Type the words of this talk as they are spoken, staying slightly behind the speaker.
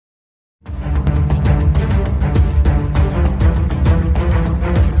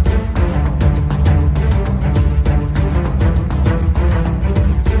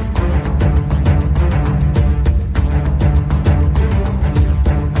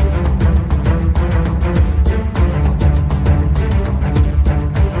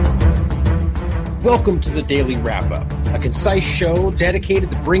Welcome to the Daily Wrap-Up, a concise show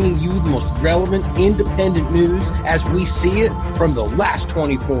dedicated to bringing you the most relevant independent news as we see it from the last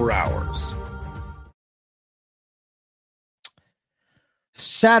 24 hours.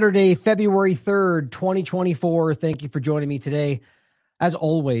 Saturday, February 3rd, 2024. Thank you for joining me today. As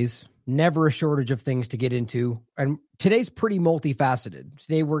always, never a shortage of things to get into. And today's pretty multifaceted.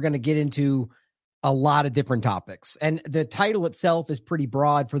 Today, we're going to get into a lot of different topics. And the title itself is pretty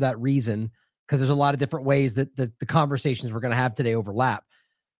broad for that reason, because there's a lot of different ways that the conversations we're going to have today overlap.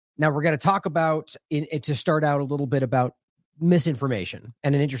 Now, we're going to talk about, to start out, a little bit about misinformation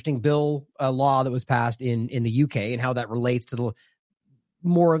and an interesting bill, law that was passed in the UK, and how that relates to the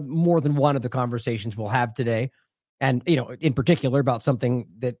more than one of the conversations we'll have today. And, in particular, about something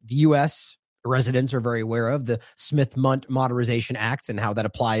that the U.S. residents are very aware of, the Smith-Mundt Modernization Act, and how that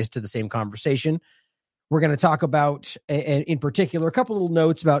applies to the same conversation. We're going to talk about, in particular, a couple little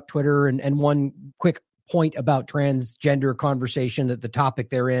notes about Twitter and one quick point about transgender conversation, that the topic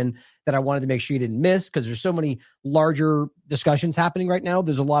they're in, that I wanted to make sure you didn't miss, because there's so many larger discussions happening right now.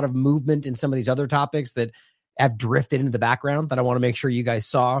 There's a lot of movement in some of these other topics that have drifted into the background that I want to make sure you guys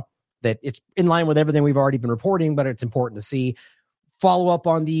saw, that it's in line with everything we've already been reporting, but it's important to see. Follow up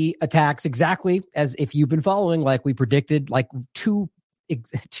on the attacks exactly as if you've been following, like we predicted, like to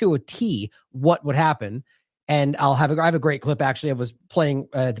a T, what would happen. And I have a great clip. Actually, I was playing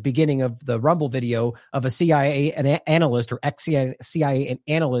at the beginning of the Rumble video of a CIA analyst, or ex-CIA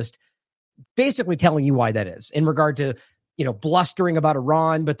analyst, basically telling you why that is, in regard to, blustering about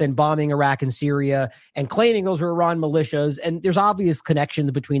Iran, but then bombing Iraq and Syria and claiming those are Iran militias. And there's obvious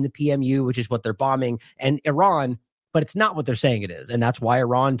connections between the PMU, which is what they're bombing, and Iran, but it's not what they're saying it is. And that's why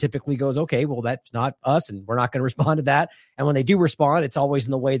Iran typically goes, okay, well, that's not us, and we're not going to respond to that. And when they do respond, it's always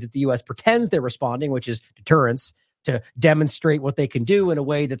in the way that the U.S. pretends they're responding, which is deterrence, to demonstrate what they can do in a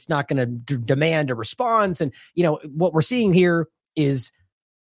way that's not going to demand a response. And, what we're seeing here is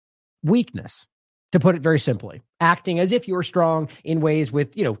weakness, to put it very simply, acting as if you're strong in ways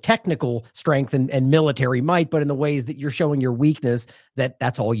with, technical strength and military might, but in the ways that you're showing your weakness,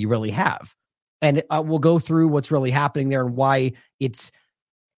 that's all you really have. And we'll go through what's really happening there and why it's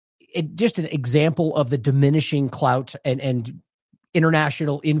just an example of the diminishing clout and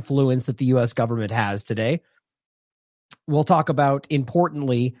international influence that the U.S. government has today. We'll talk about,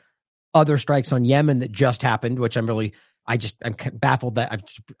 importantly, other strikes on Yemen that just happened, which I'm baffled that, I'm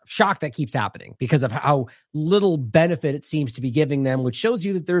shocked that keeps happening, because of how little benefit it seems to be giving them, which shows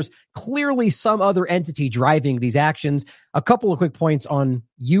you that there's clearly some other entity driving these actions. A couple of quick points on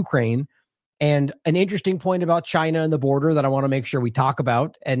Ukraine, and an interesting point about China and the border that I want to make sure we talk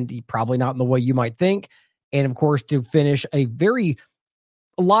about, and probably not in the way you might think. And of course, to finish, I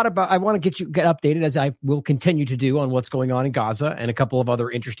want to get updated, as I will continue to do, on what's going on in Gaza, and a couple of other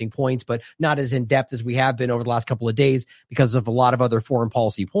interesting points, but not as in depth as we have been over the last couple of days because of a lot of other foreign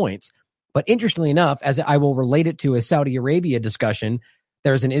policy points. But interestingly enough, as I will relate it to a Saudi Arabia discussion,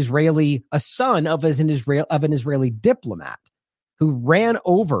 there's a son of an Israeli diplomat who ran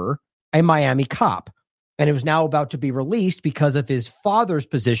over a Miami cop, and it was now about to be released because of his father's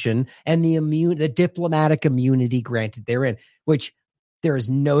position and the diplomatic immunity granted therein, which there is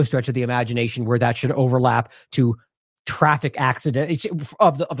no stretch of the imagination where that should overlap to traffic accident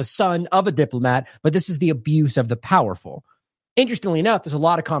of a son of a diplomat, but this is the abuse of the powerful. Interestingly enough, there's a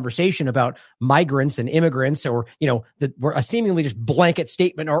lot of conversation about migrants and immigrants, or, that were a seemingly just blanket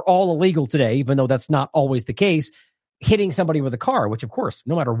statement are all illegal today, even though that's not always the case. Hitting somebody with a car, which of course,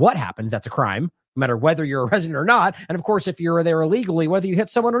 no matter what happens, that's a crime, no matter whether you're a resident or not. And of course, if you're there illegally, whether you hit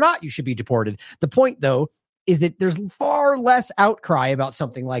someone or not, you should be deported. The point, though, is that there's far less outcry about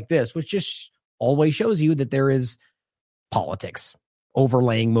something like this, which just always shows you that there is politics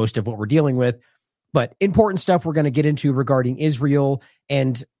overlaying most of what we're dealing with. But important stuff we're going to get into regarding Israel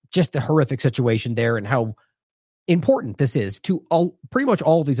and just the horrific situation there, and how important this is to pretty much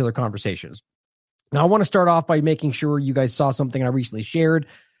all of these other conversations. Now, I want to start off by making sure you guys saw something I recently shared.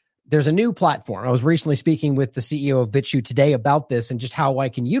 There's a new platform. I was recently speaking with the CEO of BitChute today about this and just how I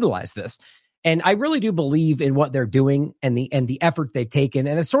can utilize this. And I really do believe in what they're doing and the efforts they've taken.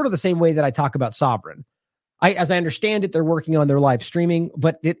 And it's sort of the same way that I talk about Sovereign. As I understand it, they're working on their live streaming,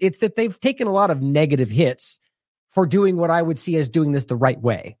 but it's that they've taken a lot of negative hits for doing what I would see as doing this the right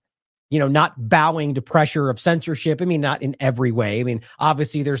way. Not bowing to pressure of censorship. I mean, not in every way. I mean,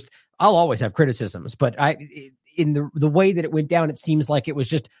 obviously I'll always have criticisms, but in the way that it went down, it seems like it was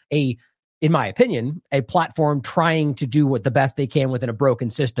just in my opinion, a platform trying to do what the best they can within a broken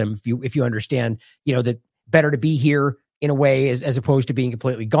system. If you understand, that better to be here in a way as opposed to being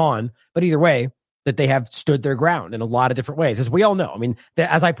completely gone. But either way, that they have stood their ground in a lot of different ways, as we all know. I mean,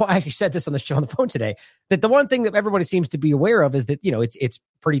 as I actually said this on the show on the phone today, that the one thing that everybody seems to be aware of is that, it's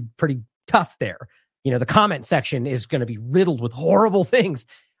pretty tough there. The comment section is going to be riddled with horrible things.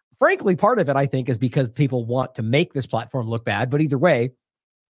 Frankly, part of it, I think, is because people want to make this platform look bad. But either way,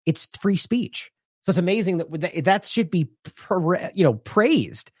 it's free speech. So it's amazing that should be,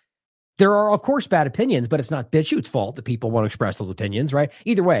 praised. There are, of course, bad opinions, but it's not BitChute's fault that people want to express those opinions, right?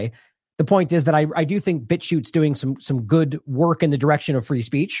 Either way, the point is that I do think BitChute's doing some good work in the direction of free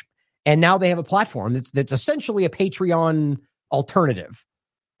speech. And now they have a platform that's essentially a Patreon alternative.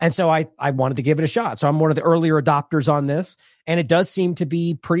 And so I wanted to give it a shot. So I'm one of the earlier adopters on this, and it does seem to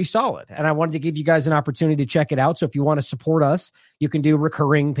be pretty solid. And I wanted to give you guys an opportunity to check it out. So if you want to support us, you can do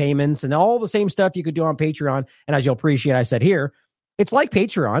recurring payments and all the same stuff you could do on Patreon. And as you'll appreciate, I said here, it's like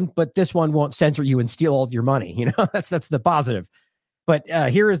Patreon, but this one won't censor you and steal all your money. That's the positive. But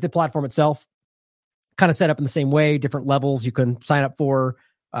here is the platform itself, kind of set up in the same way, different levels you can sign up for.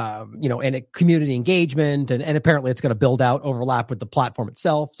 And a community engagement, and apparently it's going to build out overlap with the platform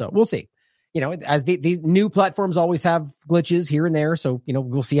itself. So we'll see. As the new platforms always have glitches here and there. So,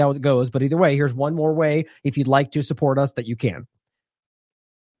 we'll see how it goes. But either way, here's one more way if you'd like to support us that you can.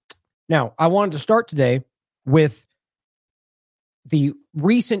 Now, I wanted to start today with the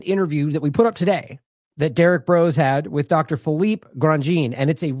recent interview that we put up today that Derek Bros had with Dr. Philippe Grandjean. And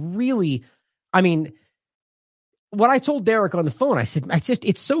it's a really, what I told Derek on the phone, I said,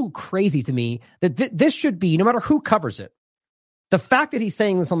 it's so crazy to me that this should be, no matter who covers it, the fact that he's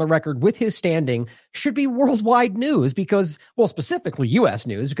saying this on the record with his standing should be worldwide news because, well, specifically U.S.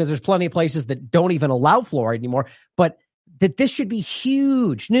 news, because there's plenty of places that don't even allow fluoride anymore, but that this should be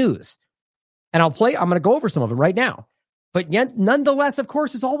huge news. And I'm going to go over some of them right now. But yet, nonetheless, of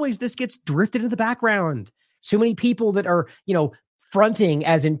course, as always, this gets drifted into the background. So many people that are, fronting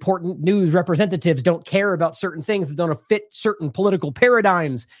as important news representatives don't care about certain things that don't fit certain political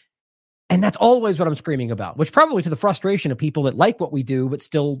paradigms. And that's always what I'm screaming about, which probably to the frustration of people that like what we do, but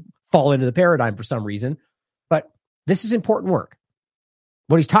still fall into the paradigm for some reason. But this is important work.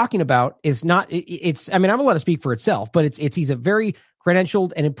 What he's talking about is not, I'm going to let it speak for itself, but he's a very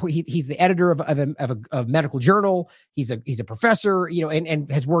credentialed and he's the editor of a medical journal. He's a professor,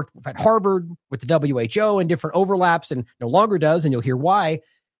 and has worked at Harvard with the WHO and different overlaps and no longer does. And you'll hear why,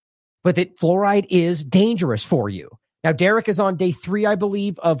 but that fluoride is dangerous for you. Now, Derek is on day 3, I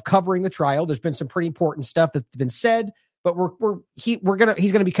believe, of covering the trial. There's been some pretty important stuff that's been said, but he's going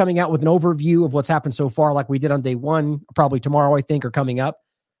to be coming out with an overview of what's happened so far, like we did on day 1, probably tomorrow, I think, or coming up.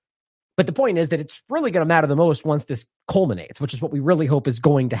 But the point is that it's really going to matter the most once this culminates, which is what we really hope is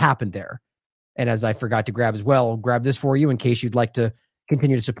going to happen there. And as I forgot to grab as well, I'll grab this for you in case you'd like to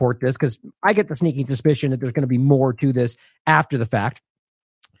continue to support this, because I get the sneaking suspicion that there's going to be more to this after the fact.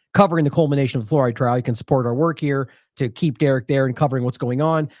 Covering the culmination of the fluoride trial, you can support our work here to keep Derek there and covering what's going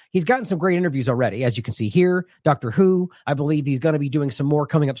on. He's gotten some great interviews already, as you can see here. Doctor Who, I believe he's going to be doing some more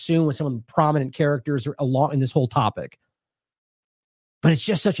coming up soon with some of the prominent characters along in this whole topic. But it's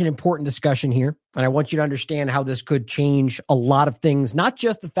just such an important discussion here. And I want you to understand how this could change a lot of things, not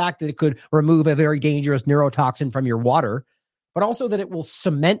just the fact that it could remove a very dangerous neurotoxin from your water, but also that it will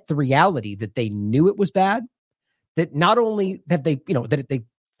cement the reality that they knew it was bad, that not only have they, that they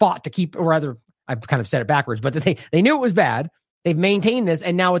fought to keep, or rather, I've kind of said it backwards, but that they knew it was bad. They've maintained this.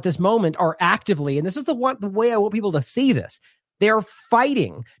 And now at this moment are actively, and this is the way I want people to see this. They're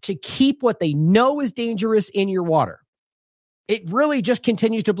fighting to keep what they know is dangerous in your water. It really just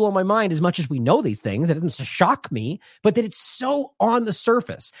continues to blow my mind as much as we know these things. It doesn't shock me, but that it's so on the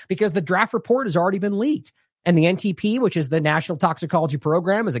surface because the draft report has already been leaked. And the NTP, which is the National Toxicology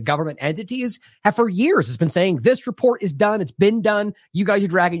Program, as a government entity, have for years has been saying this report is done. It's been done. You guys are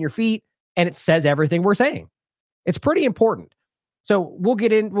dragging your feet. And it says everything we're saying. It's pretty important. So we'll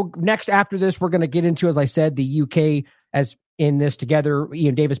get in. Next, after this, we're going to get into, as I said, the UK as in this together.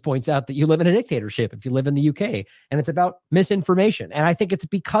 Ian Davis points out that you live in a dictatorship if you live in the UK, and it's about misinformation. And I think it's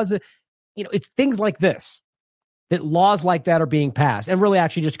because of, it's things like this, that laws like that are being passed. And really,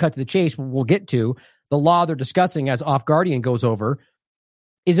 actually, just cut to the chase, we'll get to the law they're discussing as Off Guardian goes over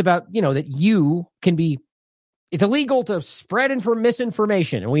is about, that you can be, it's illegal to spread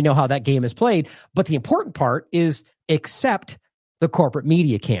misinformation. And we know how that game is played. But the important part is except the corporate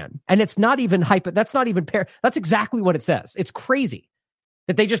media can. And it's not even that's exactly what it says. It's crazy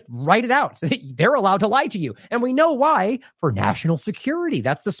that they just write it out. They're allowed to lie to you. And we know why, for national security.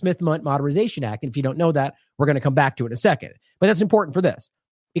 That's the Smith Modernization Act. And if you don't know that, we're going to come back to it in a second. But that's important for this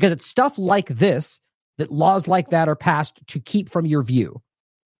because it's stuff like this that laws like that are passed to keep from your view.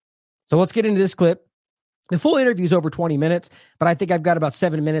 So let's get into this clip The full interview is over 20 minutes, but I think I've got about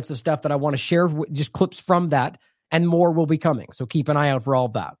 7 minutes of stuff that I want to share, just clips from that, and more will be coming. So keep an eye out for all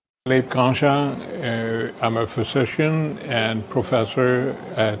of that. Philippe Grandjean, I'm a physician and professor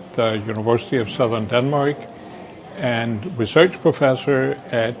at the University of Southern Denmark and research professor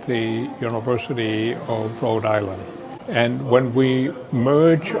at the University of Rhode Island. And when we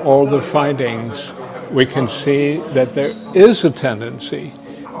merge all the findings, we can see that there is a tendency,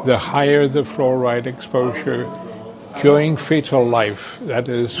 the higher the fluoride exposure during fetal life, that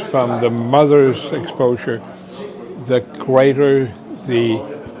is from the mother's exposure, the greater the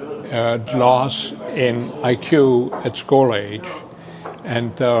loss in IQ at school age.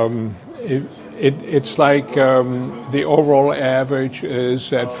 And it's like the overall average is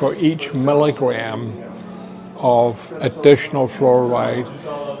that for each milligram of additional fluoride,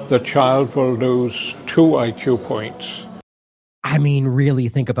 the child will lose 2 IQ points. I mean, really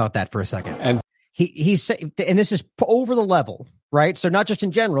think about that for a second. And he's and this is over the level, right? So not just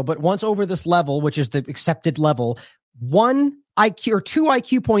in general, but once over this level, which is the accepted level, 1 IQ or 2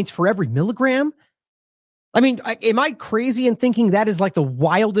 IQ points for every milligram. I mean, am I crazy in thinking that is like the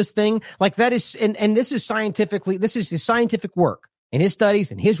wildest thing? Like that is, and this is his scientific work in his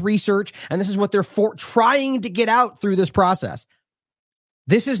studies and his research, and this is what they're trying to get out through this process.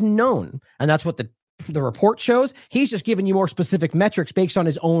 This is known, and that's what the report shows. He's just giving you more specific metrics based on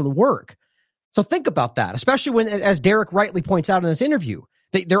his own work. So think about that, especially when, as Derek rightly points out in this interview,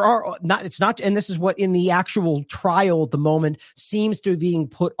 there are not, it's not, and this is what in the actual trial at the moment seems to be being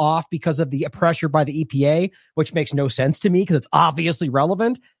put off because of the pressure by the EPA, which makes no sense to me because it's obviously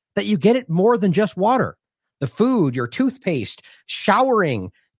relevant, that you get it more than just water. The food, your toothpaste,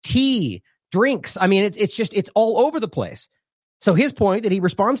 showering, tea, drinks. I mean, it's all over the place. So his point that he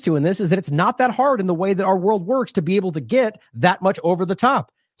responds to in this is that it's not that hard in the way that our world works to be able to get that much over the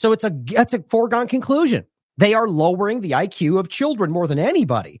top. So that's a foregone conclusion. They are lowering the IQ of children more than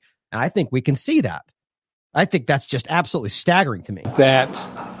anybody. And I think we can see that. I think that's just absolutely staggering to me. That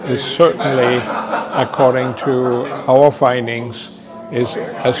is certainly, according to our findings, is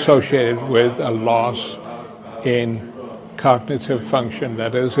associated with a loss in cognitive function,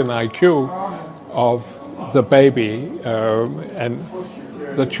 that is in IQ, of the baby and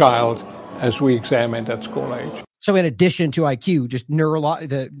the child as we examined at school age. So in addition to IQ, just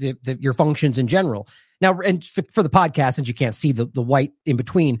your functions in general. Now, and for the podcast, since you can't see the white in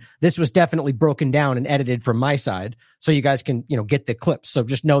between, this was definitely broken down and edited from my side, so you guys can get the clips. So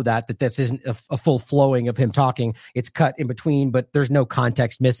just know that this isn't a full flowing of him talking. It's cut in between, but there's no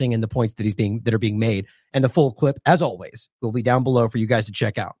context missing in the points that are being made. And the full clip, as always, will be down below for you guys to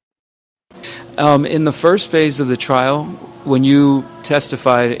check out. In the first phase of the trial, when you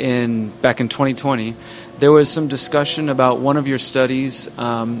testified back in 2020, there was some discussion about one of your studies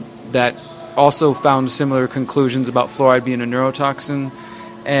that also found similar conclusions about fluoride being a neurotoxin.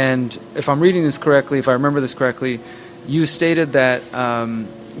 And if I'm reading this correctly, if I remember this correctly, you stated that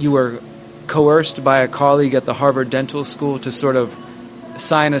you were coerced by a colleague at the Harvard Dental School to sort of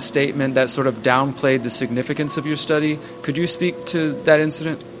sign a statement that sort of downplayed the significance of your study. Could you speak to that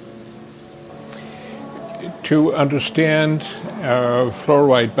incident? To understand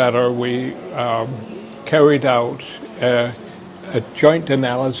fluoride better, we carried out a joint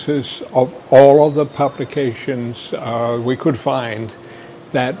analysis of all of the publications we could find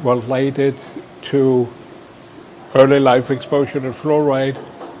that related to early life exposure to fluoride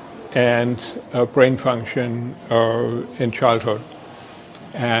and brain function in childhood.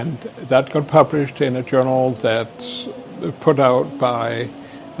 And that got published in a journal that's put out by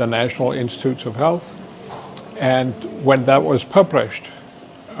the National Institutes of Health. And when that was published,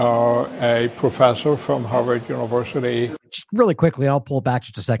 a professor from Harvard University. Just really quickly, I'll pull back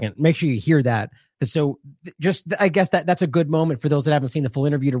just a second. Make sure you hear that. So just, I guess that's a good moment for those that haven't seen the full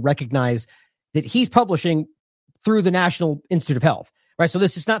interview to recognize that he's publishing through the National Institute of Health, right? So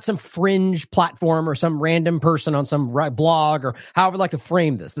this is not some fringe platform or some random person on some blog or however like to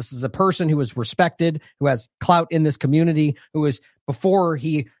frame this. This is a person who is respected, who has clout in this community, who is, before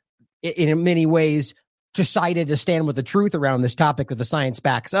he, in many ways, decided to stand with the truth around this topic that the science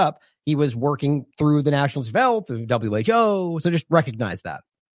backs up, he was working through the National Institutes of Health, through WHO. So just recognize that.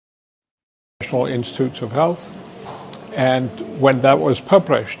 National Institutes of Health. And when that was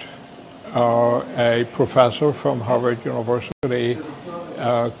published, a professor from Harvard University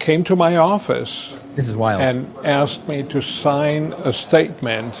came to my office. This is wild. And asked me to sign a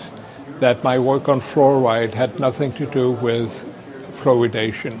statement that my work on fluoride had nothing to do with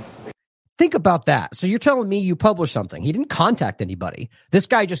fluoridation. Think about that. So you're telling me you published something. He didn't contact anybody. This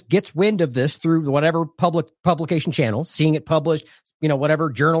guy just gets wind of this through whatever publication channels, seeing it published, whatever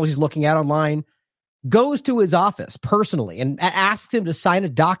journals he's looking at online. goes to his office personally and asks him to sign a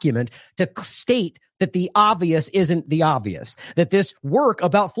document to state that the obvious isn't the obvious, that this work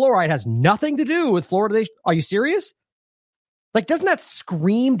about fluoride has nothing to do with fluoridation. Are you serious? Like, doesn't that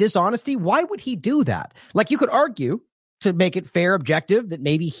scream dishonesty? Why would he do that? Like, you could argue, to make it fair, objective, that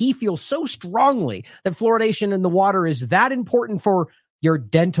maybe he feels so strongly that fluoridation in the water is that important for your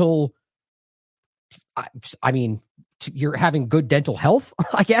dental, you're having good dental health,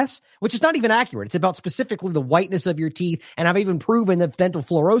 I guess, which is not even accurate. It's about specifically the whiteness of your teeth. And I've even proven that dental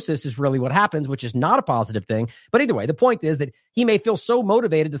fluorosis is really what happens, which is not a positive thing. But either way, the point is that he may feel so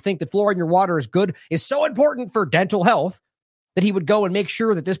motivated to think that fluoride in your water is so important for dental health that he would go and make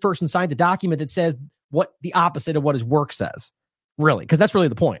sure that this person signs a document that says what the opposite of what his work says. Really, because that's really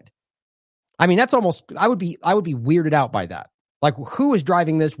the point. I mean, that's almost, I would be weirded out by that. Like, who is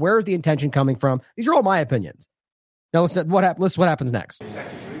driving this? Where is the intention coming from? These are all my opinions. Now, listen, what happens next.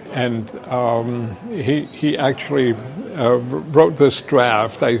 And he actually wrote this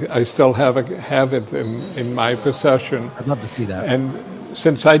draft. I still have it in my possession. I'd love to see that. And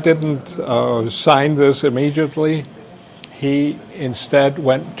since I didn't sign this immediately, he instead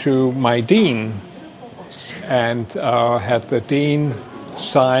went to my dean and had the dean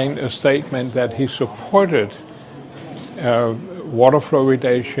sign a statement that he supported water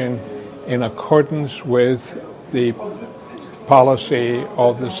fluoridation in accordance with the policy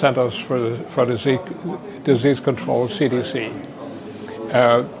of the Centers for Disease Control, CDC.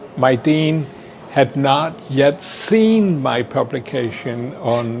 My dean had not yet seen my publication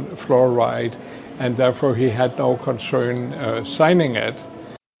on fluoride, and therefore he had no concern signing it.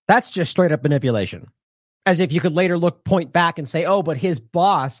 That's just straight up manipulation. As if you could later point back and say, oh, but his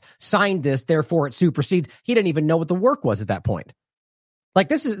boss signed this, therefore it supersedes. He didn't even know what the work was at that point. Like,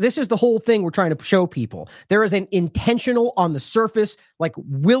 this is the whole thing we're trying to show people. There is an intentional, on the surface, like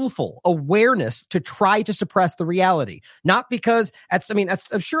willful awareness to try to suppress the reality. Not because, I'm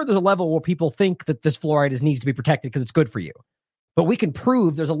sure there's a level where people think that this fluoride needs to be protected because it's good for you. But we can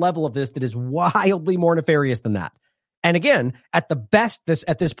prove there's a level of this that is wildly more nefarious than that. And again, at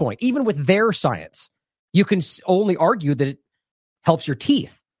this point, even with their science, you can only argue that it helps your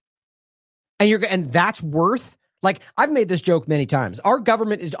teeth. And that's worth, like, I've made this joke many times. Our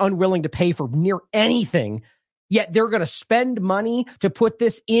government is unwilling to pay for near anything, yet they're going to spend money to put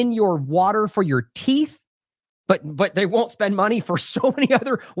this in your water for your teeth. But they won't spend money for so many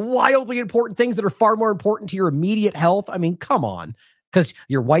other wildly important things that are far more important to your immediate health. I mean, come on, because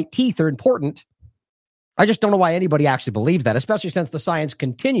your white teeth are important. I just don't know why anybody actually believes that, especially since the science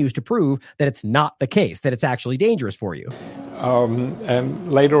continues to prove that it's not the case, that it's actually dangerous for you.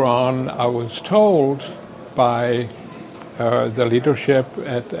 And later on, I was told by the leadership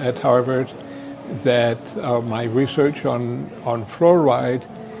at Harvard that my research on fluoride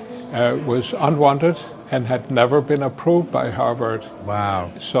was unwanted and had never been approved by Harvard.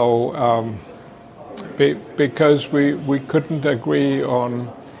 Wow. So because we couldn't agree on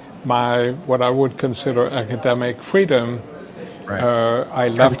what I would consider academic freedom, right. I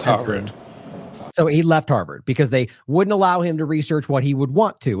left Harvard. So he left Harvard because they wouldn't allow him to research what he would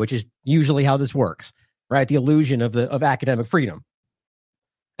want to, which is usually how this works, right? The illusion of academic freedom.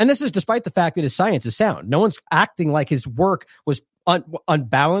 And this is despite the fact that his science is sound. No one's acting like his work was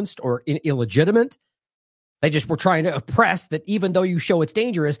unbalanced or illegitimate. They just were trying to oppress that even though you show it's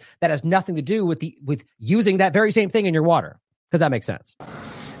dangerous, that has nothing to do with using that very same thing in your water. Because that makes sense.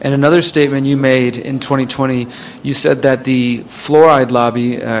 And another statement you made in 2020, you said that the fluoride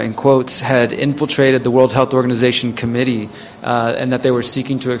lobby, in quotes, had infiltrated the World Health Organization committee and that they were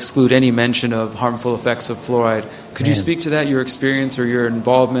seeking to exclude any mention of harmful effects of fluoride. Could you speak to that, your experience or your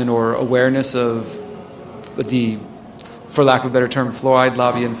involvement or awareness of the, for lack of a better term, fluoride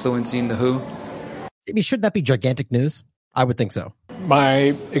lobby influencing the WHO? I mean, shouldn't that be gigantic news? I would think so.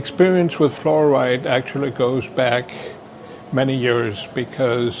 My experience with fluoride actually goes back many years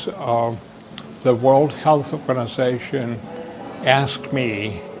because the World Health Organization asked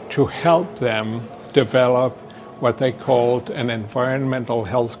me to help them develop what they called an environmental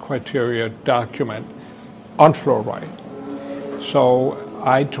health criteria document on fluoride. So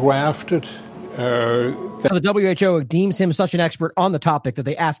I drafted... So the WHO deems him such an expert on the topic that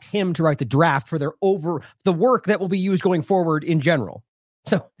they asked him to write the draft for the work that will be used going forward in general.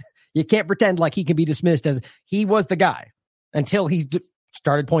 So you can't pretend like he can be dismissed as he was the guy until he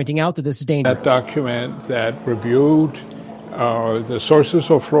started pointing out that this is dangerous. That document that reviewed the sources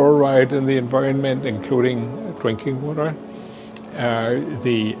of fluoride in the environment, including drinking water,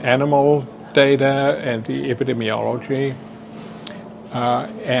 the animal data and the epidemiology,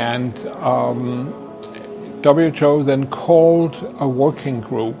 and WHO then called a working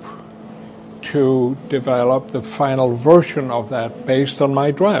group to develop the final version of that based on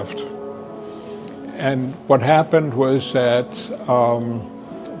my draft. And what happened was that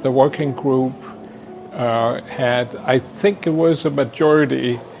the working group had, I think it was a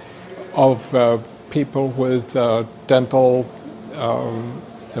majority of people with dental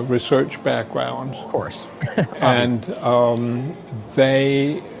research backgrounds. Of course. And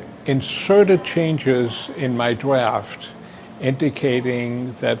they inserted changes in my draft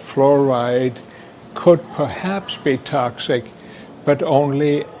indicating that fluoride could perhaps be toxic, but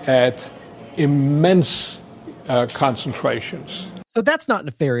only at immense concentrations. So that's not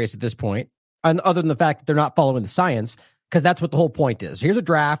nefarious at this point, other than the fact that they're not following the science, because that's what the whole point is. Here's a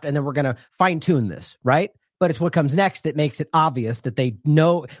draft, and then we're going to fine-tune this, right? But it's what comes next that makes it obvious that they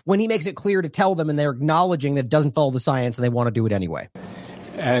know, when he makes it clear to tell them, and they're acknowledging that it doesn't follow the science and they want to do it anyway.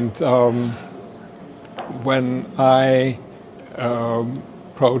 And when I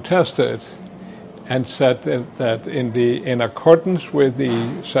protested and said that in accordance with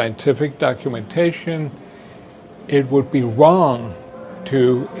the scientific documentation, it would be wrong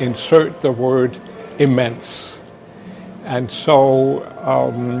to insert the word immense. And so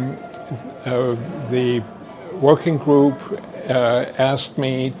the working group asked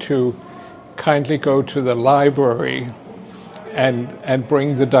me to kindly go to the library and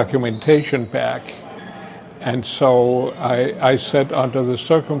bring the documentation back. And so I said, under the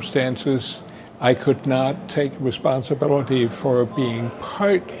circumstances, I could not take responsibility for being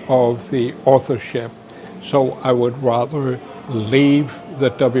part of the authorship, so I would rather leave the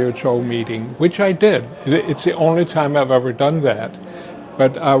WHO meeting, which I did. It's the only time I've ever done that.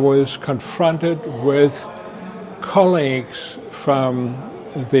 But I was confronted with colleagues from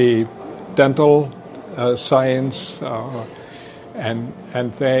the dental science,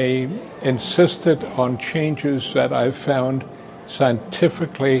 and they insisted on changes that I found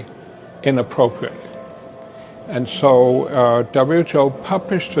scientifically inappropriate. And so WHO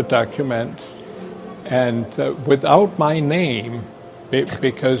published the document, and without my name,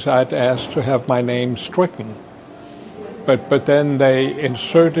 because I'd asked to have my name stricken. But then they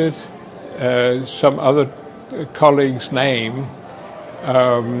inserted some other colleague's name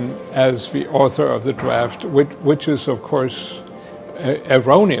as the author of the draft, which is, of course,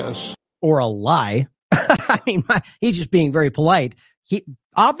 erroneous. Or a lie. I mean, he's just being very polite. He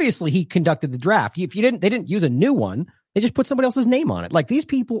conducted the draft. They didn't use a new one. They just put somebody else's name on it. Like, these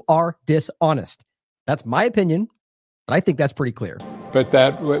people are dishonest. That's my opinion, but I think that's pretty clear. But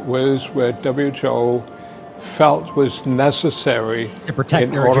that was what WHO felt was necessary to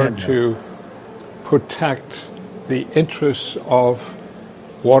protect in order to protect the interests of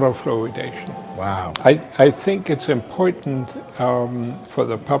water fluoridation. Wow. I think it's important for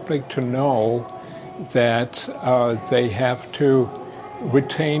the public to know that they have to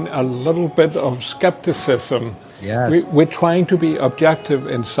retain a little bit of skepticism. Yes. We're trying to be objective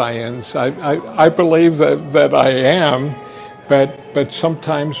in science. I believe that I am, but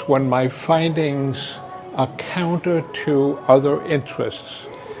sometimes when my findings are counter to other interests,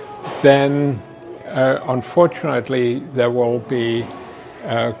 then unfortunately there will be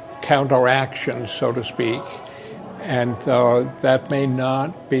counteraction, so to speak, and that may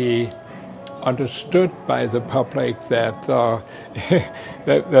not be understood by the public, that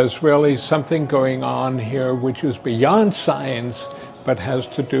that there's really something going on here which is beyond science but has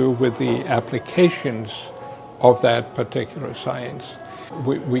to do with the applications of that particular science.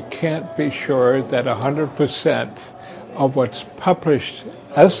 We can't be sure that 100% of what's published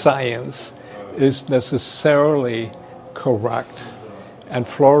as science is necessarily correct. And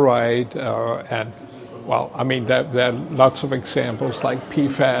fluoride there are lots of examples like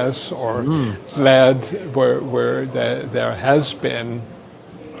PFAS or lead where there has been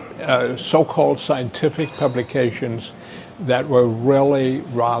so-called scientific publications that were really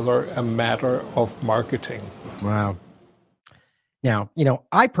rather a matter of marketing. Wow. Now,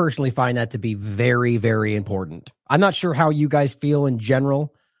 I personally find that to be very, very important. I'm not sure how you guys feel in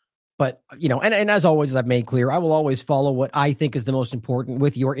general, but, and as always, as I've made clear, I will always follow what I think is the most important,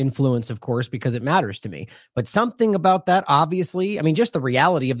 with your influence, of course, because it matters to me. But something about that, obviously, just the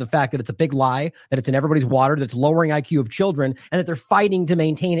reality of the fact that it's a big lie, that it's in everybody's water, that's lowering IQ of children, and that they're fighting to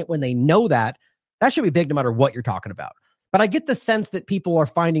maintain it when they know that should be big no matter what you're talking about. But I get the sense that people are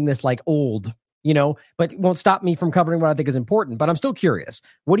finding this like old, but it won't stop me from covering what I think is important. But I'm still curious.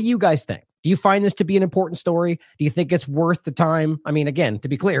 What do you guys think? Do you find this to be an important story? Do you think it's worth the time? I mean, again, to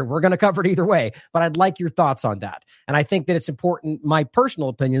be clear, we're going to cover it either way, but I'd like your thoughts on that. And I think that it's important, my personal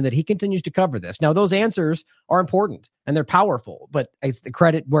opinion, that he continues to cover this. Now, those answers are important and they're powerful, but it's the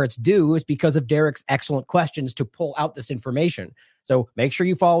credit where it's due is because of Derek's excellent questions to pull out this information. So make sure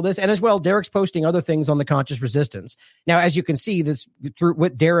you follow this. And as well, Derek's posting other things on the conscious resistance. Now, as you can see, this through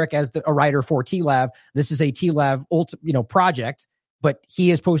with Derek as a writer for TLAV, this is a TLAV project, but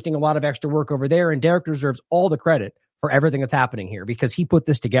he is posting a lot of extra work over there, and Derek deserves all the credit for everything that's happening here because he put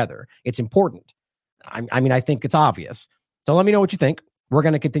this together. It's important. I think it's obvious. So let me know what you think. We're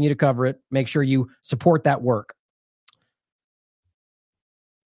going to continue to cover it. Make sure you support that work.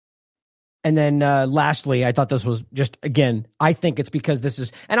 And then lastly, I thought this was just, again, I think it's because this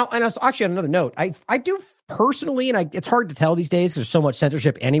is, and actually on another note, I do personally, and it's hard to tell these days because there's so much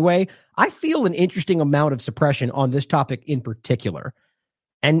censorship anyway, I feel an interesting amount of suppression on this topic in particular.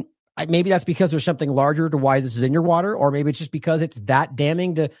 And maybe that's because there's something larger to why this is in your water, or maybe it's just because it's that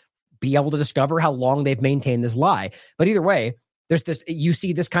damning to be able to discover how long they've maintained this lie. But either way, there's this, you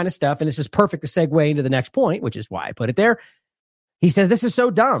see this kind of stuff, and this is perfect to segue into the next point, which is why I put it there. He says, this is so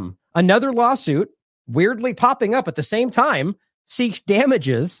dumb. Another lawsuit, weirdly popping up at the same time, seeks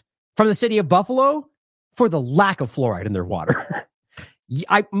damages from the city of Buffalo for the lack of fluoride in their water.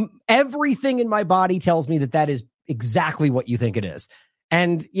 Everything in my body tells me that is exactly what you think it is.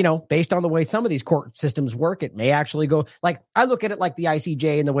 And, based on the way some of these court systems work, it may actually go, like, I look at it like the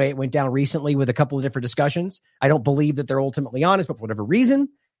ICJ and the way it went down recently with a couple of different discussions. I don't believe that they're ultimately honest, but for whatever reason,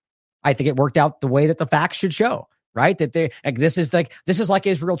 I think it worked out the way that the facts should show. Right? That this is like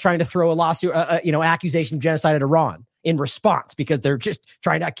Israel trying to throw a lawsuit, accusation of genocide at Iran in response because they're just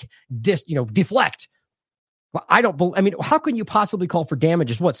trying to deflect. Well, how can you possibly call for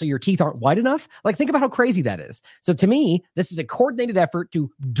damages? What? So your teeth aren't white enough? Like, think about how crazy that is. So to me, this is a coordinated effort to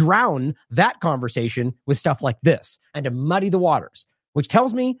drown that conversation with stuff like this and to muddy the waters, which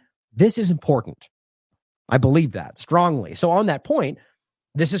tells me this is important. I believe that strongly. So on that point,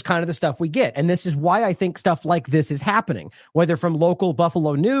 this is kind of the stuff we get. And this is why I think stuff like this is happening, whether from local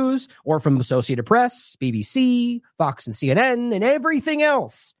Buffalo News or from Associated Press, BBC, Fox and CNN, and everything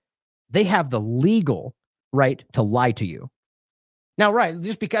else. They have the legal right to lie to you. Now, right,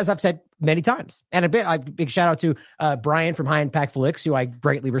 just because I've said many times, and a big shout out to Brian from High Impact Flicks, who I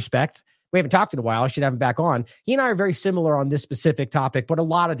greatly respect. We haven't talked in a while. I should have him back on. He and I are very similar on this specific topic, but a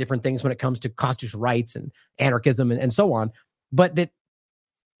lot of different things when it comes to constitutional rights and anarchism and so on. But that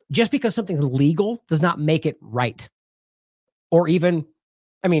just because something's legal does not make it right or even,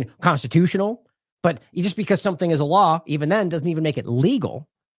 constitutional. But just because something is a law, even then, doesn't even make it legal.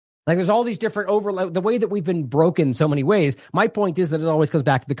 Like, there's all these different the way that we've been broken so many ways. My point is that it always comes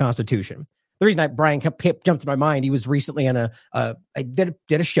back to the Constitution. The reason Brian jumped to my mind, he was recently on I did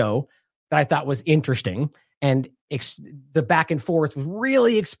a show that I thought was interesting, and the back and forth was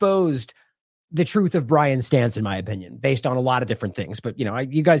really exposed the truth of Brian's stance, in my opinion, based on a lot of different things. But,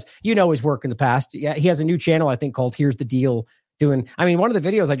 you guys, his work in the past. Yeah, he has a new channel, I think, called Here's the Deal. One of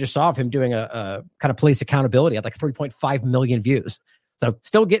the videos I just saw of him doing a kind of police accountability had like 3.5 million views. So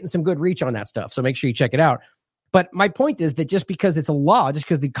still getting some good reach on that stuff. So make sure you check it out. But my point is that just because it's a law, just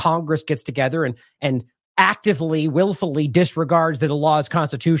because the Congress gets together and actively, willfully disregards that a law is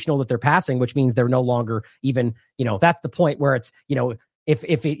constitutional that they're passing, which means they're no longer even, that's the point where it's,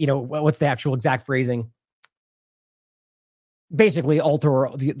 if it, what's the actual exact phrasing? Basically,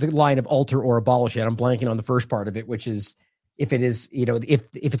 the line of alter or abolish it. I'm blanking on the first part of it, which is if it is, if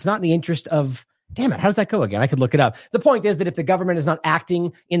it's not in the interest of, damn it, how does that go again? I could look it up. The point is that if the government is not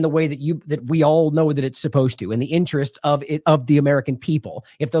acting in the way that we all know that it's supposed to, in the interest of the American people,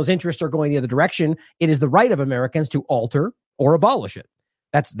 if those interests are going the other direction, it is the right of Americans to alter or abolish it.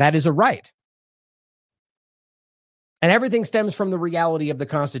 That is a right. And everything stems from the reality of the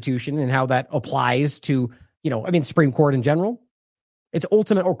Constitution and how that applies to, Supreme Court in general. Its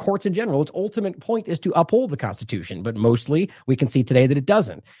ultimate, or courts in general, its ultimate point is to uphold the Constitution. But mostly we can see today that it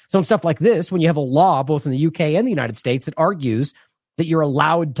doesn't. So in stuff like this, when you have a law, both in the UK and the United States, that argues that you're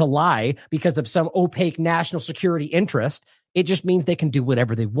allowed to lie because of some opaque national security interest, it just means they can do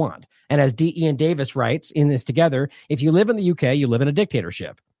whatever they want. And as Ian Davis writes in this together, if you live in the UK, you live in a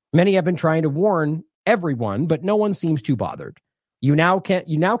dictatorship. Many have been trying to warn everyone, but no one seems too bothered. You now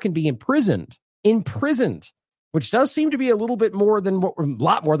can be imprisoned, which does seem to be a lot more than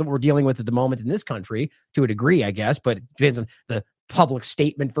what we're dealing with at the moment in this country, to a degree, I guess, but it depends on the public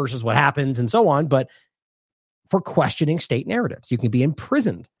statement versus what happens and so on. But for questioning state narratives, you can be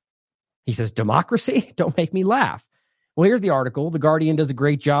imprisoned. He says, democracy? Don't make me laugh. Well, here's the article. The Guardian does a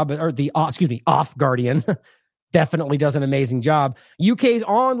great job, or Off Guardian definitely does an amazing job. UK's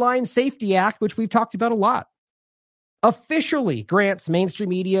Online Safety Act, which we've talked about a lot, officially grants mainstream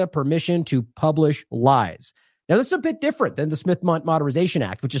media permission to publish lies. Now, this is a bit different than the Smith-Mundt Modernization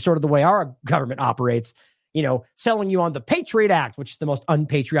Act, which is sort of the way our government operates, selling you on the Patriot Act, which is the most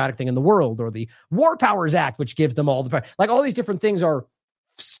unpatriotic thing in the world, or the War Powers Act, which gives them all the, like all these different things are,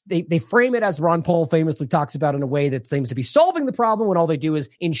 they frame it, as Ron Paul famously talks about, in a way that seems to be solving the problem when all they do is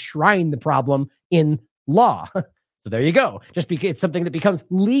enshrine the problem in law. So there you go. Just because it's something that becomes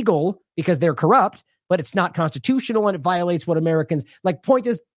legal because they're corrupt, but it's not constitutional and it violates what Americans like. Point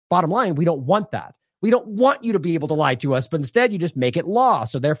is, bottom line, we don't want that. We don't want you to be able to lie to us, but instead you just make it law.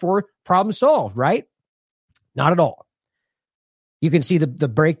 So therefore, problem solved, right? Not at all. You can see the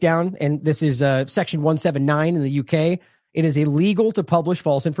breakdown, and this is Section 179 in the UK. It is illegal to publish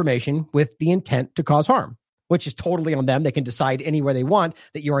false information with the intent to cause harm, which is totally on them. They can decide anywhere they want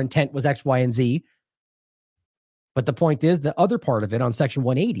that your intent was X, Y, and Z. But the point is, the other part of it on Section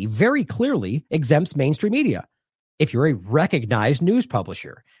 180 very clearly exempts mainstream media. If you're a recognized news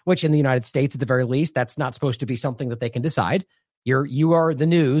publisher, which in the United States, at the very least, that's not supposed to be something that they can decide. You are the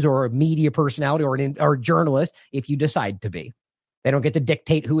news or a media personality or a journalist if you decide to be. They don't get to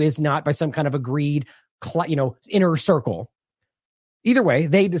dictate who is not by some kind of agreed, inner circle. Either way,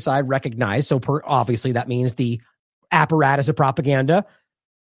 they decide recognize. So obviously that means the apparatus of propaganda,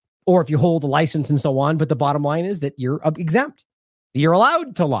 or if you hold a license and so on. But the bottom line is that you're exempt. You're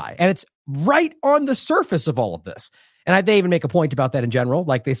allowed to lie. And it's right on the surface of all of this. And they even make a point about that in general.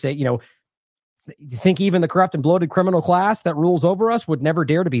 Like they say, you think even the corrupt and bloated criminal class that rules over us would never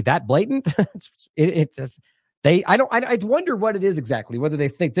dare to be that blatant? I wonder what it is exactly, whether they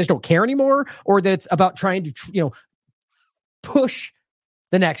think they just don't care anymore, or that it's about trying to, push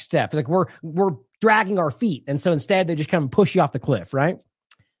the next step. Like we're dragging our feet. And so instead they just kind of push you off the cliff, right?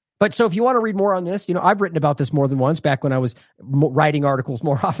 But so if you want to read more on this, I've written about this more than once back when I was writing articles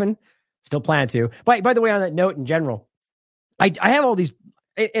more often. Still plan to. By the way, on that note in general, I have all these,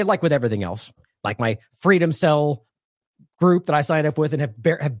 like with everything else, like my Freedom Cell group that I signed up with and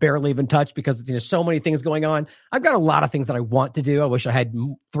have barely even touched because there's so many things going on. I've got a lot of things that I want to do. I wish I had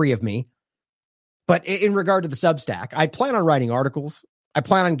 3 of me. But in regard to the Substack, I plan on writing articles. I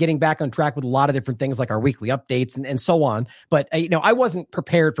plan on getting back on track with a lot of different things like our weekly updates and so on. But, I wasn't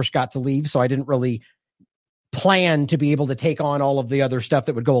prepared for Scott to leave, so I didn't really plan to be able to take on all of the other stuff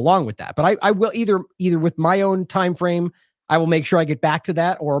that would go along with that. But I will either with my own time frame, I will make sure I get back to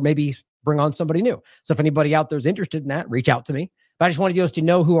that, or maybe bring on somebody new. So if anybody out there is interested in that, reach out to me. But I just wanted you guys to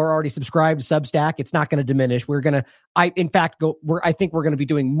know who are already subscribed to Substack. It's not going to diminish. I think we're going to be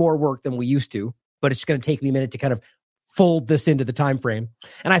doing more work than we used to, but it's going to take me a minute to kind of fold this into the time frame.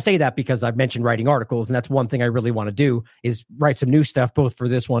 And I say that because I've mentioned writing articles, and that's one thing I really want to do is write some new stuff, both for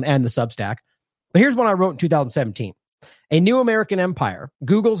this one and the Substack. But here's one I wrote in 2017. A New American Empire.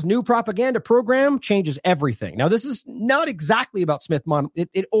 Google's new propaganda program changes everything. Now, this is not exactly about Smith-Mundt.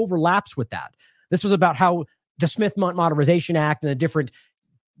 It overlaps with that. This was about how the Smith-Mundt Modernization Act and the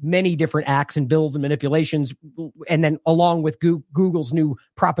many different acts and bills and manipulations, and then along with Google's new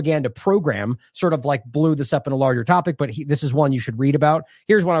propaganda program, sort of like blew this up in a larger topic. But this is one you should read about.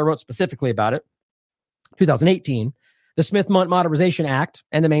 Here's one I wrote specifically about it. 2018, the Smith-Mundt Modernization Act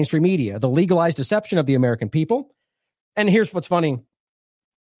and the mainstream media, the legalized deception of the American people. And here's what's funny.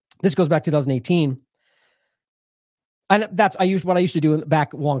 This goes back to 2018. And what I used to do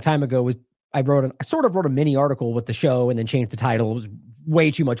back a long time ago was I sort of wrote a mini article with the show and then changed the title. It was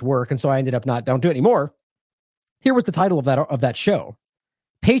way too much work. And so I ended up don't do it anymore. Here was the title of that show.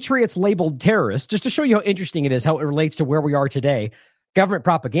 Patriots labeled terrorists, just to show you how interesting it is, how it relates to where we are today. Government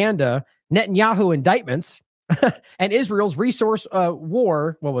propaganda, Netanyahu indictments, and Israel's resource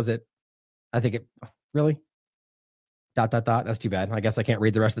war. What was it? I think it really ... That's too bad. I guess I can't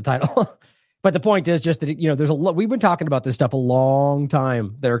read the rest of the title. But the point is just that, there's a lot. We've been talking about this stuff a long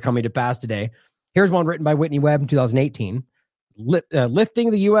time that are coming to pass today. Here's one written by Whitney Webb in 2018.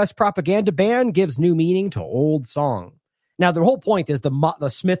 Lifting the U.S. propaganda ban gives new meaning to old song. Now, the whole point is the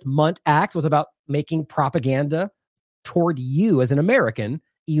Smith-Mundt Act was about making propaganda toward you as an American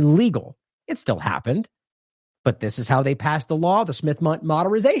illegal. It still happened. But this is how they passed the law, the Smith-Mundt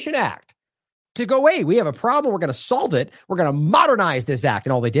Modernization Act. To go, hey, we have a problem. We're going to solve it. We're going to modernize this act.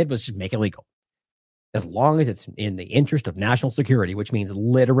 And all they did was just make it legal. As long as it's in the interest of national security, which means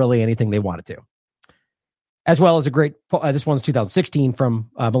literally anything they wanted to. As well as this one's 2016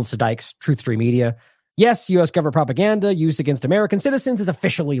 from Melissa Dykes, Truth Stream Media. Yes, U.S. government propaganda used against American citizens is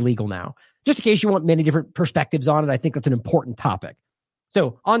officially legal now. Just in case you want many different perspectives on it, I think that's an important topic.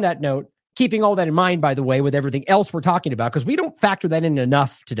 So on that note, keeping all that in mind, by the way, with everything else we're talking about, because we don't factor that in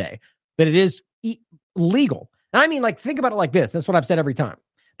enough today, that it is legal. And I mean, like, think about it like this. That's what I've said every time.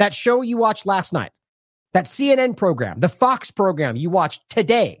 That show you watched last night, that CNN program, the Fox program you watched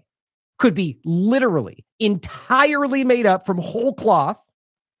today could be literally entirely made up from whole cloth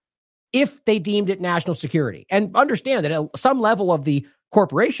if they deemed it national security. And understand that at some level of the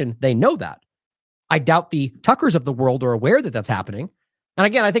corporation, they know that. I doubt the Tuckers of the world are aware that that's happening. And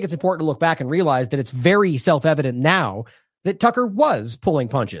again, I think it's important to look back and realize that it's very self-evident now that Tucker was pulling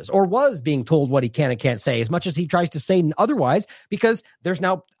punches or was being told what he can and can't say, as much as he tries to say otherwise, because there's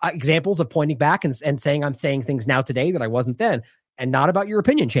now examples of pointing back and saying, I'm saying things now today that I wasn't then, and not about your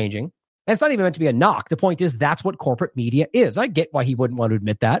opinion changing. And it's not even meant to be a knock. The point is that's what corporate media is. I get why he wouldn't want to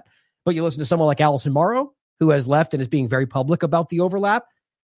admit that, but you listen to someone like Allison Morrow, who has left and is being very public about the overlap.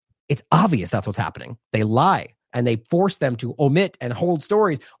 It's obvious that's what's happening. They lie and they force them to omit and hold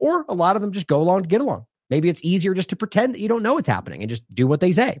stories, or a lot of them just go along to get along. Maybe it's easier just to pretend that you don't know what's happening and just do what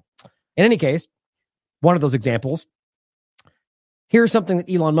they say. In any case, one of those examples, here's something that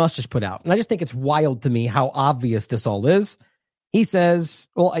Elon Musk just put out. And I just think it's wild to me how obvious this all is. He says,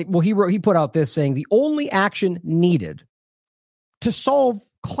 he put out this saying the only action needed to solve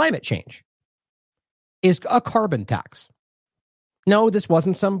climate change is a carbon tax. No, this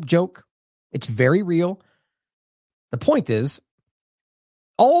wasn't some joke. It's very real. The point is,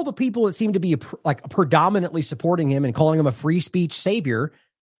 all the people that seem to be predominantly supporting him and calling him a free speech savior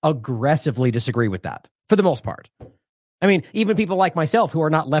aggressively disagree with that for the most part. I mean, even people like myself who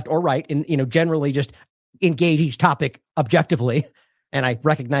are not left or right and, generally just engage each topic objectively, and I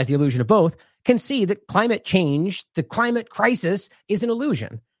recognize the illusion of both, can see that climate change, the climate crisis, is an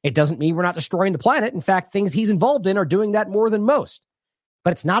illusion. It doesn't mean we're not destroying the planet. In fact, things he's involved in are doing that more than most.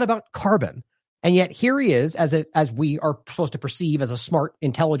 But it's not about carbon. And yet here he is, as we are supposed to perceive as a smart,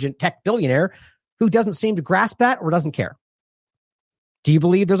 intelligent tech billionaire who doesn't seem to grasp that or doesn't care. Do you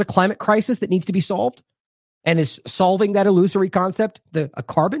believe there's a climate crisis that needs to be solved? And is solving that illusory concept a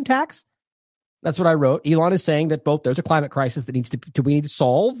carbon tax? That's what I wrote. Elon is saying that both there's a climate crisis that we need to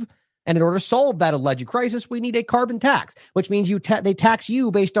solve, and in order to solve that alleged crisis, we need a carbon tax, which means they tax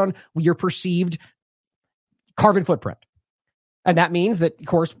you based on your perceived carbon footprint. And that means that, of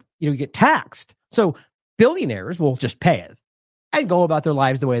course, you get taxed. So billionaires will just pay it and go about their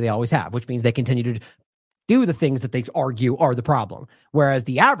lives the way they always have, which means they continue to do the things that they argue are the problem. Whereas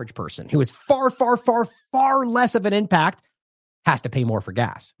the average person, who is far, far, far, far less of an impact, has to pay more for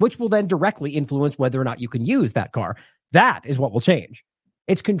gas, which will then directly influence whether or not you can use that car. That is what will change.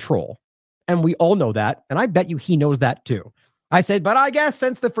 It's control. And we all know that. And I bet you he knows that too. I said, but I guess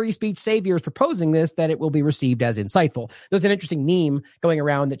since the free speech savior is proposing this, that it will be received as insightful. There's an interesting meme going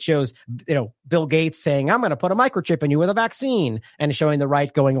around that shows, Bill Gates saying, I'm going to put a microchip in you with a vaccine, and showing the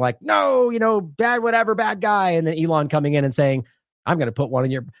right going like, no, bad, whatever, bad guy. And then Elon coming in and saying, I'm going to put one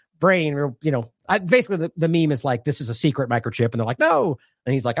in your brain. Or, basically the meme is like, this is a secret microchip. And they're like, no.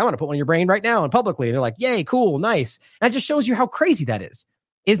 And he's like, I'm going to put one in your brain right now and publicly. And they're like, yay, cool, nice. And it just shows you how crazy that is.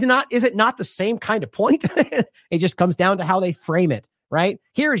 Is it not the same kind of point? It just comes down to how they frame it, right?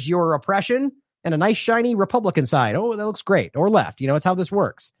 Here's your oppression and a nice shiny Republican side. Oh, that looks great. Or left. It's how this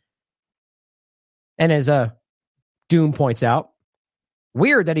works. And as Doom points out,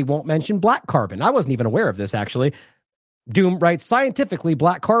 weird that he won't mention black carbon. I wasn't even aware of this, actually. Doom writes, scientifically,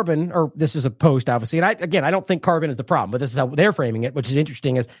 black carbon, or this is a post, obviously. And I don't think carbon is the problem, but this is how they're framing it, which is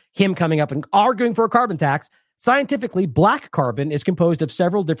interesting, as him coming up and arguing for a carbon tax. Scientifically, black carbon is composed of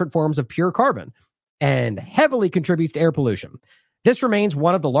several different forms of pure carbon and heavily contributes to air pollution. This remains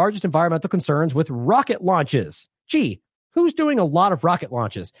one of the largest environmental concerns with rocket launches. Gee, who's doing a lot of rocket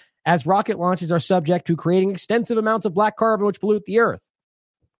launches? As rocket launches are subject to creating extensive amounts of black carbon, which pollute the earth.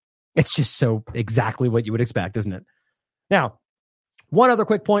 It's just so exactly what you would expect, isn't it? Now, one other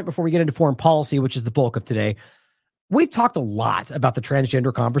quick point before we get into foreign policy, which is the bulk of today. We've talked a lot about the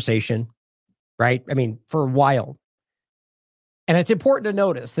transgender conversation, right? I mean, for a while. And it's important to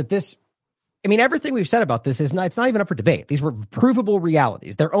notice that everything we've said about this it's not even up for debate. These were provable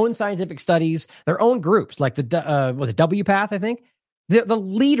realities, their own scientific studies, their own groups, like was it WPATH, I think? The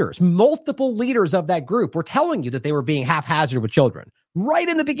leaders, multiple leaders of that group were telling you that they were being haphazard with children right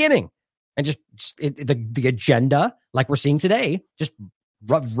in the beginning. And the agenda, like we're seeing today, just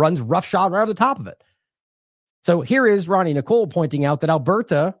runs roughshod right over the top of it. So here is Ronnie Nicole pointing out that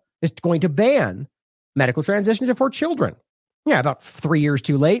Alberta is going to ban medical transition for children. Yeah, about 3 years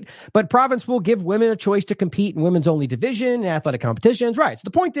too late. But province will give women a choice to compete in women's only division and athletic competitions. Right. So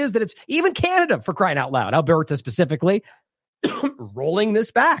the point is that it's even Canada, for crying out loud, Alberta specifically, rolling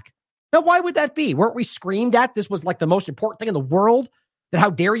this back. Now, why would that be? Weren't we screamed at this was like the most important thing in the world? That how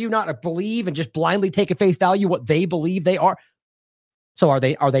dare you not believe and just blindly take at face value what they believe they are? So are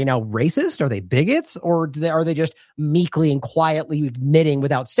they now racist? Are they bigots? Or are they just meekly and quietly admitting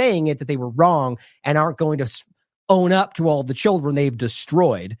without saying it that they were wrong and aren't going to own up to all the children they've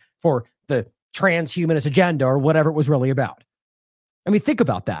destroyed for the transhumanist agenda or whatever it was really about? I mean, think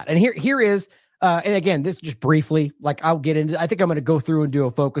about that. And here is, and again, this just briefly, like I'll get into, I think I'm going to go through and do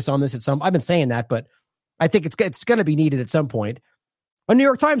a focus on this I've been saying that, but I think it's going to be needed at some point. A New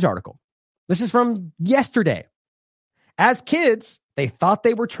York Times article. This is from yesterday. As kids, they thought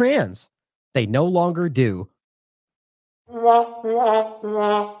they were trans. They no longer do. I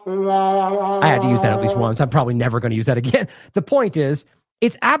had to use that at least once. I'm probably never going to use that again. The point is,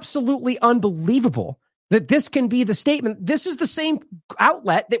 it's absolutely unbelievable that this can be the statement. This is the same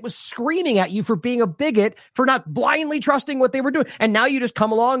outlet that was screaming at you for being a bigot, for not blindly trusting what they were doing. And now you just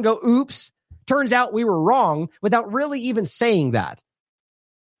come along and go, oops, turns out we were wrong, without really even saying that.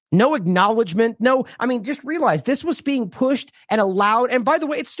 No acknowledgement. Just realize this was being pushed and allowed. And by the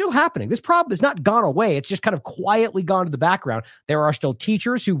way, it's still happening. This problem has not gone away. It's just kind of quietly gone to the background. There are still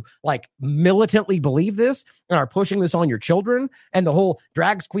teachers who militantly believe this and are pushing this on your children, and the whole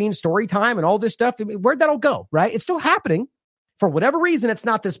drag queen story time and all this stuff. I mean, where'd that all go? Right? It's still happening. For whatever reason, it's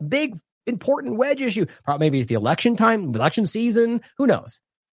not this big, important wedge issue. Probably maybe it's the election time, election season. Who knows?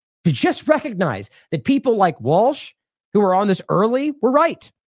 To just recognize that people like Walsh, who were on this early, were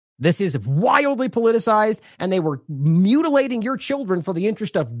right. This is wildly politicized, and they were mutilating your children for the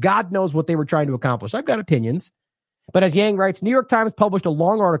interest of God knows what they were trying to accomplish. I've got opinions. But as Yang writes, New York Times published a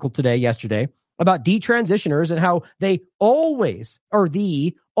long article yesterday, about detransitioners and how they always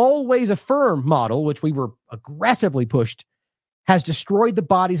affirm model, which we were aggressively pushed, has destroyed the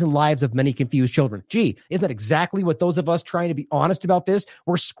bodies and lives of many confused children. Gee, isn't that exactly what those of us trying to be honest about this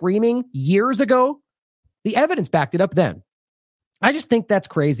were screaming years ago? The evidence backed it up then. I just think that's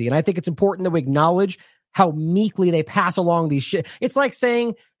crazy. And I think it's important that we acknowledge how meekly they pass along these shit. It's like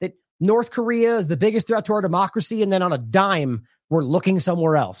saying that North Korea is the biggest threat to our democracy, and then on a dime, we're looking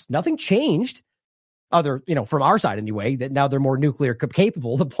somewhere else. Nothing changed from our side anyway, that now they're more nuclear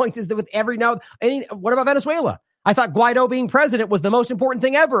capable. The point is that what about Venezuela? I thought Guaido being president was the most important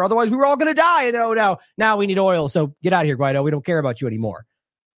thing ever. Otherwise, we were all going to die. And now we need oil. So get out of here, Guaido. We don't care about you anymore.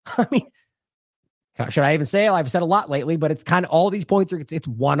 I mean, should I even say it? I've said a lot lately, but it's kind of all these points. It's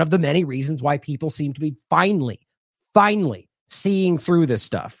one of the many reasons why people seem to be finally seeing through this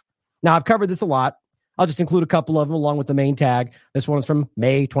stuff. Now, I've covered this a lot. I'll just include a couple of them along with the main tag. This one is from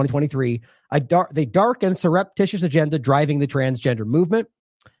May 2023. The dark and surreptitious agenda driving the transgender movement.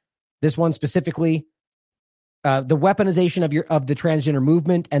 This one specifically, the weaponization of the transgender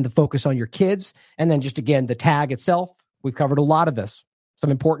movement and the focus on your kids. And then just again, the tag itself. We've covered a lot of this. Some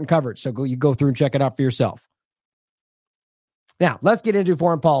important coverage. So go through and check it out for yourself. Now, let's get into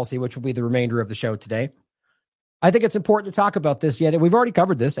foreign policy, which will be the remainder of the show today. I think it's important to talk about this yet. We've already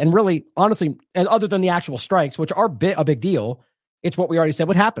covered this. And really, honestly, and other than the actual strikes, which are a big deal, it's what we already said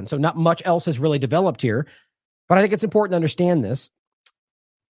would happen. So not much else has really developed here. But I think it's important to understand this.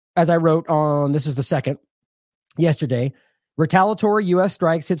 As I wrote on, this is the second, yesterday, retaliatory U.S.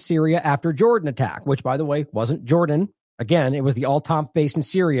 strikes hit Syria after Jordan attack, which, by the way, wasn't Jordan. Again, it was the Al-Tanf base in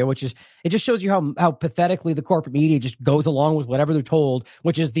Syria, it just shows you how pathetically the corporate media just goes along with whatever they're told,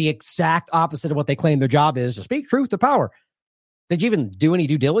 which is the exact opposite of what they claim their job is, to speak truth to power. Did you even do any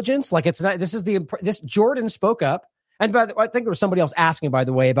due diligence? This Jordan spoke up. And I think there was somebody else asking, by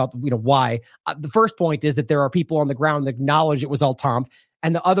the way, about why. The first point is that there are people on the ground that acknowledge it was Al-Tanf.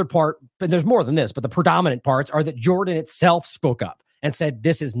 And the other part, but there's more than this, but the predominant parts are that Jordan itself spoke up and said,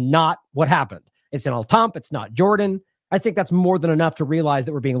 this is not what happened. It's an Al-Tanf. It's not Jordan. I think that's more than enough to realize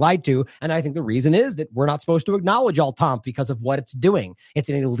that we're being lied to. And I think the reason is that we're not supposed to acknowledge Al-Tanf because of what it's doing. It's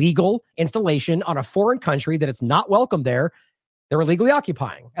an illegal installation on a foreign country that it's not welcome there. They're illegally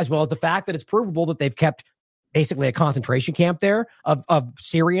occupying, as well as the fact that it's provable that they've kept basically a concentration camp there of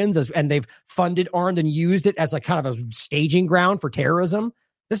Syrians, and they've funded, armed, and used it as a kind of a staging ground for terrorism.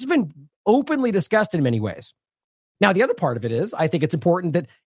 This has been openly discussed in many ways. Now, the other part of it is, I think it's important that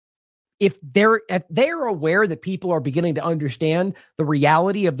if they're aware that people are beginning to understand the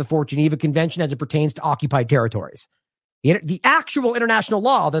reality of the Fort Geneva Convention as it pertains to occupied territories, the actual international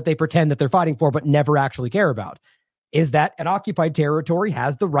law that they pretend that they're fighting for but never actually care about, is that an occupied territory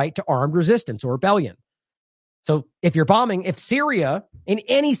has the right to armed resistance or rebellion. So if Syria in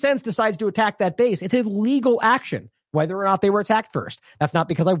any sense decides to attack that base, it's a legal action, whether or not they were attacked first. That's not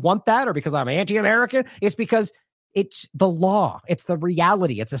because I want that or because I'm anti-American. It's because it's the law. It's the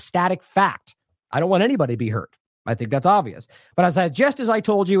reality. It's a static fact. I don't want anybody to be hurt. I think that's obvious. But just as I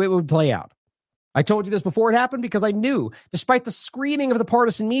told you, it would play out. I told you this before it happened because I knew, despite the screaming of the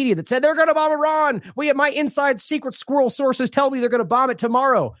partisan media that said they're going to bomb Iran, we have my inside secret squirrel sources tell me they're going to bomb it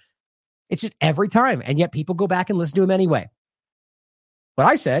tomorrow. It's just every time. And yet people go back and listen to him anyway. But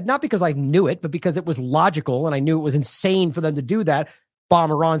I said, not because I knew it, but because it was logical and I knew it was insane for them to do that,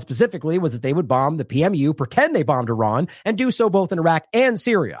 bomb Iran specifically, was that they would bomb the PMU, pretend they bombed Iran, and do so both in Iraq and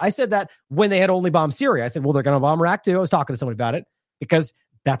Syria. I said that when they had only bombed Syria. I said, well, they're going to bomb Iraq too. I was talking to somebody about it because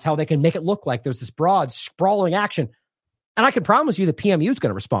that's how they can make it look like there's this broad, sprawling action. And I can promise you the PMU is going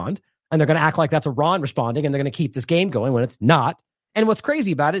to respond, and they're going to act like that's Iran responding, and they're going to keep this game going when it's not. And what's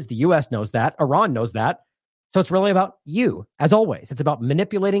crazy about it is the U.S. knows that. Iran knows that. So it's really about you, as always. It's about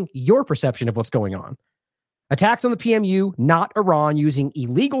manipulating your perception of what's going on. Attacks on the PMU, not Iran, using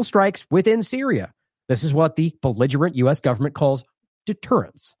illegal strikes within Syria. This is what the belligerent U.S. government calls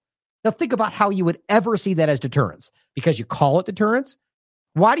deterrence. Now think about how you would ever see that as deterrence. Because you call it deterrence?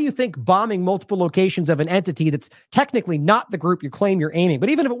 Why do you think bombing multiple locations of an entity that's technically not the group you claim you're aiming, but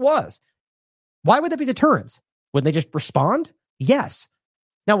even if it was, why would that be deterrence? Would they just respond? Yes.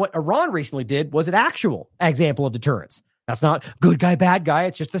 Now, what Iran recently did was an actual example of deterrence. That's not good guy, bad guy.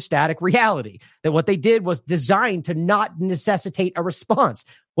 It's just the static reality that what they did was designed to not necessitate a response.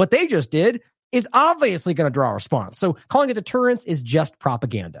 What they just did is obviously going to draw a response. So calling it deterrence is just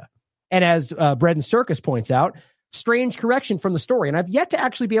propaganda. And as Bread and Circus points out, strange correction from the story. And I've yet to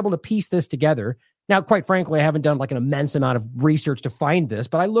actually be able to piece this together. Now, quite frankly, I haven't done like an immense amount of research to find this,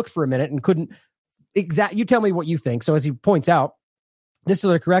 but I looked for a minute and couldn't you tell me what you think. So as he points out, this is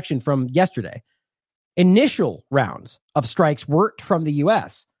a correction from yesterday. Initial rounds of strikes weren't from the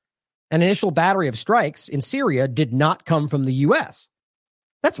U.S. An initial battery of strikes in Syria did not come from the U.S.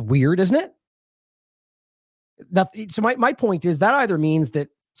 That's weird, isn't it? So my point is that either means that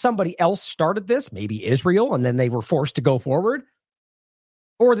somebody else started this, maybe Israel, and then they were forced to go forward,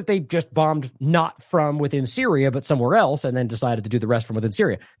 or that they just bombed not from within Syria, but somewhere else, and then decided to do the rest from within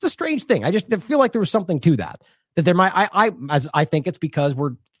Syria. It's a strange thing. I feel like there was something to that. That there might, I think it's because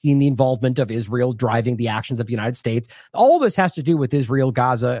we're seeing the involvement of Israel driving the actions of the United States. All this has to do with Israel,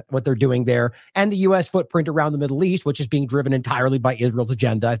 Gaza, what they're doing there, and the U.S. footprint around the Middle East, which is being driven entirely by Israel's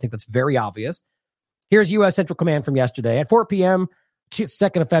agenda. I think that's very obvious. Here's U.S. Central Command from yesterday. At 4 p.m.,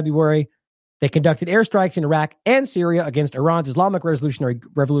 2nd of February, they conducted airstrikes in Iraq and Syria against Iran's Islamic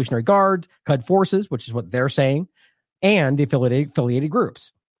Revolutionary Guard, Qud forces, which is what they're saying, and the affiliated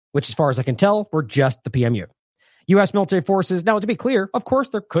groups, which, as far as I can tell, were just the PMU. U.S. military forces. Now, to be clear, of course,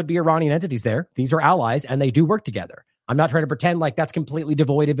 there could be Iranian entities there. These are allies, and they do work together. I'm not trying to pretend like that's completely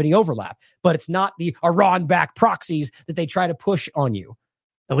devoid of any overlap, but it's not the Iran-backed proxies that they try to push on you.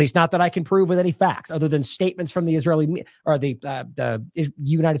 At least not that I can prove with any facts, other than statements from the Israeli or the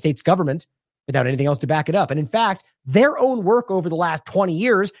United States government without anything else to back it up. And in fact, their own work over the last 20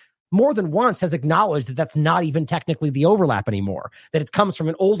 years more than once has acknowledged that that's not even technically the overlap anymore, that it comes from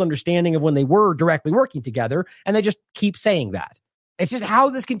an old understanding of when they were directly working together, and they just keep saying that. It's just how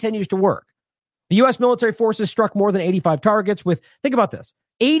this continues to work. The U.S. military forces struck more than 85 targets with, think about this,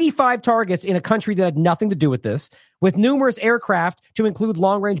 85 targets in a country that had nothing to do with this, with numerous aircraft to include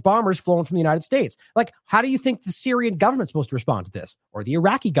long-range bombers flown from the United States. Like, how do you think the Syrian government's supposed to respond to this? Or the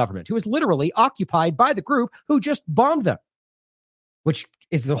Iraqi government, who is literally occupied by the group who just bombed them? Which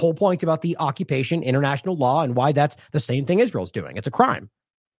is the whole point about the occupation, international law, and why that's the same thing Israel's doing. It's a crime.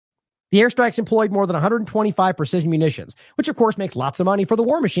 The airstrikes employed more than 125 precision munitions, which of course makes lots of money for the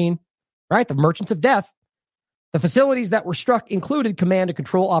war machine, right? The merchants of death. The facilities that were struck included command and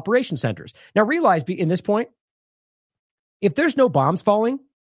control operation centers. Now realize, in this point, if there's no bombs falling,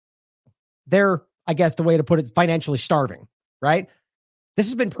 they're, I guess the way to put it, financially starving, right? This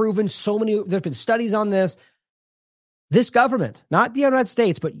has been proven there's been studies on this. This government, not the United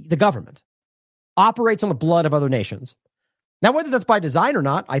States, but the government, operates on the blood of other nations. Now, whether that's by design or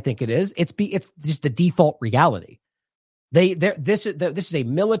not, I think it is. It's just the default reality. This is a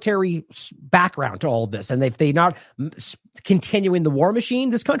military background to all of this, and if they not continuing the war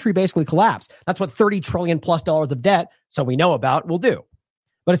machine, this country basically collapsed. That's what $30 trillion plus of debt, so we know about, will do.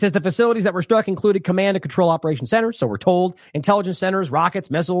 But it says the facilities that were struck included command and control operation centers, so we're told, intelligence centers, rockets,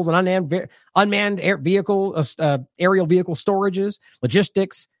 missiles, and unmanned aerial vehicle storages,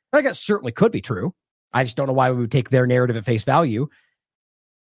 logistics. I guess certainly could be true. I just don't know why we would take their narrative at face value.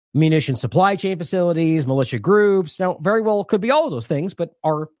 Munition supply chain facilities, militia groups. Now, very well could be all of those things, but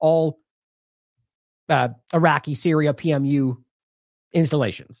are all Iraqi, Syria, PMU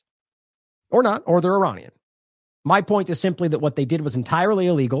installations. Or not, or they're Iranian. My point is simply that what they did was entirely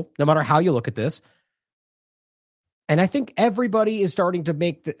illegal, no matter how you look at this. And I think everybody is starting to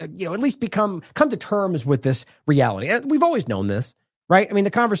make at least come to terms with this reality. And we've always known this, right? I mean,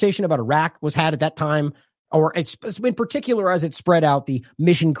 the conversation about Iraq was had at that time, or it's in particular as it spread out, the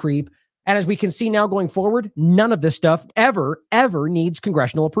mission creep. And as we can see now going forward, none of this stuff ever needs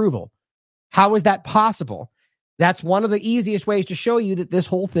congressional approval. How is that possible? That's one of the easiest ways to show you that this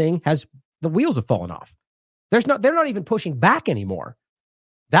whole thing the wheels have fallen off. They're not even pushing back anymore.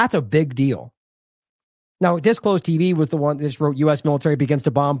 That's a big deal. Now, Disclosed TV was the one that just wrote U.S. military begins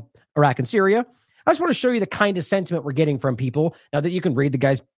to bomb Iraq and Syria. I just want to show you the kind of sentiment we're getting from people. Now that you can read the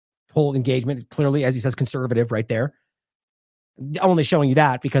guy's whole engagement, clearly, as he says, conservative right there. Only showing you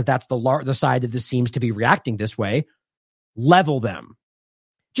that because that's the side that this seems to be reacting this way. Level them.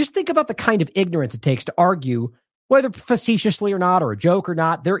 Just think about the kind of ignorance it takes to argue, whether facetiously or not, or a joke or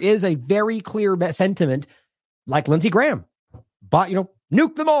not. There is a very clear sentiment, like Lindsey Graham, but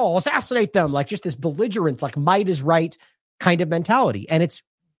nuke them all, assassinate them, like just this belligerent, like might is right kind of mentality. And it's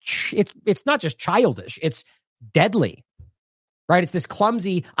not just childish, it's deadly, right? It's this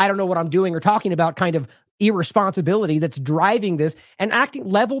clumsy, I don't know what I'm doing or talking about kind of irresponsibility that's driving this and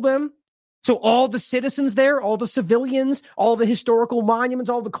level them. So all the citizens there, all the civilians, all the historical monuments,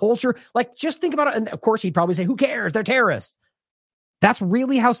 all the culture, like just think about it. And of course he'd probably say, who cares? They're terrorists. That's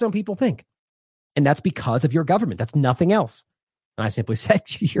really how some people think. And that's because of your government. That's nothing else. And I simply said,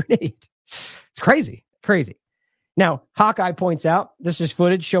 you're an idiot. It's crazy. Now, Hawkeye points out, this is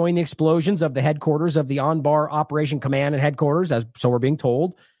footage showing the explosions of the headquarters of the Anbar Operation Command and Headquarters, as so we're being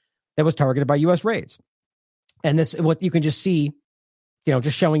told, that was targeted by U.S. raids. And this, what you can just see,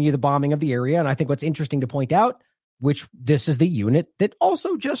 just showing you the bombing of the area. And I think what's interesting to point out, which this is the unit that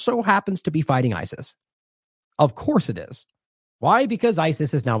also just so happens to be fighting ISIS. Of course it is. Why? Because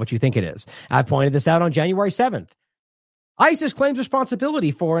ISIS is not what you think it is. I pointed this out on January 7th. ISIS claims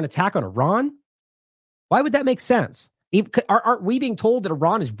responsibility for an attack on Iran. Why would that make sense? Aren't we being told that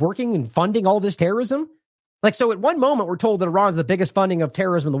Iran is working and funding all this terrorism? Like, so at one moment, we're told that Iran is the biggest funding of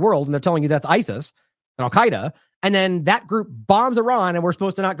terrorism in the world, and they're telling you that's ISIS and Al-Qaeda, and then that group bombs Iran, and we're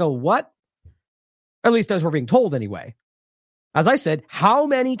supposed to not go, what? At least as we're being told anyway. As I said, how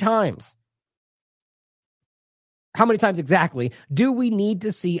many times exactly do we need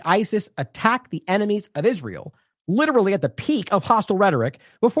to see ISIS attack the enemies of Israel, literally at the peak of hostile rhetoric,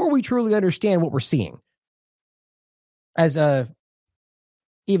 before we truly understand what we're seeing? As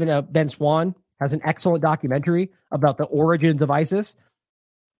even Ben Swan has an excellent documentary about the origins of ISIS.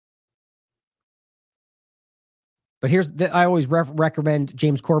 But I always recommend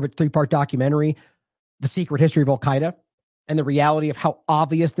James Corbett's 3-part documentary, The Secret History of Al-Qaeda, and the reality of how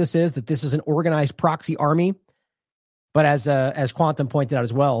obvious this is, that this is an organized proxy army. But as Quantum pointed out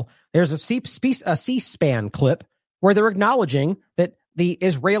as well, there's a C-SPAN clip where they're acknowledging that the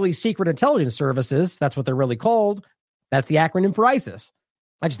Israeli Secret Intelligence Services, that's what they're really called, that's the acronym for ISIS.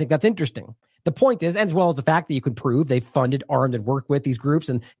 I just think that's interesting. The point is, as well as the fact that you can prove they've funded, armed, and worked with these groups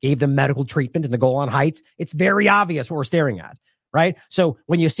and gave them medical treatment in the Golan Heights, it's very obvious what we're staring at, right? So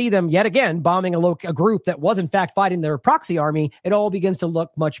when you see them yet again bombing a group that was in fact fighting their proxy army, it all begins to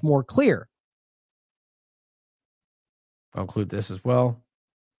look much more clear. I'll include this as well.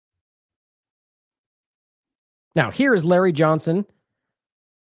 Now, here is Larry Johnson,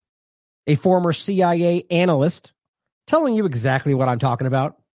 a former CIA analyst, telling you exactly what I'm talking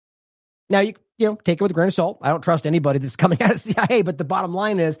about. Now, you take it with a grain of salt. I don't trust anybody that's coming out of CIA, but the bottom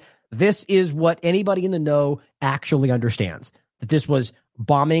line is this is what anybody in the know actually understands, that this was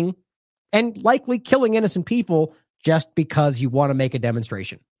bombing and likely killing innocent people just because you want to make a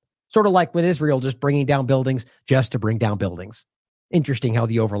demonstration. Sort of like with Israel, just bringing down buildings just to bring down buildings. Interesting how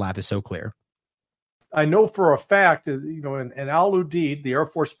the overlap is so clear. I know for a fact, in Al Udeid, the Air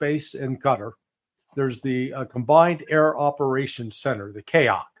Force Base in Qatar, there's the Combined Air Operations Center, the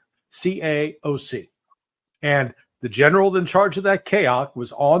CAOC, CAOC. And the general in charge of that CAOC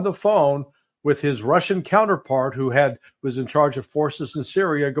was on the phone with his Russian counterpart who was in charge of forces in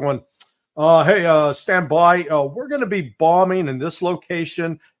Syria going, hey, stand by. We're going to be bombing in this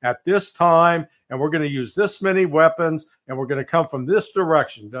location at this time, and we're going to use this many weapons, and we're going to come from this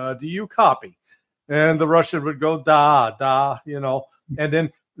direction. Do you copy? And the Russian would go, da, and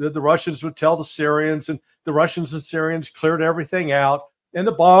then the Russians would tell the Syrians, and the Russians and Syrians cleared everything out, and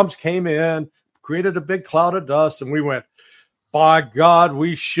the bombs came in, created a big cloud of dust, and we went, by God,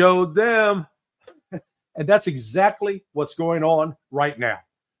 we showed them. And that's exactly what's going on right now.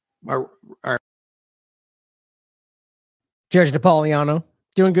 Judge Napolitano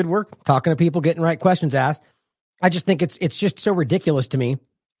doing good work, talking to people, getting right questions asked. I just think it's just so ridiculous to me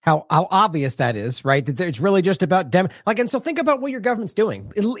how obvious that is, right? That it's really just about and so think about what your government's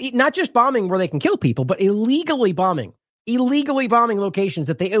doing. Not just bombing where they can kill people, but illegally bombing locations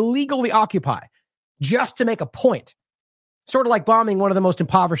that they illegally occupy just to make a point. Sort of like bombing one of the most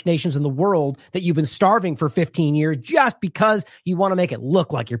impoverished nations in the world that you've been starving for 15 years just because you want to make it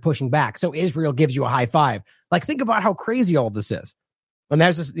look like you're pushing back. So Israel gives you a high five. Like, think about how crazy all this is. And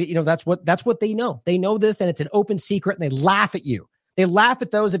there's this, that's what they know. They know this, and it's an open secret, and they laugh at you. They laugh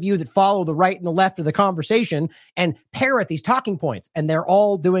at those of you that follow the right and the left of the conversation and parrot these talking points. And they're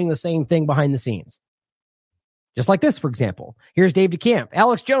all doing the same thing behind the scenes. Just like this, for example. Here's Dave DeCamp.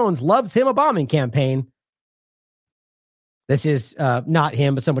 Alex Jones loves him a bombing campaign. This is not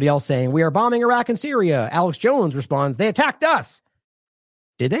him, but somebody else saying, we are bombing Iraq and Syria. Alex Jones responds, they attacked us.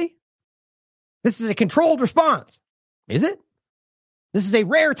 Did they? This is a controlled response. Is it? This is a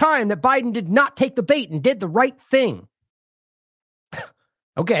rare time that Biden did not take the bait and did the right thing.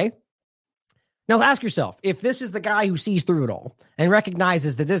 Okay. Now ask yourself, if this is the guy who sees through it all and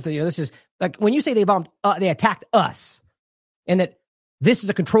recognizes that this is like when you say they attacked us and that this is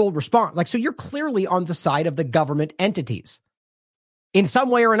a controlled response, like, so you're clearly on the side of the government entities in some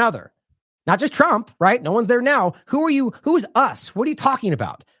way or another. Not just Trump, right? No one's there now. Who are you? Who's us? What are you talking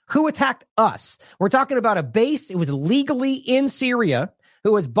about? Who attacked us? We're talking about a base. It was illegally in Syria,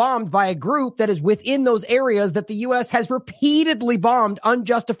 who was bombed by a group that is within those areas that the U.S. has repeatedly bombed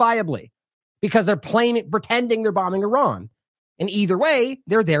unjustifiably because they're pretending they're bombing Iran. And either way,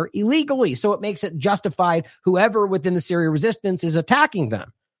 they're there illegally. So it makes it justified whoever within the Syria resistance is attacking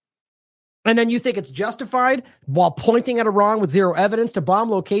them. And then you think it's justified while pointing at Iran with zero evidence to bomb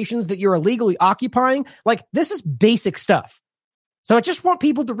locations that you're illegally occupying? Like, this is basic stuff. So I just want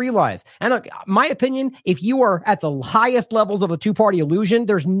people to realize, and look, my opinion, if you are at the highest levels of the two-party illusion,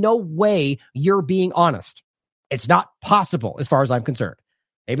 there's no way you're being honest. It's not possible as far as I'm concerned.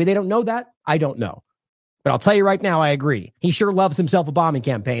 Maybe they don't know that. I don't know. But I'll tell you right now, I agree. He sure loves himself a bombing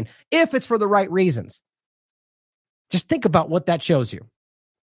campaign if it's for the right reasons. Just think about what that shows you.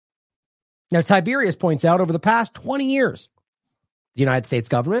 Now, Tiberius points out over the past 20 years, the United States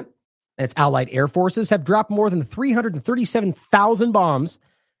government and its allied air forces have dropped more than 337,000 bombs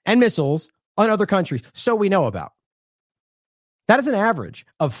and missiles on other countries, so we know about. That is an average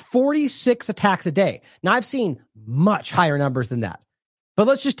of 46 attacks a day. Now, I've seen much higher numbers than that. But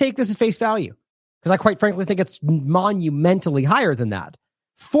let's just take this at face value, because I quite frankly think it's monumentally higher than that.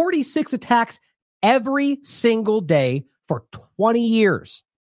 46 attacks every single day for 20 years.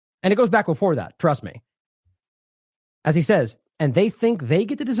 And it goes back before that, trust me. As he says, and they think they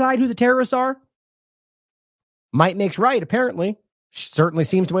get to decide who the terrorists are? Might makes right, apparently. Certainly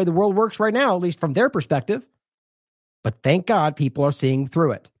seems the way the world works right now, at least from their perspective. But thank God people are seeing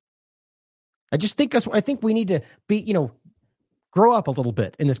through it. I think we need to be, grow up a little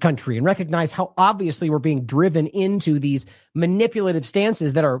bit in this country and recognize how obviously we're being driven into these manipulative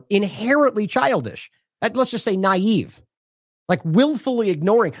stances that are inherently childish. Let's just say naive, like willfully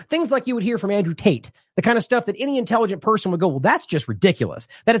ignoring things like you would hear from Andrew Tate, the kind of stuff that any intelligent person would go, well, that's just ridiculous.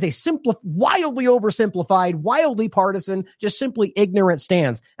 That is a wildly oversimplified, wildly partisan, just simply ignorant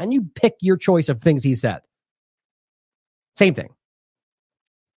stance. And you pick your choice of things he said. Same thing.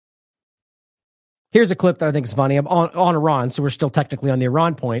 Here's a clip that I think is funny. I'm on Iran, so we're still technically on the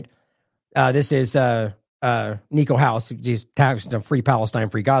Iran point. This is Nico House. He's tagged Free Palestine,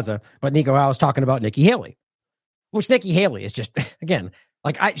 Free Gaza. But Nico House talking about Nikki Haley, which Nikki Haley is just, again,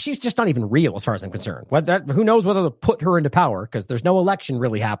 she's just not even real as far as I'm concerned. Who knows whether to put her into power, because there's no election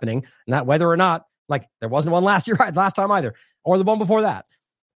really happening. And that whether or not, there wasn't one last time either, or the one before that.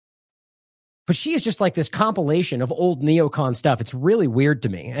 But she is just like this compilation of old neocon stuff. It's really weird to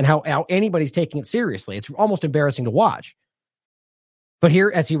me, and how anybody's taking it seriously. It's almost embarrassing to watch. But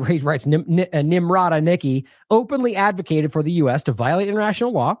here, as he writes, Nimrata Nikki openly advocated for the U.S. to violate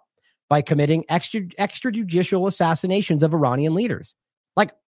international law by committing extrajudicial assassinations of Iranian leaders.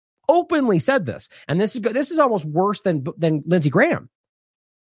 Openly said this. And this is almost worse than Lindsey Graham.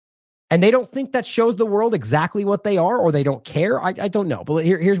 And they don't think that shows the world exactly what they are, or they don't care. I don't know. But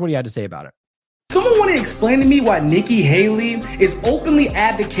here's what he had to say about it. Someone want to explain to me why Nikki Haley is openly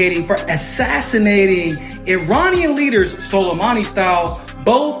advocating for assassinating Iranian leaders, Soleimani style,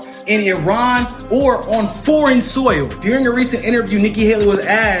 both in Iran or on foreign soil? During a recent interview, Nikki Haley was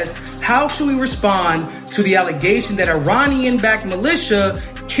asked, how should we respond to the allegation that Iranian-backed militia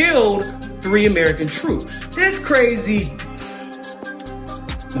killed 3 American troops? This crazy...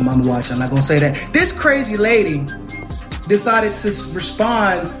 My mama watch, I'm not going to say that. This crazy lady decided to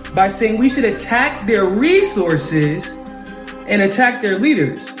respond by saying we should attack their resources and attack their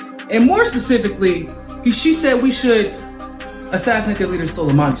leaders. And more specifically, she said we should assassinate their leader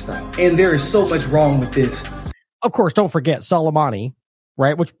Soleimani style. And there is so much wrong with this. Of course, don't forget Soleimani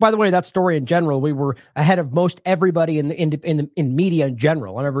right? Which, by the way, that story in general, we were ahead of most everybody in media in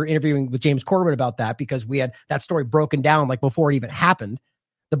general. I remember interviewing with James Corbett about that because we had that story broken down like before it even happened.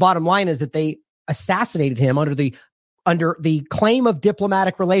 The bottom line is that they assassinated him under the claim of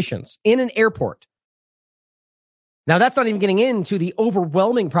diplomatic relations in an airport. Now, that's not even getting into the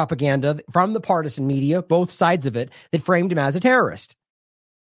overwhelming propaganda from the partisan media, both sides of it, that framed him as a terrorist.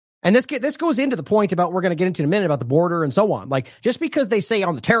 And this goes into the point about we're going to get into in a minute about the border and so on. Like, just because they say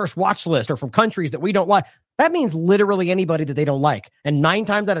on the terrorist watch list or from countries that we don't like, that means literally anybody that they don't like. And 9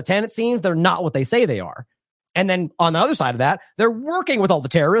 times out of 10, it seems they're not what they say they are. And then on the other side of that, they're working with all the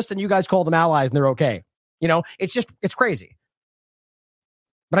terrorists and you guys call them allies and they're okay. You know, it's crazy.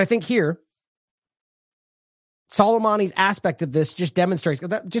 But I think here, Soleimani's aspect of this just demonstrates,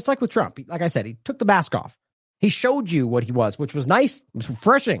 just like with Trump, like I said, he took the mask off. He showed you what he was, which was nice. It was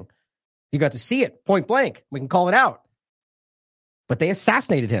refreshing. You got to see it point blank. We can call it out. But they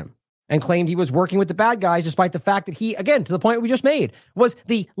assassinated him and claimed he was working with the bad guys, despite the fact that he, again, to the point we just made, was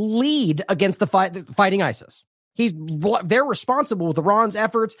the lead against the fighting ISIS. They're responsible with Iran's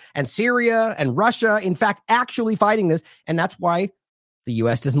efforts and Syria and Russia, in fact, actually fighting this. And that's why the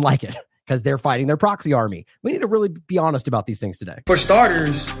U.S. doesn't like it, because they're fighting their proxy army. We need to really be honest about these things today. For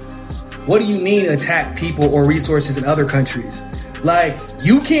starters, what do you mean attack people or resources in other countries? Like,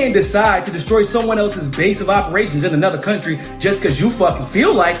 you can't decide to destroy someone else's base of operations in another country just because you fucking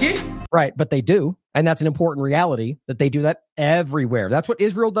feel like it. Right, but they do. And that's an important reality that they do that everywhere. That's what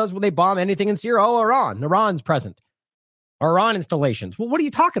Israel does when they bomb anything in Syria. Oh, Iran's present. Iran installations. Well, what are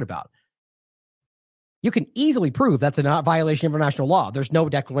you talking about? You can easily prove that's a violation of international law. There's no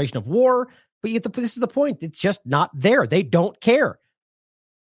declaration of war, but this is the point. It's just not there. They don't care.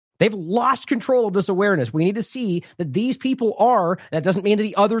 They've lost control of this awareness. We need to see that these people are, that doesn't mean that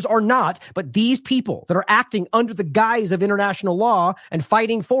the others are not, but these people that are acting under the guise of international law and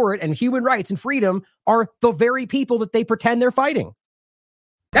fighting for it and human rights and freedom are the very people that they pretend they're fighting.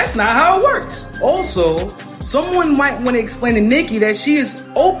 That's not how it works. Also, someone might want to explain to Nikki that she is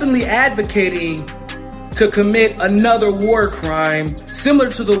openly advocating to commit another war crime similar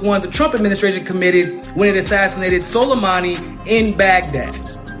to the one the Trump administration committed when it assassinated Soleimani in Baghdad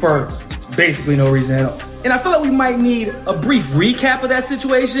for basically no reason at all. And I feel like we might need a brief recap of that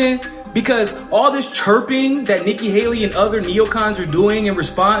situation because all this chirping that Nikki Haley and other neocons are doing in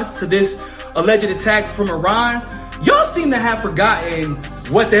response to this alleged attack from Iran, y'all seem to have forgotten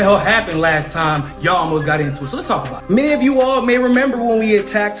what the hell happened last time y'all almost got into it. So let's talk about it. Many of you all may remember when we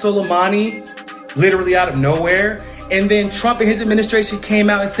attacked Soleimani literally out of nowhere. And then Trump and his administration came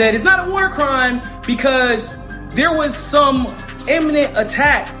out and said it's not a war crime because there was some imminent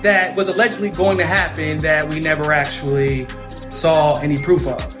attack that was allegedly going to happen that we never actually saw any proof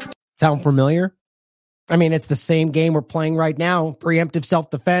of. Sound familiar? I mean, it's the same game we're playing right now. Preemptive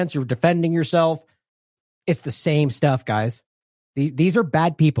self-defense. You're defending yourself. It's the same stuff, guys. These are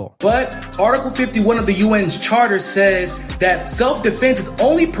bad people. But Article 51 of the UN's charter says that self-defense is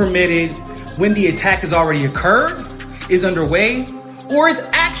only permitted when the attack has already occurred, is underway, or is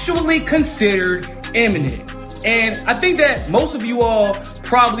actually considered imminent. And I think that most of you all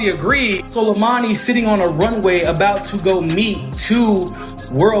probably agree Soleimani sitting on a runway about to go meet 2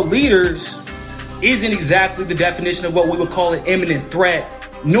 world leaders isn't exactly the definition of what we would call an imminent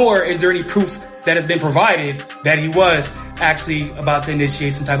threat, nor is there any proof that has been provided that he was actually about to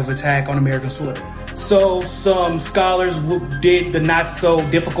initiate some type of attack on American soil. So some scholars did the not so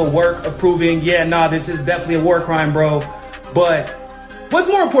difficult work of proving, this is definitely a war crime, bro. But what's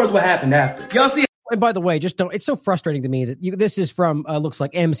more important is what happened after. Y'all see? And by the way, it's so frustrating to me that this is from, looks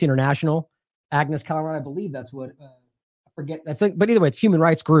like Amnesty International, Agnes Calderon, I believe that's what, I think, but either way, it's human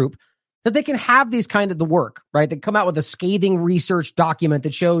rights group, that they can have these kind of the work, right? They come out with a scathing research document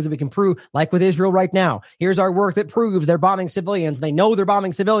that shows that we can prove, like with Israel right now, here's our work that proves they're bombing civilians. They know they're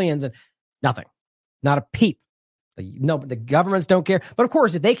bombing civilians and nothing, not a peep. No, the governments don't care. But of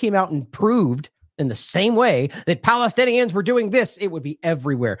course, if they came out and proved in the same way that Palestinians were doing this, it would be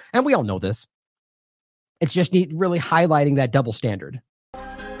everywhere. And we all know this. It's just really highlighting that double standard.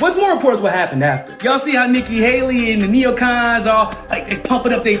 What's more important is what happened after. Y'all see how Nikki Haley and the neocons are like they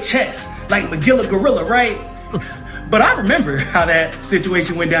pumping up their chest like Magilla Gorilla, right? But I remember how that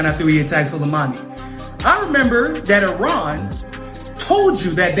situation went down after we attacked Soleimani. I remember that Iran told you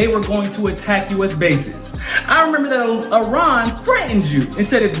that they were going to attack U.S. bases. I remember that Iran threatened you and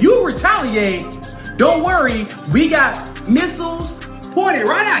said, if you retaliate, don't worry, we got missiles pointed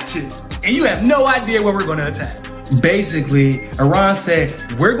right at you. And you have no idea where we're going to attack. Basically, Iran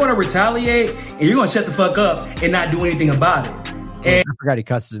said, we're going to retaliate and you're going to shut the fuck up and not do anything about it. And I forgot he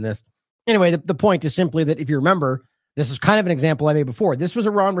cusses in this. Anyway, the point is simply that if you remember, This is kind of an example I made before. This was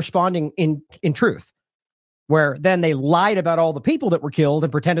Iran responding in truth, where then they lied about all the people that were killed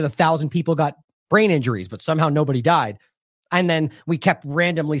and pretended 1,000 people got brain injuries, but somehow nobody died. And then we kept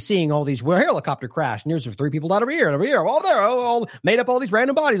randomly seeing all these helicopter crash. And here's 3 people died over here, all there, all made up all these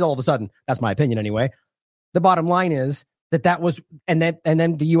random bodies all of a sudden. That's my opinion anyway. The bottom line is that was, and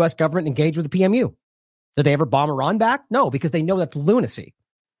then the U.S. government engaged with the PMU. Did they ever bomb Iran back? No, because they know that's lunacy.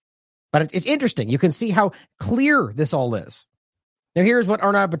 But it's interesting. You can see how clear this all is. Now, here's what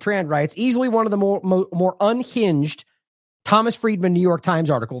Arnaud Bertrand writes. Easily one of the more unhinged Thomas Friedman New York Times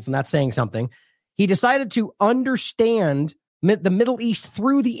articles, and that's saying something. He decided to understand the Middle East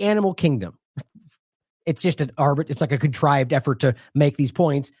through the animal kingdom. It's just it's like a contrived effort to make these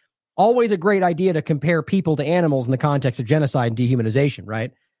points. Always a great idea to compare people to animals in the context of genocide and dehumanization,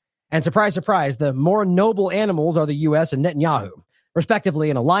 right? And surprise, surprise, the more noble animals are the U.S. and Netanyahu, respectively,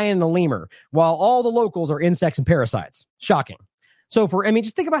 and a lion and a lemur, while all the locals are insects and parasites. Shocking. So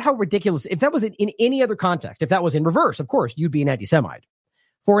just think about how ridiculous, if that was in any other context, if that was in reverse, of course, you'd be an anti-Semite.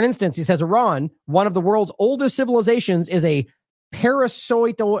 For an instance, he says Iran, one of the world's oldest civilizations, is a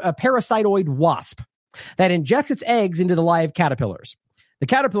parasitoid wasp that injects its eggs into the live caterpillars. The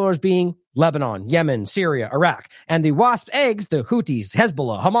caterpillars being Lebanon, Yemen, Syria, Iraq, and the wasp eggs, the Houthis,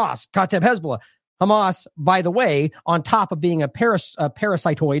 Hezbollah, Hamas, Kateb Hezbollah. Hamas, by the way, on top of being a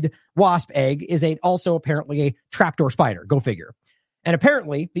parasitoid wasp egg, is also apparently a trapdoor spider. Go figure. And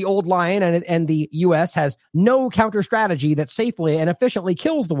apparently, the old lion and the U.S. has no counter strategy that safely and efficiently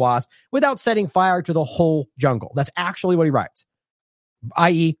kills the wasp without setting fire to the whole jungle. That's actually what he writes,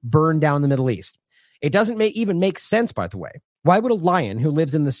 i.e. burn down the Middle East. It doesn't even make sense, by the way. Why would a lion who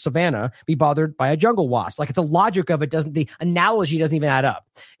lives in the savannah be bothered by a jungle wasp? Like, the logic of it the analogy doesn't even add up.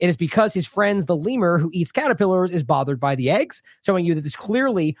 It is because his friends, the lemur who eats caterpillars, is bothered by the eggs, showing you that it's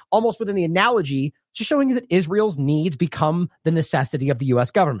clearly almost within the analogy, just showing you that Israel's needs become the necessity of the U.S.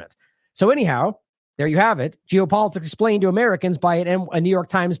 government. So anyhow, there you have it. Geopolitics explained to Americans by a New York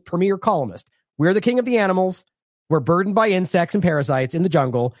Times premier columnist. We're the king of the animals. We're burdened by insects and parasites in the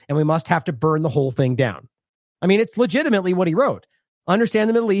jungle, and we must have to burn the whole thing down. I mean, it's legitimately what he wrote. Understand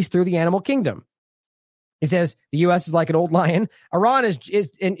the Middle East through the animal kingdom. He says the U.S. is like an old lion. Iran is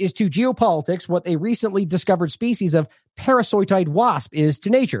to geopolitics what a recently discovered species of parasitoid wasp is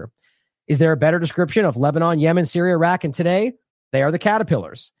to nature. Is there a better description of Lebanon, Yemen, Syria, Iraq, and today? They are the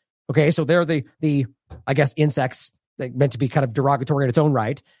caterpillars. Okay, so they're the I guess, insects meant to be kind of derogatory in its own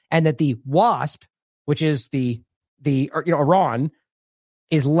right, and that the wasp, which is Iran,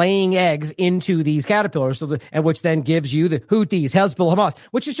 is laying eggs into these caterpillars, and which then gives you the Houthis, Hezbollah, Hamas,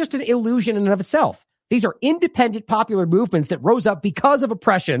 which is just an illusion in and of itself. These are independent popular movements that rose up because of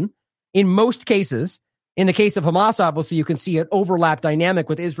oppression in most cases. In the case of Hamas, obviously, you can see an overlap dynamic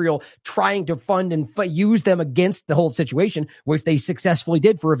with Israel trying to fund and use them against the whole situation, which they successfully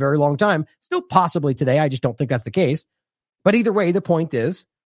did for a very long time. Still possibly today. I just don't think that's the case. But either way, the point is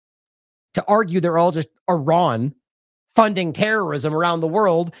to argue they're all just Iran funding terrorism around the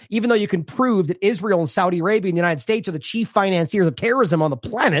world, even though you can prove that Israel and Saudi Arabia and the United States are the chief financiers of terrorism on the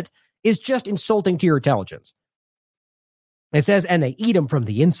planet, is just insulting to your intelligence. It says, and they eat them from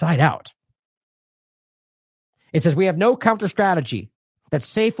the inside out. It says, we have no counter strategy that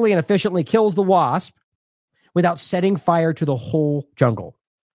safely and efficiently kills the wasp without setting fire to the whole jungle.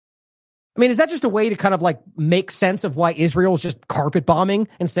 I mean, is that just a way to kind of like make sense of why Israel is just carpet bombing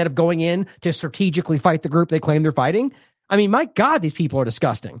instead of going in to strategically fight the group they claim they're fighting? I mean, my God, these people are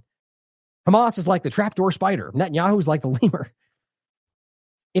disgusting. Hamas is like the trapdoor spider. Netanyahu is like the lemur.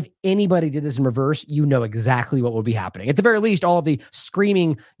 If anybody did this in reverse, you know exactly what would be happening. At the very least, all of the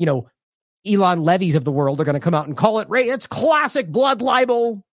screaming, Elon Levies of the world are going to come out and call it, it's classic blood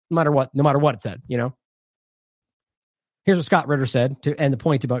libel, no matter what it said, Here's what Scott Ritter said to end the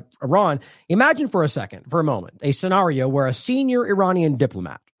point about Iran. Imagine for a moment, a scenario where a senior Iranian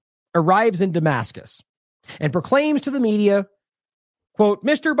diplomat arrives in Damascus and proclaims to the media, quote,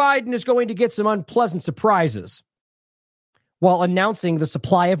 Mr. Biden is going to get some unpleasant surprises, while announcing the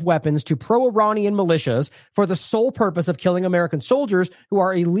supply of weapons to pro-Iranian militias for the sole purpose of killing American soldiers who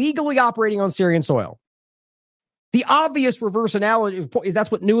are illegally operating on Syrian soil. The obvious reverse analogy is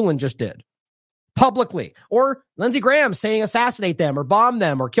that's what Nuland just did. Publicly, or Lindsey Graham saying assassinate them or bomb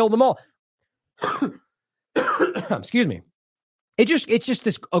them or kill them all. Excuse me. It's just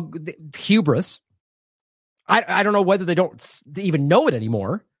this hubris. I don't know whether they don't even know it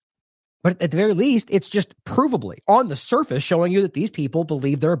anymore, but at the very least, it's just provably on the surface showing you that these people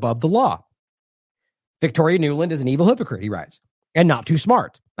believe they're above the law. Victoria Nuland is an evil hypocrite, he writes, and not too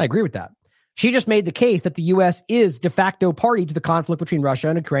smart. I agree with that. She just made the case that the U.S. is de facto party to the conflict between Russia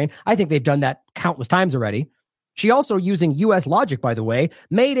and Ukraine. I think they've done that countless times already. She also, using U.S. logic, by the way,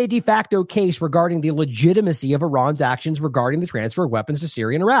 made a de facto case regarding the legitimacy of Iran's actions regarding the transfer of weapons to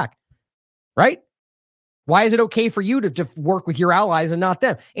Syria and Iraq. Right? Why is it okay for you to work with your allies and not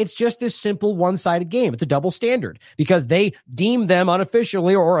them? It's just this simple one-sided game. It's a double standard because they deem them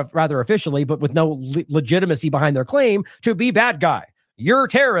unofficially, or rather officially, but with no legitimacy behind their claim, to be bad guy. You're a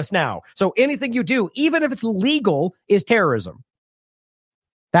terrorist now. So anything you do, even if it's legal, is terrorism.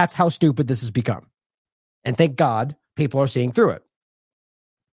 That's how stupid this has become. And thank God people are seeing through it.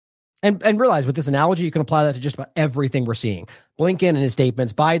 And realize with this analogy, you can apply that to just about everything we're seeing. Blinken and his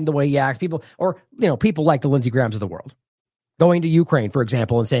statements, Biden, the way he acts, people like the Lindsey Grahams of the world. Going to Ukraine, for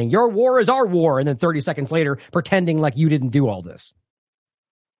example, and saying, your war is our war. And then 30 seconds later, pretending like you didn't do all this.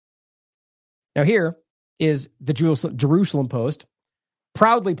 Now here is the Jerusalem Post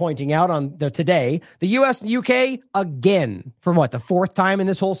proudly pointing out on today, the U.S. and UK, again, for the fourth time in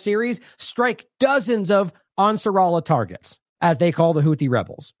this whole series, strike dozens of Ansarallah targets, as they call the Houthi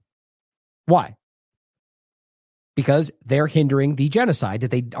rebels. Why? Because they're hindering the genocide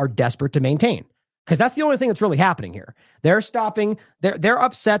that they are desperate to maintain. Because that's the only thing that's really happening here. They're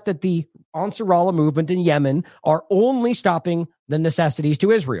upset that the Ansarallah movement in Yemen are only stopping the necessities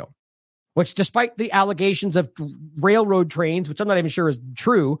to Israel, which, despite the allegations of railroad trains, which I'm not even sure is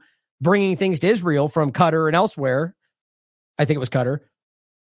true, bringing things to Israel from Qatar and elsewhere, I think it was Qatar,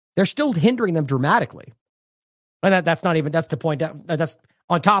 they're still hindering them dramatically. And that's the point. That's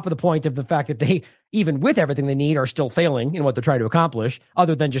on top of the point of the fact that they, even with everything they need, are still failing in what they're trying to accomplish,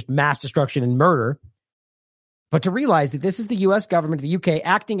 other than just mass destruction and murder. But to realize that this is the U.S. government, the UK,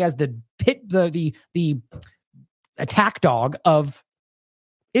 acting as the attack dog of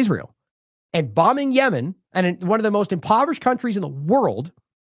Israel and bombing Yemen, and in one of the most impoverished countries in the world,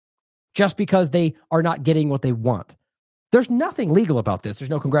 just because they are not getting what they want. There's nothing legal about this. There's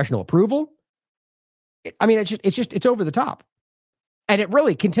no congressional approval. I mean, it's over the top. And it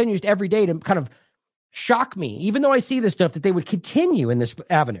really continues every day to kind of shock me, even though I see this stuff, that they would continue in this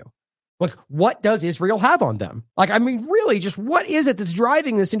avenue. Like, what does Israel have on them? Like, I mean, really, just what is it that's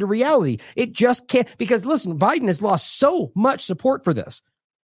driving this into reality? It just can't, because listen, Biden has lost so much support for this.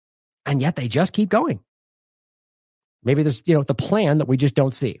 And yet they just keep going. Maybe there's, the plan that we just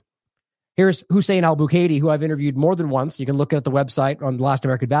don't see. Here's Hussein al-Bukaidi, who I've interviewed more than once. You can look at the website on The Last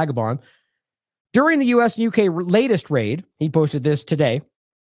American Vagabond. During the U.S. and UK latest raid, he posted this today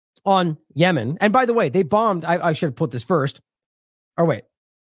on Yemen. And by the way, they bombed, I should have put this first. Or wait.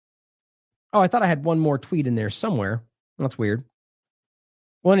 Oh, I thought I had one more tweet in there somewhere. That's weird.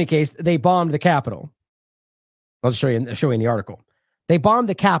 Well, in any case, they bombed the Capitol. I'll show you in the article. They bombed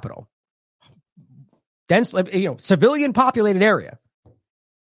the Capitol. Dense, civilian populated area.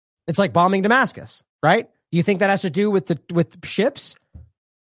 It's like bombing Damascus, right? You think that has to do with ships?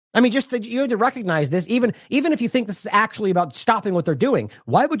 I mean, just that you have to recognize this, even if you think this is actually about stopping what they're doing.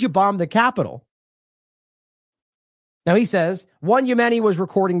 Why would you bomb the Capitol? Now, he says, one Yemeni was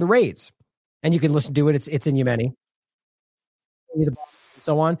recording the raids. And you can listen to it. It's in Yemeni. And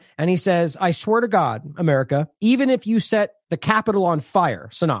so on. And he says, I swear to God, America, even if you set the Capitol on fire,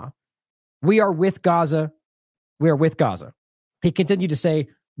 Sana'a, we are with Gaza. We are with Gaza. He continued to say,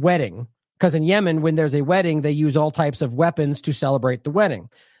 wedding. Because in Yemen, when there's a wedding, they use all types of weapons to celebrate the wedding.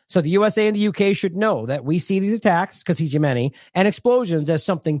 So the USA and the UK should know that we see these attacks, because he's Yemeni, and explosions as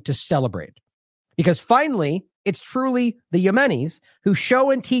something to celebrate. Because finally, it's truly the Yemenis who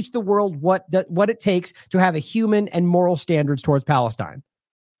show and teach the world what it takes to have a human and moral standards towards Palestine.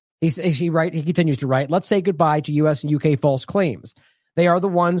 He continues to write, let's say goodbye to US and UK false claims. They are the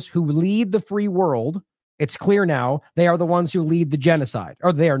ones who lead the free world. It's clear now they are the ones who lead the genocide.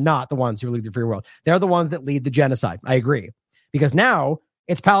 Or they are not the ones who lead the free world. They're the ones that lead the genocide. I agree. Because now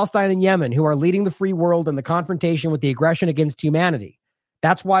it's Palestine and Yemen who are leading the free world in the confrontation with the aggression against humanity.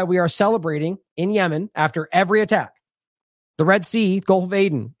 That's why we are celebrating in Yemen after every attack. The Red Sea, Gulf of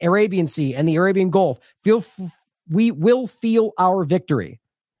Aden, Arabian Sea, and the Arabian Gulf. We will feel our victory.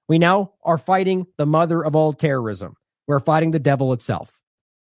 We now are fighting the mother of all terrorism. We're fighting the devil itself.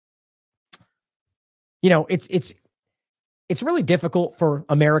 It's really difficult for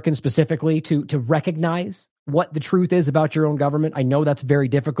Americans specifically to recognize what the truth is about your own government. I know that's very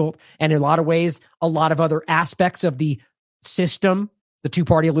difficult. And in a lot of ways, a lot of other aspects of the system, the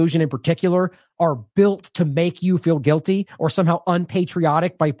two-party illusion in particular, are built to make you feel guilty or somehow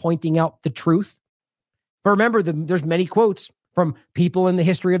unpatriotic by pointing out the truth. But remember, there's many quotes from people in the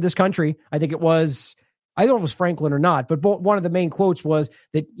history of this country. I don't know if it was Franklin or not, but one of the main quotes was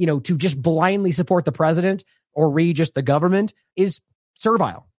that, to just blindly support the president or read just the government is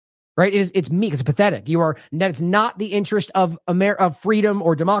servile. right? It's meek. It's pathetic. That's not the interest of of freedom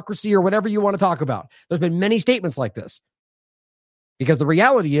or democracy or whatever you want to talk about. There's been many statements like this. Because the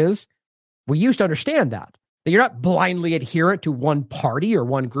reality is, we used to understand that you're not blindly adherent to one party or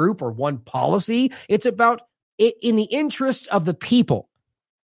one group or one policy. It's about it in the interest of the people.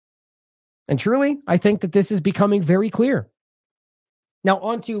 And truly, I think that this is becoming very clear. Now,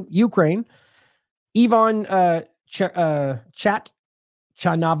 on to Ukraine. Ivan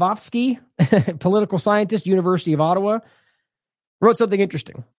Chanovsky, political scientist, University of Ottawa, wrote something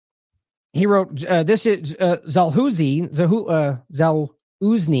interesting. He wrote, this is Zaluzny,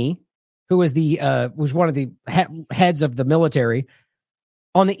 who was one of the heads of the military,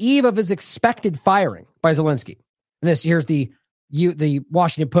 on the eve of his expected firing by Zelensky. And here's the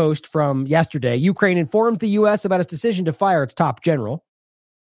Washington Post from yesterday. Ukraine informs the U.S. about its decision to fire its top general.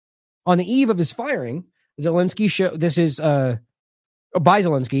 On the eve of his firing, Zelensky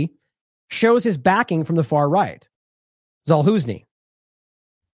shows his backing from the far right, Zaluzny,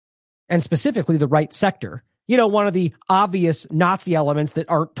 and specifically the right sector. You know, one of the obvious Nazi elements that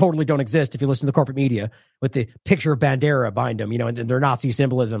totally don't exist if you listen to the corporate media, with the picture of Bandera behind them, you know, and their Nazi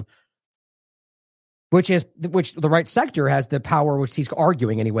symbolism, which the right sector has the power, which he's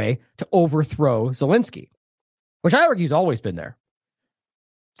arguing anyway, to overthrow Zelensky, which I argue has always been there.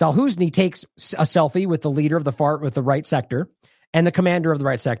 Zaluzny takes a selfie with the leader of the right sector and the commander of the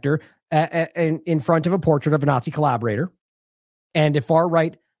right sector in front of a portrait of a Nazi collaborator, and a far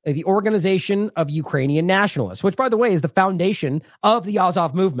right, the Organization of Ukrainian Nationalists, which, by the way, is the foundation of the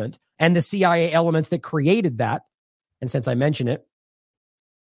Azov movement and the CIA elements that created that. And since I mention it,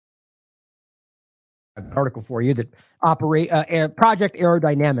 an article for you that Project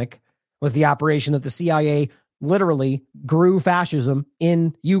Aerodynamic was the operation that the CIA literally grew fascism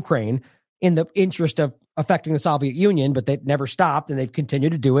in Ukraine in the interest of affecting the Soviet Union, but they never stopped, and they've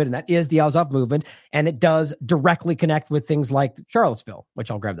continued to do it, and that is the Azov movement, and it does directly connect with things like Charlottesville,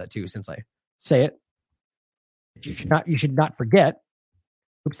 which I'll grab that too since I say it. You should not forget.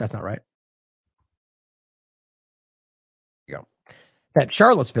 Oops, that's not right. Here you go. That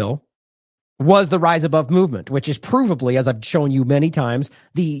Charlottesville was the Rise Above movement, which is provably, as I've shown you many times,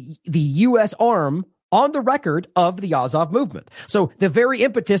 the U.S. arm on the record of the Azov movement. So the very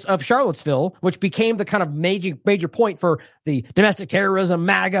impetus of Charlottesville, which became the kind of major point for the domestic terrorism,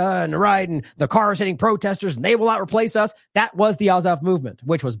 MAGA, and the right, and the cars hitting protesters, and they will not replace us, that was the Azov movement,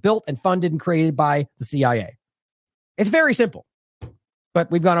 which was built and funded and created by the CIA. It's very simple,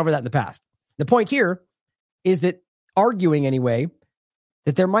 but we've gone over that in the past. The point here is that arguing anyway,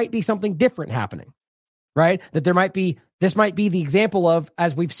 that there might be something different happening, right? That this might be the example of,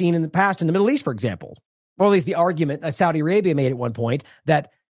 as we've seen in the past in the Middle East, for example, or at least the argument that Saudi Arabia made at one point,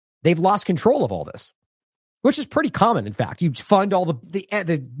 that they've lost control of all this, which is pretty common. In fact, you fund all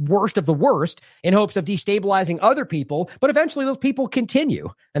the worst of the worst in hopes of destabilizing other people, but eventually those people continue,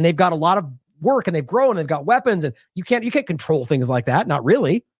 and they've got a lot of work, and they've grown, and they've got weapons, and you can't control things like that, not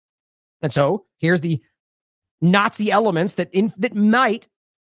really. And so here's the Nazi elements that might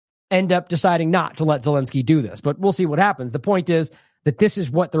end up deciding not to let Zelensky do this. But we'll see what happens. The point is that this is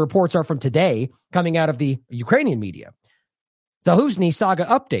what the reports are from today coming out of the Ukrainian media. Zaluzny saga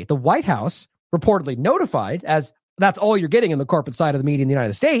update. The White House reportedly notified, as that's all you're getting in the corporate side of the media in the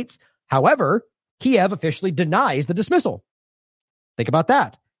United States. However, Kiev officially denies the dismissal. Think about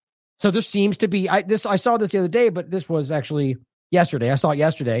that. So there seems to be, I saw this the other day, but this was actually yesterday. I saw it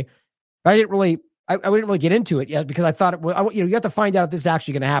yesterday. I didn't really get into it yet because I thought you have to find out if this is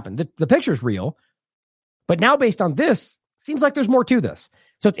actually going to happen. The picture's real, but now based on this, seems like there's more to this.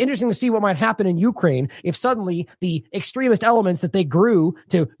 So it's interesting to see what might happen in Ukraine if suddenly the extremist elements that they grew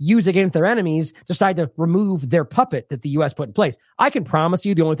to use against their enemies decide to remove their puppet that the U.S. put in place. I can promise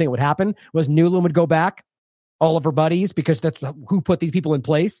you the only thing that would happen was Nuland would go back, all of her buddies, because that's who put these people in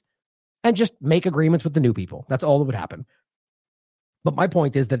place, and just make agreements with the new people. That's all that would happen. But my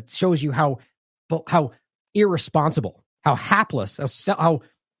point is that it shows you how irresponsible, how hapless, how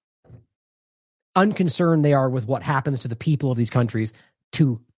unconcerned they are with what happens to the people of these countries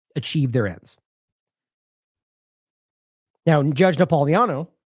to achieve their ends. Now, Judge Napolitano,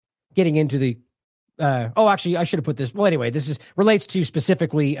 getting into the actually, I should have put this. Well, anyway, this relates to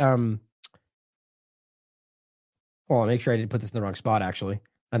specifically. Well, I'll make sure I didn't put this in the wrong spot. Actually,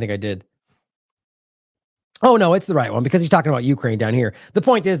 I think I did. Oh no, it's the right one because he's talking about Ukraine down here. The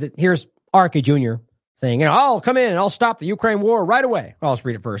point is that here's RK Jr. saying, I'll come in and I'll stop the Ukraine war right away. I'll just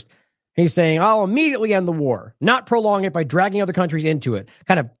read it first. He's saying, I'll immediately end the war, not prolong it by dragging other countries into it,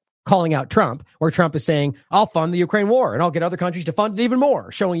 kind of calling out Trump, where Trump is saying, I'll fund the Ukraine war and I'll get other countries to fund it even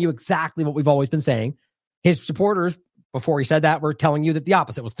more, showing you exactly what we've always been saying. His supporters before he said that, were telling you that the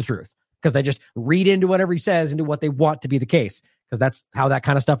opposite was the truth, because they just read into whatever he says into what they want to be the case, because that's how that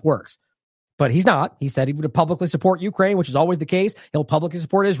kind of stuff works. But he's not. He said he would publicly support Ukraine, which is always the case. He'll publicly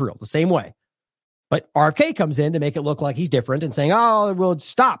support Israel the same way. But RFK comes in to make it look like he's different and saying, oh, we'll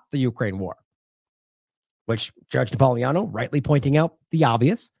stop the Ukraine war, which Judge Napolitano rightly pointing out the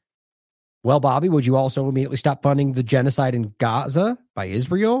obvious. Well, Bobby, would you also immediately stop funding the genocide in Gaza by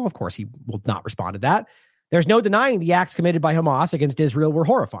Israel? Of course, he will not respond to that. There's no denying the acts committed by Hamas against Israel were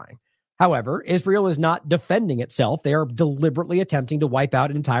horrifying. However, Israel is not defending itself. They are deliberately attempting to wipe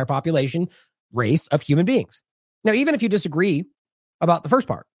out an entire population, race of human beings. Now, even if you disagree about the first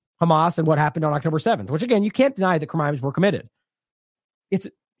part, Hamas and what happened on October 7th, which again, you can't deny that crimes were committed. It's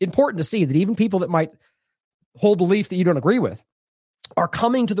important to see that even people that might hold beliefs that you don't agree with are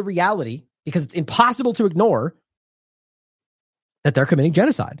coming to the reality, because it's impossible to ignore, that they're committing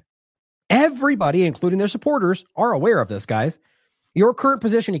genocide. Everybody, including their supporters, are aware of this, guys. Your current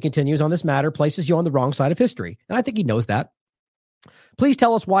position, he continues, on this matter places you on the wrong side of history. And I think he knows that. Please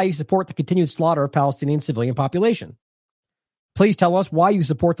tell us why you support the continued slaughter of Palestinian civilian population. Please tell us why you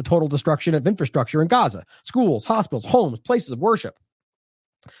support the total destruction of infrastructure in Gaza, schools, hospitals, homes, places of worship.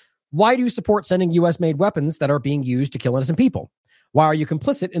 Why do you support sending U.S.-made weapons that are being used to kill innocent people? Why are you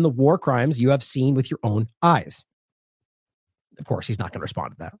complicit in the war crimes you have seen with your own eyes? Of course, he's not going to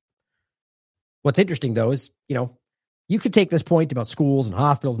respond to that. What's interesting, though, is, you could take this point about schools and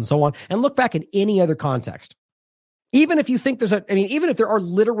hospitals and so on and look back in any other context. Even if you think even if there are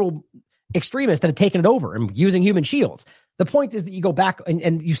literal extremists that have taken it over and using human shields, the point is that you go back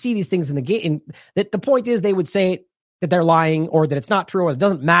and you see these things in the game. That the point is they would say that they're lying or that it's not true or it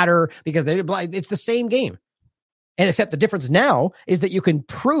doesn't matter because it's the same game. And except the difference now is that you can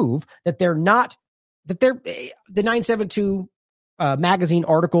prove that they're not, that they're the 972 magazine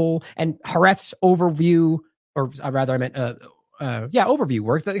article and Haaretz's overview, or rather I meant overview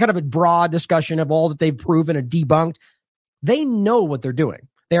work, kind of a broad discussion of all that they've proven and debunked. They know what they're doing.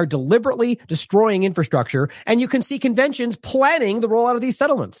 They are deliberately destroying infrastructure, and you can see conventions planning the rollout of these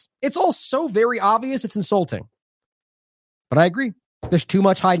settlements. It's all so very obvious, it's insulting. But I agree. There's too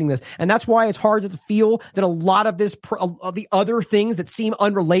much hiding this. And that's why it's hard to feel that a lot of this, the other things that seem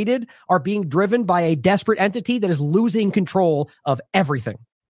unrelated are being driven by a desperate entity that is losing control of everything.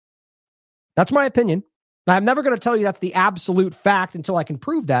 That's my opinion. Now, I'm never going to tell you that's the absolute fact until I can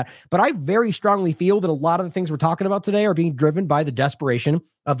prove that, but I very strongly feel that a lot of the things we're talking about today are being driven by the desperation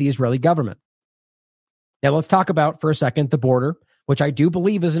of the Israeli government. Now, let's talk about, for a second, the border, which I do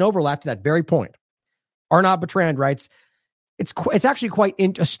believe is an overlap to that very point. Arnaud Bertrand writes, it's actually quite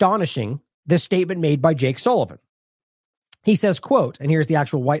astonishing, this statement made by Jake Sullivan. He says, quote, and here's the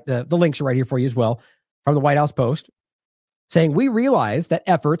actual the links are right here for you as well, from the White House Post, saying, we realize that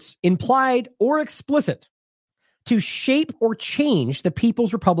efforts, implied or explicit, to shape or change the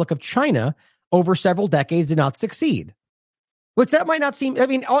People's Republic of China over several decades did not succeed. Which that might not seem,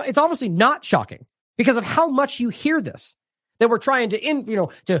 it's obviously not shocking because of how much you hear this. That we're trying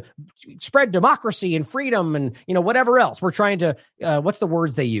to spread democracy and freedom and, whatever else. We're trying to, what's the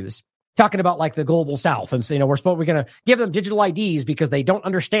words they use? Talking about like the global South and we're going to give them digital IDs because they don't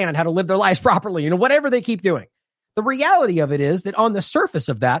understand how to live their lives properly, whatever they keep doing. The reality of it is that on the surface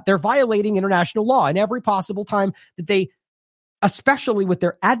of that, they're violating international law in every possible time that they, especially with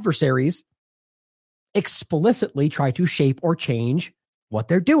their adversaries, explicitly try to shape or change what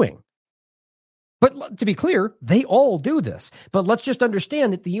they're doing. But to be clear, they all do this. But let's just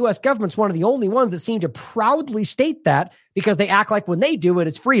understand that the U.S. government's one of the only ones that seem to proudly state that because they act like when they do it,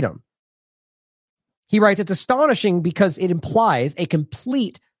 it's freedom. He writes, it's astonishing because it implies a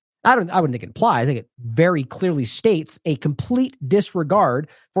complete, I wouldn't think it implies, I think it very clearly states a complete disregard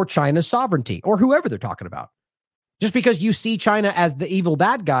for China's sovereignty or whoever they're talking about. Just because you see China as the evil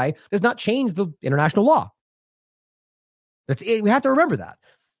bad guy does not change the international law. We have to remember that.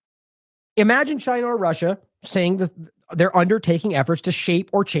 Imagine China or Russia saying that they're undertaking efforts to shape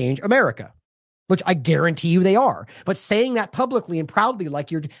or change America, which I guarantee you they are. But saying that publicly and proudly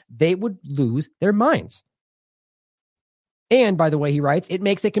they would lose their minds. And by the way, he writes, it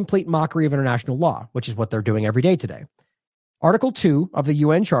makes a complete mockery of international law, which is what they're doing every day today. Article 2 of the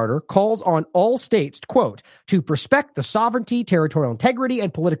UN Charter calls on all states, quote, to respect the sovereignty, territorial integrity,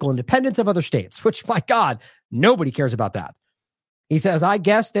 and political independence of other states, which, my God, nobody cares about that. He says, I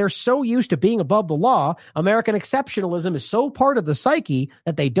guess they're so used to being above the law, American exceptionalism is so part of the psyche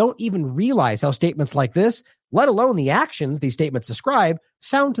that they don't even realize how statements like this, let alone the actions these statements describe,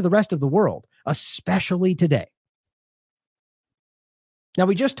 sound to the rest of the world, especially today. Now,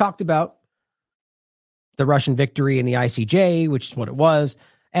 we just talked about the Russian victory in the ICJ, which is what it was,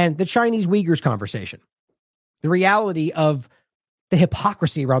 and the Chinese Uyghurs conversation. the reality of the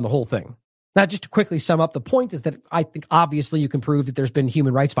hypocrisy around the whole thing. Now, just to quickly sum up, the point is that I think obviously you can prove that there's been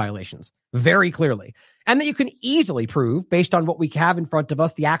human rights violations very clearly, and that you can easily prove, based on what we have in front of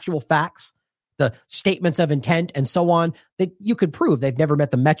us, the actual facts, the statements of intent, and so on, that you could prove they've never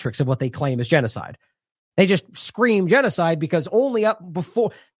met the metrics of what they claim is genocide. They just scream genocide because only up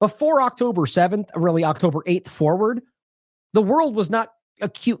before October 7th, really October 8th forward, the world was not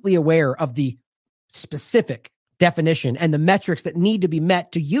acutely aware of the specific definition and the metrics that need to be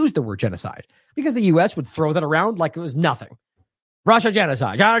met to use the word genocide, because the U.S. would throw that around like it was nothing. Russia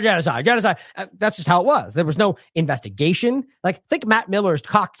genocide, China genocide, genocide. That's just how it was. There was no investigation. Like, think Matt Miller's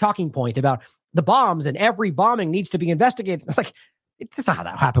talking point about the bombs and every bombing needs to be investigated. Like, that's not how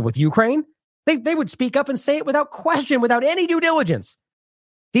that happened with Ukraine. They would speak up and say it without question, without any due diligence.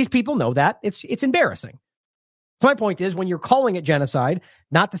 These people know that. It's embarrassing. So my point is, when you're calling it genocide,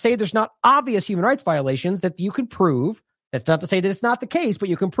 not to say there's not obvious human rights violations that you can prove. That's not to say that it's not the case, but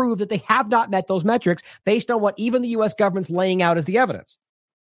you can prove that they have not met those metrics based on what even the U.S. government's laying out as the evidence.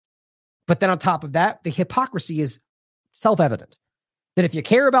 But then on top of that, the hypocrisy is self-evident. That if you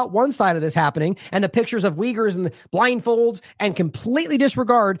care about one side of this happening and the pictures of Uyghurs and the blindfolds, and completely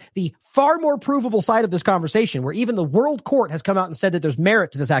disregard the far more provable side of this conversation, where even the world court has come out and said that there's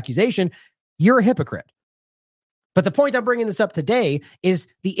merit to this accusation, you're a hypocrite. But the point I'm bringing this up today is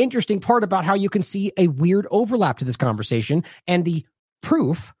the interesting part about how you can see a weird overlap to this conversation and the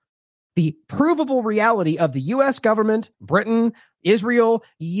proof, the provable reality of the U.S. government, Britain, Israel,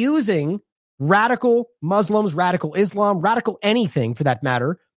 using radical Muslims, radical Islam, radical anything for that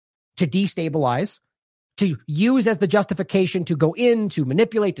matter, to destabilize, to use as the justification to go in, to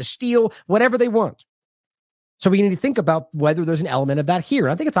manipulate, to steal, whatever they want. So we need to think about whether there's an element of that here.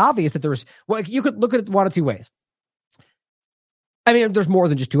 I think it's obvious that there's, well, you could look at it one of two ways. I mean, there's more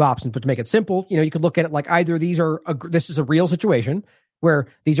than just two options, but to make it simple, you could look at it like either this is a real situation where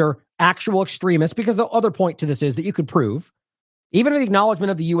these are actual extremists, because the other point to this is that you could prove, even with the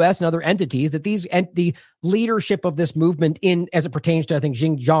acknowledgement of the U.S. and other entities, that the leadership of this movement as it pertains to, I think,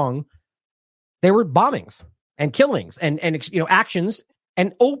 Xinjiang, they were bombings and killings and actions,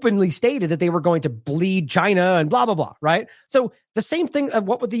 and openly stated that they were going to bleed China and blah, blah, blah, right? So the same thing,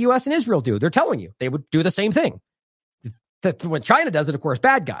 what would the U.S. and Israel do? They're telling you they would do the same thing. When China does it, of course,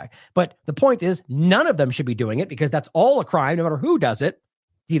 bad guy. But the point is, none of them should be doing it, because that's all a crime, no matter who does it.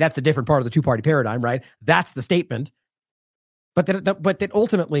 See, that's the different part of the two-party paradigm, right? That's the statement. But that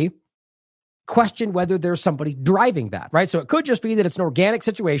ultimately question whether there's somebody driving that, right? So it could just be that it's an organic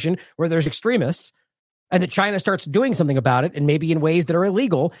situation where there's extremists, and that China starts doing something about it, and maybe in ways that are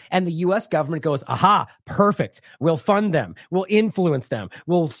illegal, and the U.S. government goes, aha, perfect. We'll fund them. We'll influence them.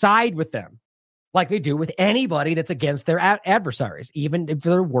 We'll side with them, like they do with anybody that's against their adversaries, even if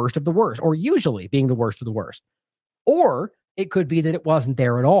they're worst of the worst, or usually being the worst of the worst. Or it could be that it wasn't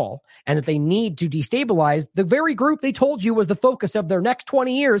there at all, and that they need to destabilize the very group they told you was the focus of their next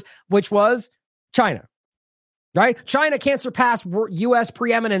 20 years, which was China, right? China can't surpass U.S.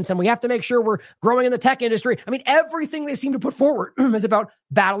 preeminence, and we have to make sure we're growing in the tech industry. I mean, everything they seem to put forward is about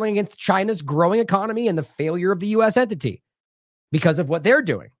battling against China's growing economy and the failure of the U.S. entity because of what they're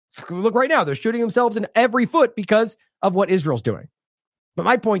doing. Look right now, they're shooting themselves in every foot because of what Israel's doing. But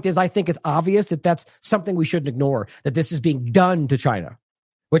my point is, I think it's obvious that that's something we shouldn't ignore, that this is being done to China,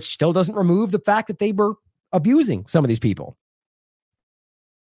 which still doesn't remove the fact that they were abusing some of these people.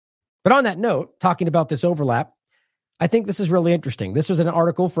 But on that note, talking about this overlap, I think this is really interesting. This was an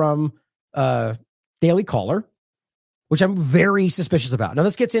article from Daily Caller, which I'm very suspicious about. Now,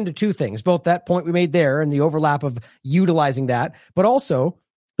 this gets into two things, both that point we made there and the overlap of utilizing that, but also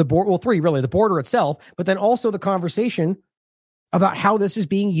the the border itself, but then also the conversation about how this is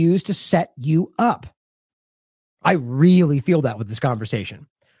being used to set you up. I really feel that with this conversation.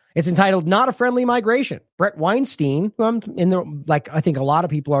 It's entitled "Not a Friendly Migration." Brett Weinstein, who I think a lot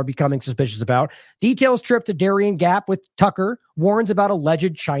of people are becoming suspicious about, details trip to Darien Gap with Tucker, warns about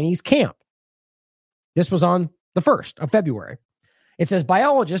alleged Chinese camp. This was on the 1st of February. It says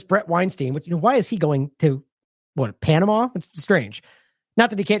biologist Brett Weinstein, why is he going to Panama? It's strange. Not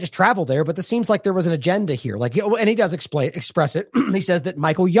that he can't just travel there, but this seems like there was an agenda here. And he does express it. He says that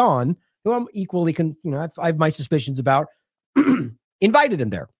Michael Yon, who I'm equally, I have my suspicions about, invited him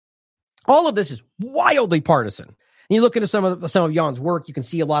there. All of this is wildly partisan. And you look into some of Yon's work, you can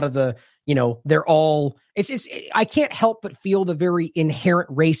see a lot of the, they're all. I can't help but feel the very inherent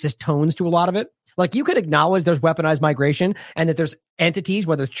racist tones to a lot of it. Like, you could acknowledge there's weaponized migration and that there's entities,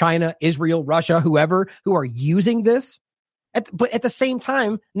 whether it's China, Israel, Russia, whoever, who are using this. But at the same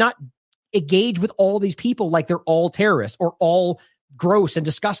time, not engage with all these people like they're all terrorists or all gross and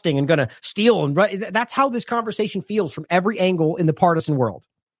disgusting and going to steal. And that's how this conversation feels from every angle in the partisan world.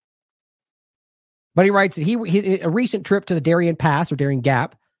 But he writes that he a recent trip to the Darien Pass or Darien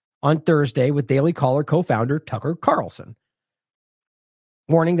Gap on Thursday with Daily Caller co-founder Tucker Carlson,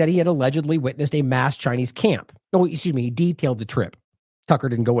 warning that he had allegedly witnessed a mass Chinese camp. He detailed the trip. Tucker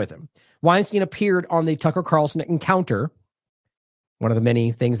didn't go with him. Weinstein appeared on the Tucker Carlson encounter, one of the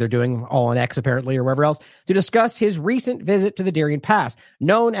many things they're doing, all on X apparently or wherever else, to discuss his recent visit to the Darien Pass,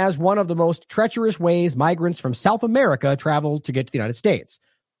 known as one of the most treacherous ways migrants from South America travel to get to the United States.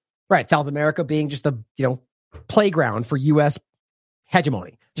 Right, South America being just the playground for U.S.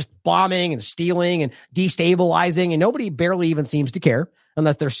 hegemony, just bombing and stealing and destabilizing, and nobody barely even seems to care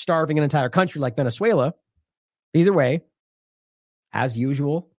unless they're starving an entire country like Venezuela. Either way, as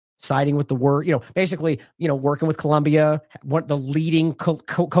usual, siding with the word, basically, working with Colombia, the leading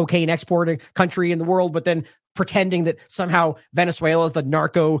cocaine exporting country in the world, but then pretending that somehow Venezuela is the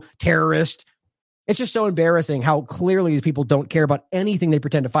narco terrorist. It's just so embarrassing how clearly these people don't care about anything they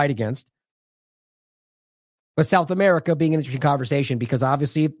pretend to fight against. But South America being an interesting conversation because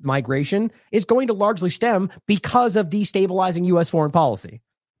obviously migration is going to largely stem because of destabilizing U.S. foreign policy,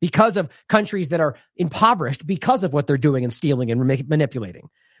 because of countries that are impoverished because of what they're doing and stealing and manipulating.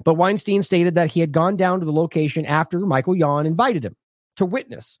 But Weinstein stated that he had gone down to the location after Michael Yon invited him to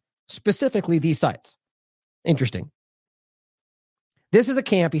witness specifically these sites. Interesting. This is a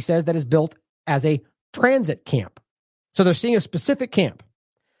camp, he says, that is built as a transit camp. So they're seeing a specific camp.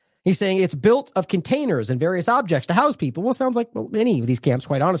 He's saying it's built of containers and various objects to house people. Well, sounds like any of these camps,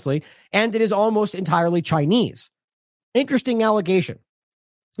 quite honestly. And it is almost entirely Chinese. Interesting allegation.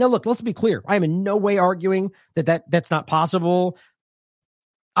 Now, look, let's be clear. I am in no way arguing that's not possible.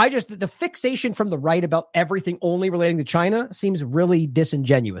 The fixation from the right about everything only relating to China seems really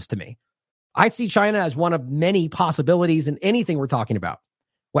disingenuous to me. I see China as one of many possibilities in anything we're talking about.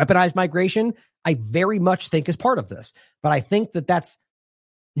 Weaponized migration, I very much think is part of this. But I think that's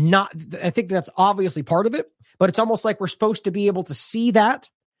obviously part of it, but it's almost like we're supposed to be able to see that,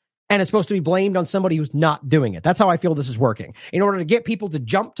 and it's supposed to be blamed on somebody who's not doing it. That's how I feel this is working. In order to get people to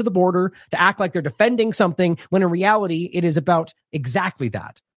jump to the border, to act like they're defending something, when in reality, it is about exactly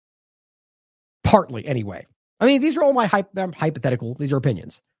that. Partly, anyway. I mean, these are all my hypothetical, these are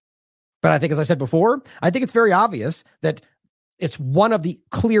opinions. But I think, as I said before, I think it's very obvious that it's one of the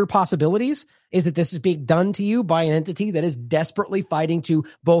clear possibilities is that this is being done to you by an entity that is desperately fighting to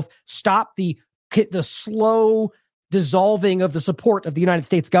both stop the slow dissolving of the support of the United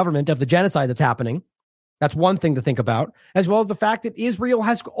States government of the genocide that's happening. That's one thing to think about, as well as the fact that Israel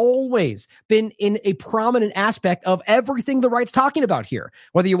has always been in a prominent aspect of everything the right's talking about here.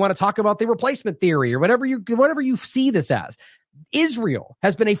 Whether you want to talk about the replacement theory or whatever you see this as, Israel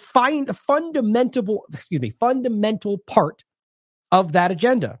has been a fundamental part of that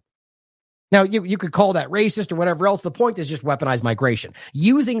agenda. Now, you could call that racist or whatever else. The point is just weaponized migration.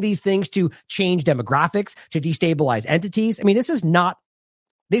 Using these things to change demographics, to destabilize entities. I mean, this is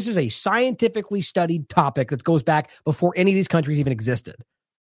a scientifically studied topic that goes back before any of these countries even existed.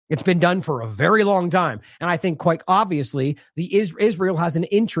 It's been done for a very long time. And I think quite obviously, Israel has an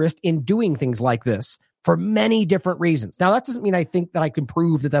interest in doing things like this for many different reasons. Now, that doesn't mean I think that I can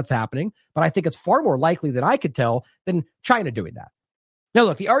prove that that's happening, but I think it's far more likely than I could tell than China doing that. Now,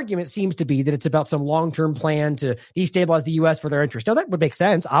 look, the argument seems to be that it's about some long-term plan to destabilize the U.S. for their interest. Now, that would make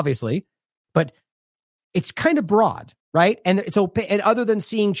sense, obviously, but it's kind of broad, right? And it's open. And other than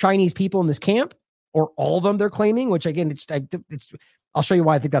seeing Chinese people in this camp, or all of them they're claiming, which again, I'll show you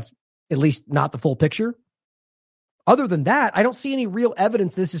why I think that's at least not the full picture. Other than that, I don't see any real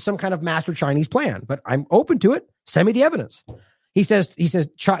evidence this is some kind of master Chinese plan, but I'm open to it. Send me the evidence. He says,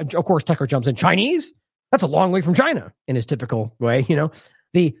 of course, Tucker jumps in, Chinese? That's a long way from China in his typical way.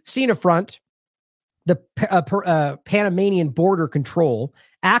 The Sina Front, the Panamanian border control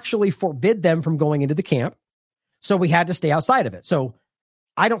actually forbid them from going into the camp. So we had to stay outside of it. So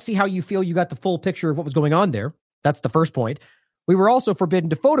I don't see how you feel you got the full picture of what was going on there. That's the first point. We were also forbidden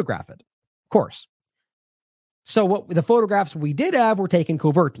to photograph it, of course. So what the photographs we did have were taken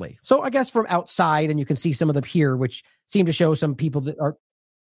covertly. So I guess from outside, and you can see some of them here, which seem to show some people that are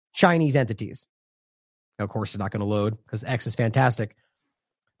Chinese entities. Now, of course, it's not going to load because X is fantastic.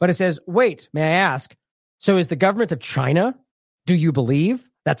 But it says, wait, may I ask, so is the government of China, do you believe,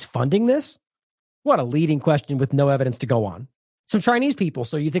 that's funding this? What a leading question with no evidence to go on. Some Chinese people,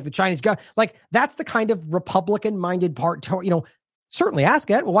 so you think the Chinese government, that's the kind of Republican-minded part, certainly ask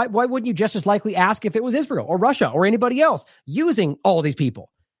it. Well, why wouldn't you just as likely ask if it was Israel or Russia or anybody else using all these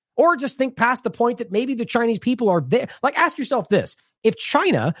people? Or just think past the point that maybe the Chinese people are there. Ask yourself this. If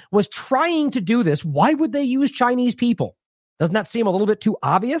China was trying to do this, why would they use Chinese people? Doesn't that seem a little bit too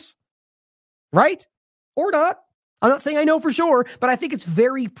obvious? Right? Or not? I'm not saying I know for sure, but I think it's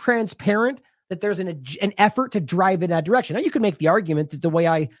very transparent that there's an effort to drive in that direction. Now, you could make the argument that the way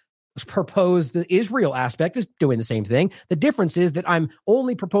I propose the Israel aspect is doing the same thing. The difference is that I'm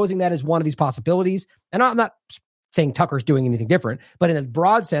only proposing that as one of these possibilities. And I'm not saying Tucker's doing anything different, but in a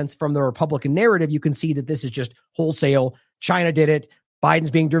broad sense, from the Republican narrative, you can see that this is just wholesale. China did it.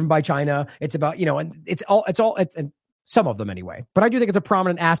 Biden's being driven by China. It's about, and it's and some of them anyway. But I do think it's a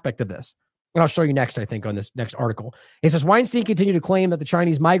prominent aspect of this. And I'll show you next, I think, on this next article. It says Weinstein continued to claim that the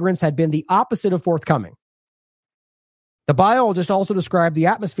Chinese migrants had been the opposite of forthcoming. The biologist also described the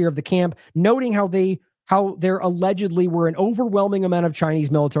atmosphere of the camp, noting how there allegedly were an overwhelming amount of Chinese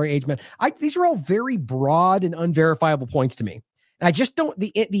military age men. These are all very broad and unverifiable points to me. And I just don't,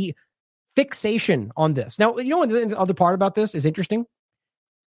 the fixation on this. Now, the other part about this is interesting.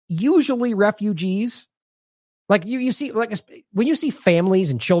 Usually refugees, like you see, like when you see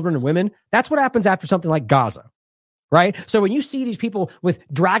families and children and women, that's what happens after something like Gaza, right? So when you see these people with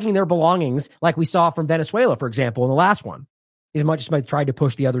dragging their belongings, like we saw from Venezuela, for example, in the last one, as much as they tried to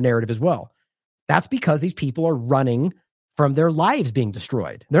push the other narrative as well, that's because these people are running from their lives being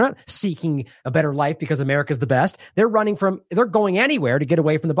destroyed. They're not seeking a better life because America's the best. They're going anywhere to get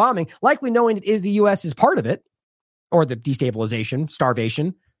away from the bombing, likely knowing that the U.S. is part of it, or the destabilization,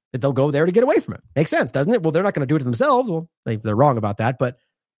 starvation, that they'll go there to get away from it. Makes sense, doesn't it? Well, they're not going to do it themselves. Well, they're wrong about that. But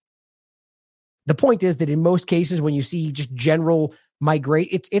the point is that in most cases, when you see just general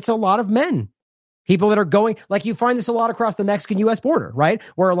migrate, it's a lot of men. People that are going, like you find this a lot across the Mexican-U.S. border, right?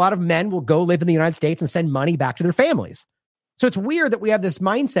 Where a lot of men will go live in the United States and send money back to their families. So it's weird that we have this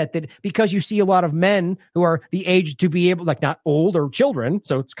mindset that because you see a lot of men who are the age to be able, like not old or children,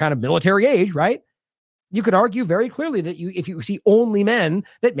 so it's kind of military age, right? You could argue very clearly that if you see only men,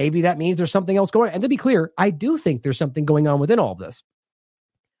 that maybe that means there's something else going on. And to be clear, I do think there's something going on within all of this.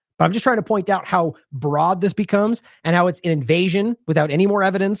 But I'm just trying to point out how broad this becomes and how it's an invasion without any more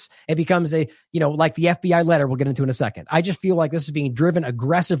evidence. It becomes like the FBI letter we'll get into in a second. I just feel like this is being driven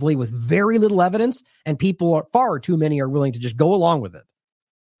aggressively with very little evidence, and far too many are willing to just go along with it.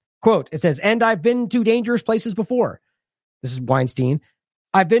 Quote, it says, and I've been to dangerous places before. This is Weinstein.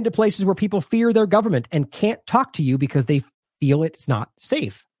 I've been to places where people fear their government and can't talk to you because they feel it's not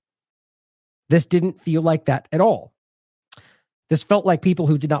safe. This didn't feel like that at all. This felt like people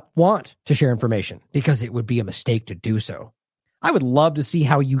who did not want to share information because it would be a mistake to do so. I would love to see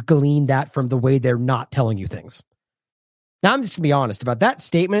how you glean that from the way they're not telling you things. Now, I'm just going to be honest about that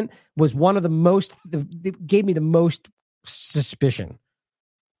statement. Was one of the most, it gave me the most suspicion.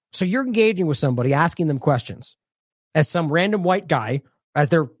 So you're engaging with somebody, asking them questions as some random white guy, as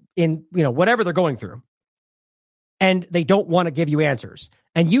they're in, whatever they're going through, and they don't want to give you answers.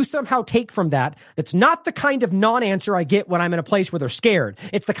 And you somehow take from that, that's not the kind of non-answer I get when I'm in a place where they're scared.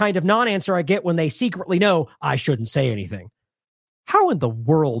 It's the kind of non-answer I get when they secretly know I shouldn't say anything. How in the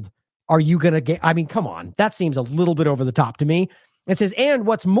world are you going to get? I mean, come on. That seems a little bit over the top to me. It says, and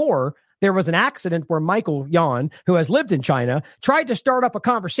what's more, there was an accident where Michael Yan, who has lived in China, tried to start up a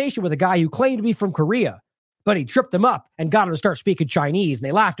conversation with a guy who claimed to be from Korea, but he tripped them up and got him to start speaking Chinese, and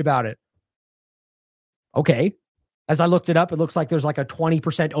they laughed about it. Okay. As I looked it up, it looks like there's like a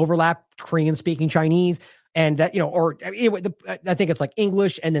 20% overlap, Korean speaking Chinese, and that, anyway, I think it's like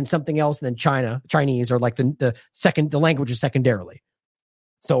English and then something else, and then Chinese, or like the language is secondarily.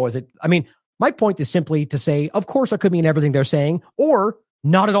 So is it, my point is simply to say, of course, it could mean everything they're saying, or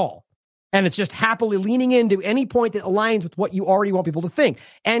not at all. And it's just happily leaning into any point that aligns with what you already want people to think.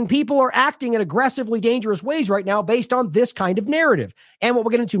 And people are acting in aggressively dangerous ways right now based on this kind of narrative. And what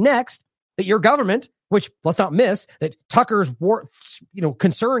we'll get into next, that your government, which let's not miss, that Tucker's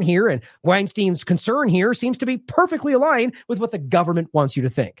concern here and Weinstein's concern here seems to be perfectly aligned with what the government wants you to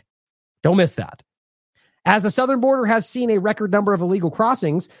think. Don't miss that. As the southern border has seen a record number of illegal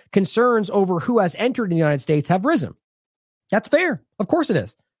crossings, concerns over who has entered the United States have risen. That's fair. Of course it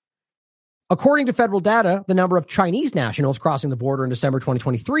is. According to federal data, the number of Chinese nationals crossing the border in December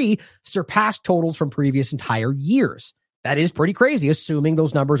 2023 surpassed totals from previous entire years. That is pretty crazy, assuming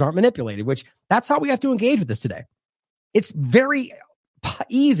those numbers aren't manipulated, which that's how we have to engage with this today. It's very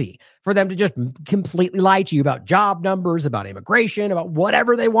easy for them to just completely lie to you about job numbers, about immigration, about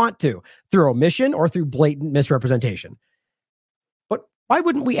whatever they want to, through omission or through blatant misrepresentation. But why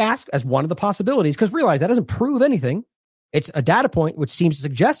wouldn't we ask as one of the possibilities? Because realize that doesn't prove anything. It's a data point which seems to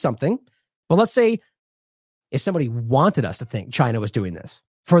suggest something. But let's say if somebody wanted us to think China was doing this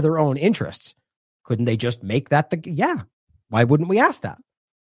for their own interests, couldn't they just make that yeah. Why wouldn't we ask that?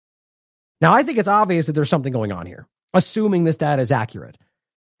 Now, I think it's obvious that there's something going on here, assuming this data is accurate.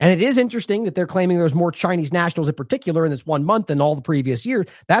 And it is interesting that they're claiming there's more Chinese nationals in particular in this 1 month than all the previous years.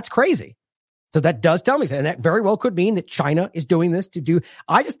 That's crazy. So that does tell me, and that very well could mean that China is doing this to do.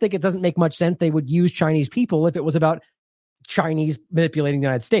 I just think it doesn't make much sense they would use Chinese people if it was about Chinese manipulating the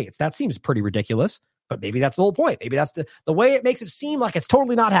United States. That seems pretty ridiculous, but maybe that's the whole point. Maybe that's the way it makes it seem like it's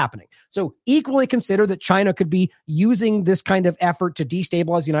totally not happening. So equally consider that China could be using this kind of effort to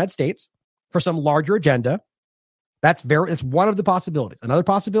destabilize the United States for some larger agenda. It's one of the possibilities. Another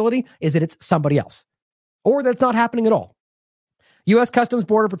possibility is that it's somebody else, or that it's not happening at all. U.S. Customs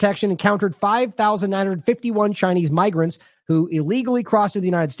Border Protection encountered 5,951 Chinese migrants who illegally crossed to the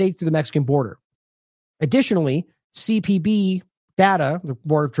United States through the Mexican border. Additionally, CPB data, the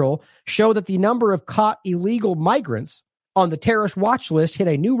Border Patrol, show that the number of caught illegal migrants on the terrorist watch list hit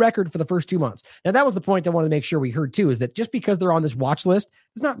a new record for the first 2 months. Now, that was the point I wanted to make sure we heard too, is that just because they're on this watch list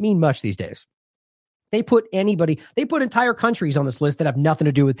does not mean much these days. They put entire countries on this list that have nothing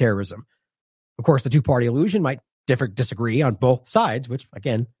to do with terrorism. Of course, the two-party illusion might disagree on both sides, which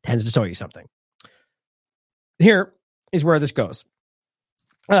again tends to tell you something. Here is where this goes.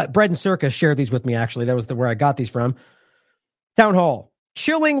 Bread and Circus shared these with me, actually. That was where I got these from. Town Hall.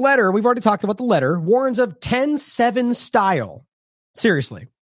 Chilling letter. We've already talked about the letter. Warns of 10/7 style. Seriously.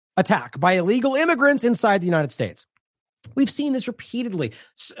 Attack by illegal immigrants inside the United States. We've seen this repeatedly.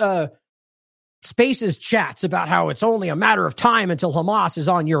 Spaces chats about how it's only a matter of time until Hamas is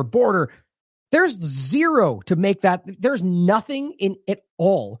on your border. There's zero to make that. There's nothing in it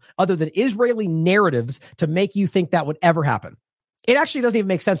all other than Israeli narratives to make you think that would ever happen. It actually doesn't even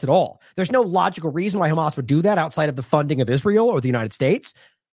make sense at all. There's no logical reason why Hamas would do that outside of the funding of Israel or the United States,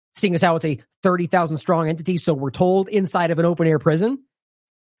 seeing as how it's a 30,000 strong entity, so we're told, inside of an open air prison.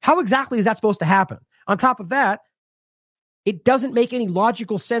 How exactly is that supposed to happen? On top of that, it doesn't make any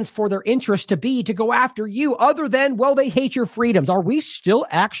logical sense for their interest to go after you other than, well, they hate your freedoms. Are we still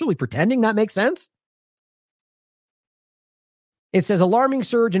actually pretending that makes sense? It says alarming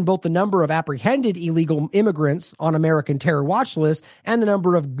surge in both the number of apprehended illegal immigrants on American terror watch list and the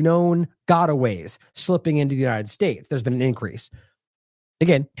number of known gotaways slipping into the United States. There's been an increase.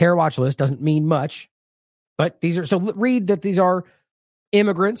 Again, terror watch list doesn't mean much, but read that these are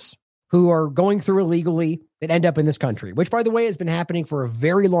immigrants who are going through illegally that end up in this country, which, by the way, has been happening for a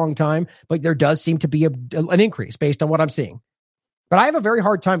very long time, but there does seem to be an increase based on what I'm seeing. But I have a very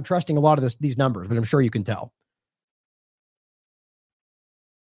hard time trusting a lot of these numbers, but I'm sure you can tell.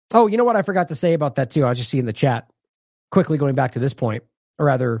 Oh, you know what I forgot to say about that too? I was just seeing the chat. Quickly going back to this point, or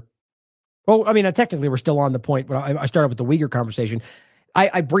rather, well, I mean, technically we're still on the point, but I started with the Uyghur conversation.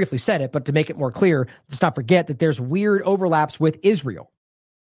 I briefly said it, but to make it more clear, let's not forget that there's weird overlaps with Israel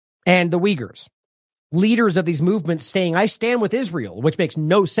and the Uyghurs. Leaders of these movements saying, I stand with Israel, which makes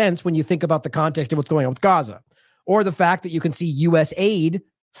no sense when you think about the context of what's going on with Gaza, or the fact that you can see U.S. aid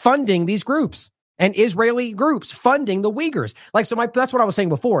funding these groups and Israeli groups funding the Uyghurs. That's what I was saying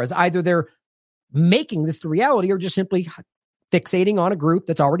before, is either they're making this the reality or just simply fixating on a group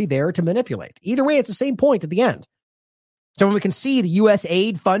that's already there to manipulate. Either way, it's the same point at the end. So when we can see the U.S.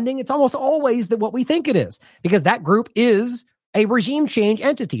 aid funding, it's almost always what we think it is, because that group is a regime change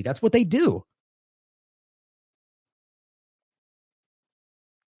entity. That's what they do.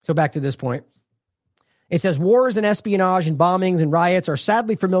 So back to this point. It says wars and espionage and bombings and riots are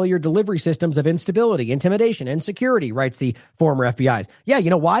sadly familiar delivery systems of instability, intimidation, and security, writes the former FBI's. Yeah, you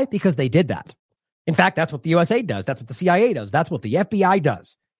know why? Because they did that. In fact, that's what the USA does. That's what the CIA does. That's what the FBI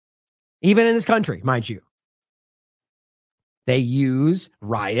does. Even in this country, mind you. They use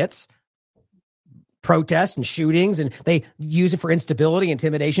riots, protests, and shootings, and they use it for instability,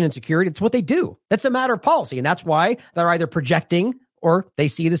 intimidation, and security. It's what they do. That's a matter of policy, and that's why they're either projecting or they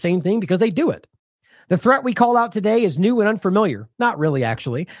see the same thing because they do it. The threat we call out today is new and unfamiliar. Not really,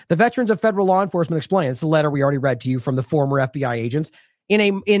 actually. The Veterans of Federal Law Enforcement explain. It's the letter we already read to you from the former FBI agents.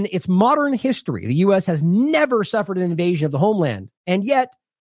 In its modern history, the U.S. has never suffered an invasion of the homeland, and yet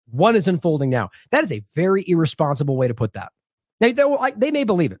one is unfolding now. That is a very irresponsible way to put that. They may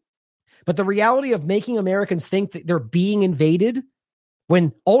believe it, but the reality of making Americans think that they're being invaded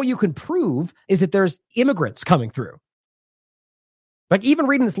when all you can prove is that there's immigrants coming through. Like, even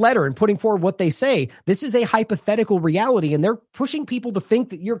reading this letter and putting forward what they say, this is a hypothetical reality, and they're pushing people to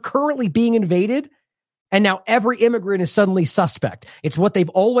think that you're currently being invaded, and now every immigrant is suddenly suspect. It's what they've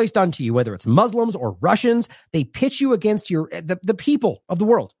always done to you, whether it's Muslims or Russians. They pitch you against the people of the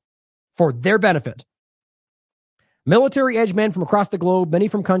world for their benefit. Military edge men from across the globe, many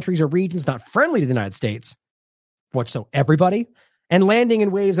from countries or regions not friendly to the United States. What, so everybody? And landing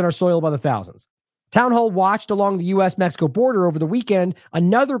in waves on our soil by the thousands. Town Hall watched along the U.S.-Mexico border over the weekend.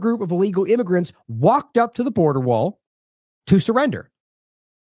 Another group of illegal immigrants walked up to the border wall to surrender.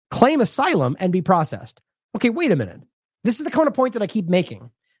 claim asylum, and be processed. Okay, wait a minute. This is the kind of point that I keep making,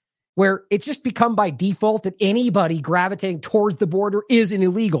 where it's just become by default that anybody gravitating towards the border is an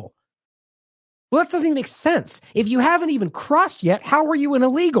illegal. Well, that doesn't even make sense. If you haven't even crossed yet, how are you an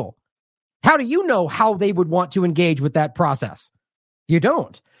illegal? How do you know how they would want to engage with that process? You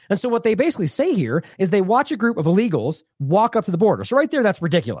don't. And so what they basically say here is they watch a group of illegals walk up to the border. So right there, that's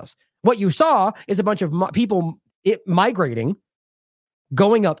ridiculous. What you saw is a bunch of people migrating,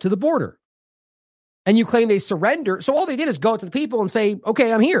 going up to the border. And you claim they surrender. So all they did is go to the people and say,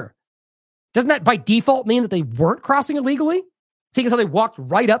 okay, I'm here. Doesn't that by default mean that they weren't crossing illegally? Seeing as how they walked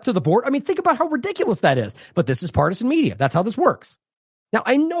right up to the border? I mean, think about how ridiculous that is. But this is partisan media. That's how this works. Now,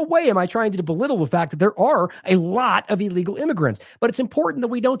 in no way am I trying to belittle the fact that there are a lot of illegal immigrants, but it's important that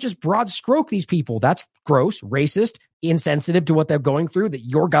we don't just broad stroke these people. That's gross, racist, insensitive to what they're going through that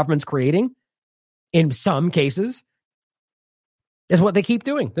your government's creating in some cases. Is what they keep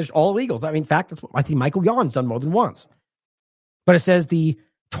doing. There's all illegals. I mean, in fact, that's what I think Michael Yawn's done more than once. But it says the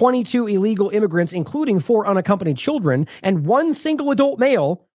 22 illegal immigrants, including 4 unaccompanied children and 1 single adult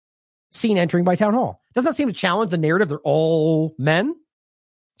male, seen entering by town hall. Doesn't that seem to challenge the narrative? They're all men.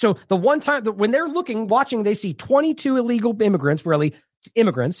 So the one time that when they're watching, they see 22 illegal immigrants, really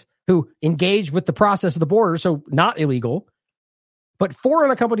immigrants who engage with the process of the border. So not illegal, but 4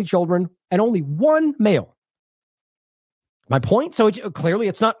 unaccompanied children and only 1 male. My point? So clearly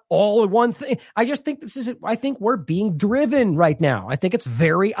it's not all one thing. I just think I think we're being driven right now. I think it's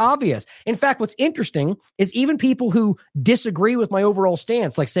very obvious. In fact, what's interesting is even people who disagree with my overall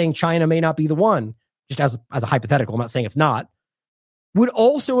stance, like saying China may not be the one, just as a hypothetical, I'm not saying it's not, would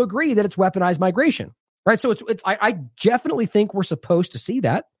also agree that it's weaponized migration, right? So I definitely think we're supposed to see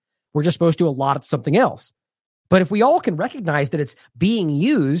that. We're just supposed to allot it something else. But if we all can recognize that it's being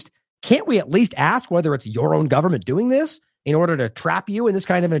used, can't we at least ask whether it's your own government doing this in order to trap you in this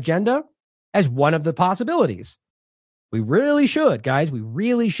kind of an agenda as one of the possibilities? We really should, guys. We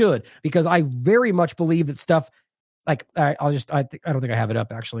really should, because I very much believe that stuff like I don't think I have it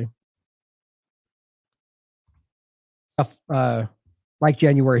up actually. Like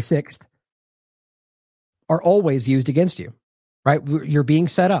January 6th are always used against you, right? You're being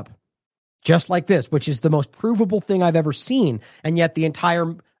set up just like this, which is the most provable thing I've ever seen. And yet the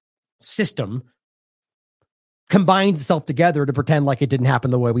entire system combines itself together to pretend like it didn't happen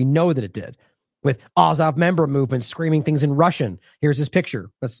the way we know that it did, with Azov member movements screaming things in Russian. Here's his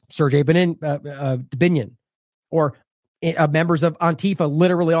picture. That's Sergei Dubinin. Or members of Antifa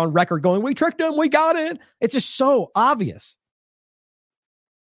literally on record going, we tricked them, we got it. It's just so obvious.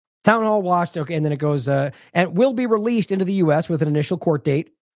 Town hall watched, okay, and then it goes, and will be released into the U.S. with an initial court date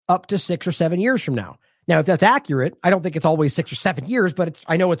up to 6 or 7 years from now. Now, if that's accurate, I don't think it's always 6 or 7 years, but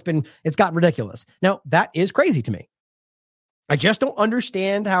I know it's gotten ridiculous. Now, that is crazy to me. I just don't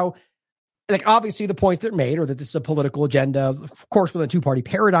understand how, like, obviously the points that are made are that this is a political agenda. Of course, with a 2-party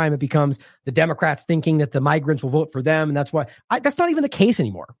paradigm, it becomes the Democrats thinking that the migrants will vote for them. And that's why that's not even the case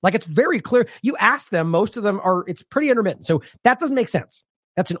anymore. Like, it's very clear. You ask them, most of them it's pretty intermittent. So that doesn't make sense.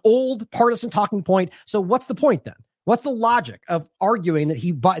 That's an old partisan talking point. So what's the point then? What's the logic of arguing that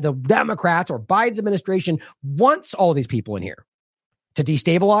the Democrats or Biden's administration wants all these people in here to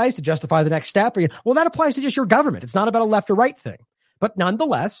destabilize, to justify the next step? Well, that applies to just your government. It's not about a left or right thing. But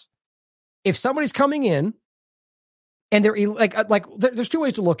nonetheless, if somebody's coming in and they're like there's 2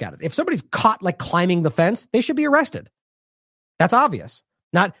 ways to look at it. If somebody's caught like climbing the fence, they should be arrested. That's obvious.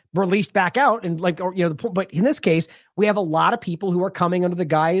 Not released back out and but in this case, we have a lot of people who are coming under the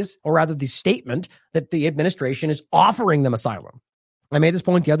guise, or rather the statement, that the administration is offering them asylum. I made this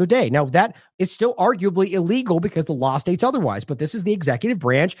point the other day. Now, that is still arguably illegal because the law states otherwise, but this is the executive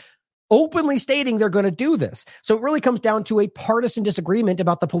branch openly stating they're going to do this. So it really comes down to a partisan disagreement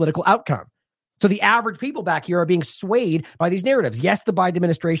about the political outcome. So the average people back here are being swayed by these narratives. Yes, the Biden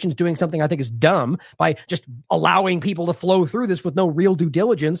administration is doing something I think is dumb by just allowing people to flow through this with no real due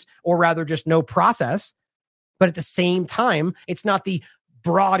diligence, or rather just no process. But at the same time, it's not the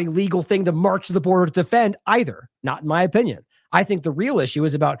broad illegal thing to march to the border to defend either. Not in my opinion. I think the real issue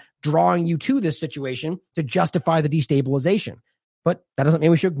is about drawing you to this situation to justify the destabilization. But that doesn't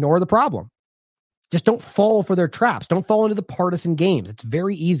mean we should ignore the problem. Just don't fall for their traps. Don't fall into the partisan games. It's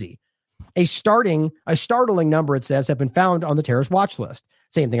very easy. A startling number, it says, have been found on the terrorist watch list.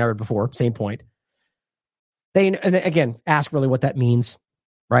 Same thing I read before, same point. And again, ask really what that means,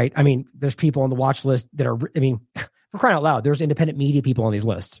 right? I mean, there's people on the watch list that are, for crying out loud, there's independent media people on these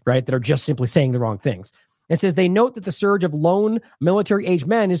lists, right, that are just simply saying the wrong things. It says they note that the surge of lone military-aged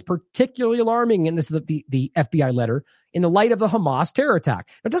men is particularly alarming, and this is the FBI letter, in the light of the Hamas terror attack.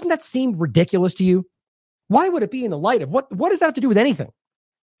 Now, doesn't that seem ridiculous to you? Why would it be in the light of what does that have to do with anything?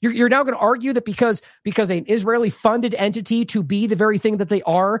 You're now going to argue that because an Israeli-funded entity to be the very thing that they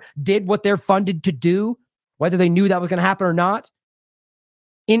are did what they're funded to do, whether they knew that was going to happen or not,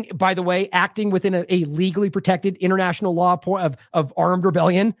 by the way, acting within a legally protected international law of armed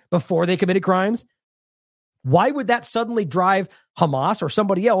rebellion before they committed crimes, why would that suddenly drive Hamas or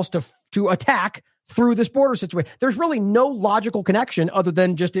somebody else to attack through this border situation? There's really no logical connection other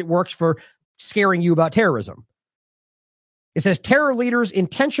than just it works for scaring you about terrorism. It says terror leaders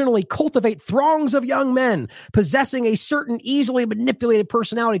intentionally cultivate throngs of young men possessing a certain easily manipulated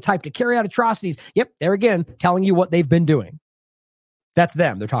personality type to carry out atrocities. Yep, there again, telling you what they've been doing. That's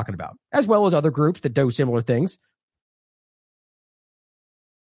them they're talking about, as well as other groups that do similar things.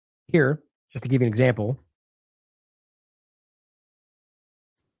 Here, just to give you an example.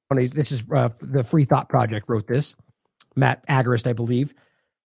 This is the Free Thought Project wrote this. Matt Agarist, I believe.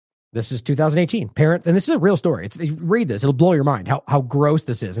 This is 2018. Parents, and this is a real story. Read this. It'll blow your mind how gross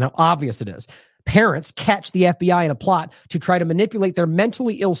this is and how obvious it is. Parents catch the FBI in a plot to try to manipulate their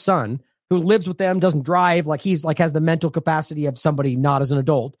mentally ill son who lives with them, doesn't drive, has the mental capacity of somebody not as an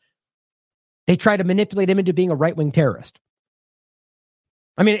adult. They try to manipulate him into being a right-wing terrorist.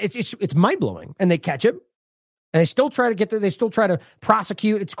 I mean, it's mind-blowing. And they catch him. And they still try to get there. They still try to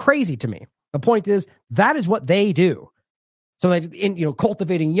prosecute. It's crazy to me. The point is, that is what they do. So,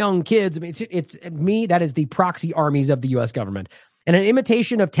 cultivating young kids. I mean, it's me. That is the proxy armies of the U.S. government. And an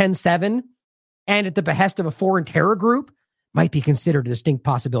imitation of 10/7 and at the behest of a foreign terror group might be considered a distinct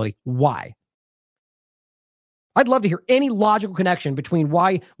possibility. Why? I'd love to hear any logical connection between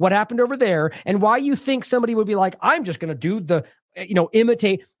what happened over there and why you think somebody would be like, I'm just going to do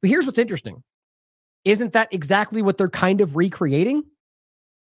imitate. But here's what's interesting. Isn't that exactly what they're kind of recreating?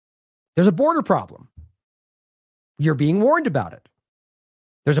 There's a border problem. You're being warned about it.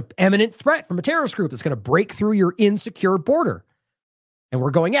 There's an imminent threat from a terrorist group that's going to break through your insecure border. And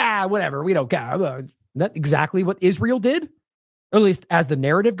we're going, whatever, we don't care. Isn't that exactly what Israel did? Or at least as the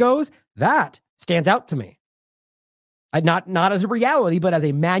narrative goes, that stands out to me. Not as a reality, but as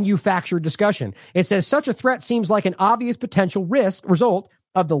a manufactured discussion. It says such a threat seems like an obvious potential result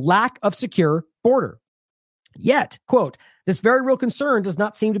of the lack of secure border. Yet, quote, this very real concern does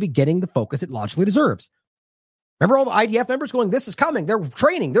not seem to be getting the focus it logically deserves. Remember all the IDF members going, this is coming. They're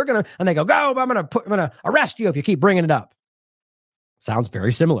training. And they go, I'm going to arrest you if you keep bringing it up. Sounds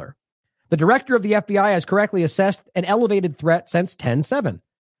very similar. The director of the FBI has correctly assessed an elevated threat since 10/7.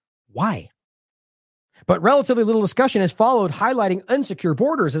 Why? But relatively little discussion has followed highlighting unsecure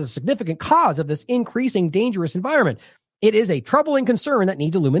borders as a significant cause of this increasing dangerous environment. It is a troubling concern that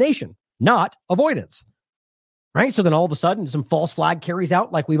needs illumination, not avoidance. Right? So then all of a sudden some false flag carries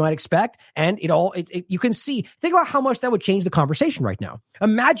out like we might expect. And you can see, think about how much that would change the conversation right now.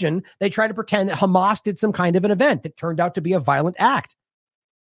 Imagine they try to pretend that Hamas did some kind of an event that turned out to be a violent act.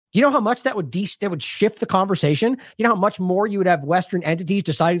 Do you know how much that would shift the conversation? You know how much more you would have Western entities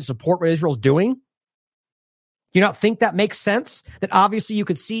deciding to support what Israel's doing? Do you not think that makes sense? That obviously you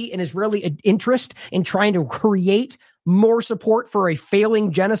could see an Israeli interest in trying to create more support for a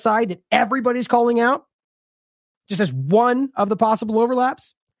failing genocide that everybody's calling out? Just as one of the possible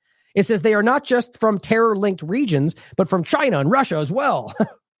overlaps. It says they are not just from terror-linked regions, but from China and Russia as well.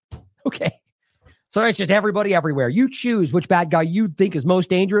 Okay. So it's just everybody everywhere. You choose which bad guy you think is most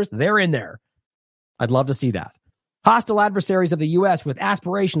dangerous. They're in there. I'd love to see that. Hostile adversaries of the U.S. with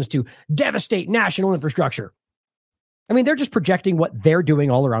aspirations to devastate national infrastructure. I mean, they're just projecting what they're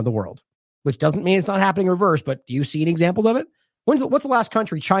doing all around the world, which doesn't mean it's not happening in reverse, but do you see any examples of it? What's the last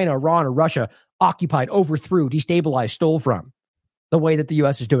country China, Iran, or Russia occupied, overthrew, destabilized, stole from? The way that the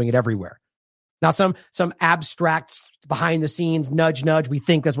U.S. is doing it everywhere. Now, some abstract behind the scenes, nudge, we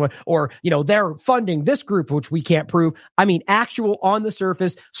think that's what, or, they're funding this group, which we can't prove. I mean, actual on the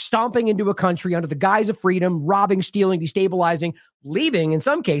surface, stomping into a country under the guise of freedom, robbing, stealing, destabilizing, leaving in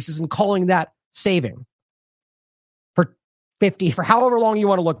some cases and calling that saving for however long you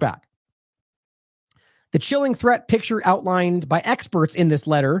want to look back. The chilling threat picture outlined by experts in this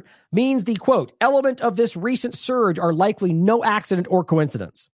letter means the, quote, element of this recent surge are likely no accident or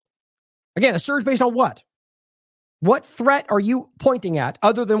coincidence. Again, a surge based on what? What threat are you pointing at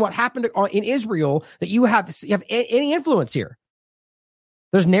other than what happened in Israel that you have any influence here?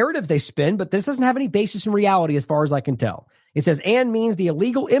 There's narratives they spin, but this doesn't have any basis in reality as far as I can tell. It says, and means the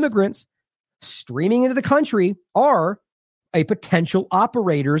illegal immigrants streaming into the country are a potential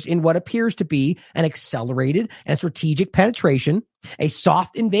operators in what appears to be an accelerated and strategic penetration, a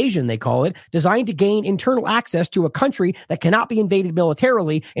soft invasion, they call it, designed to gain internal access to a country that cannot be invaded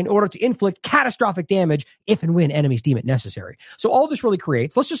militarily in order to inflict catastrophic damage if and when enemies deem it necessary. So all this really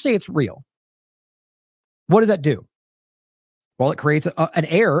creates, let's just say it's real. What does that do? Well, it creates an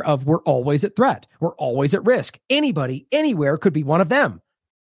air of we're always at threat. We're always at risk. Anybody, anywhere could be one of them.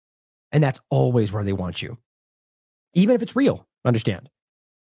 And that's always where they want you. Even if it's real, understand?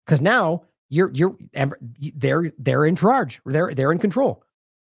 Because now they're in charge. They're in control.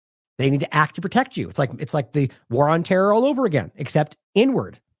 They need to act to protect you. It's like the war on terror all over again, except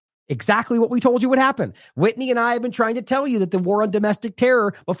inward. Exactly what we told you would happen. Whitney and I have been trying to tell you that the war on domestic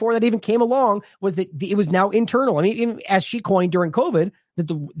terror, before that even came along, was that it was now internal. I mean, even as she coined during COVID, that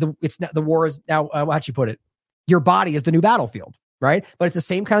the war is now, how'd she put it? Your body is the new battlefield, right? But it's the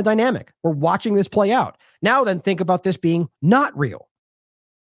same kind of dynamic. We're watching this play out. Now then, think about this being not real.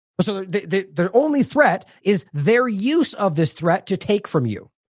 So the only threat is their use of this threat to take from you.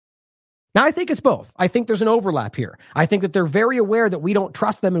 Now, I think it's both. I think there's an overlap here. I think that they're very aware that we don't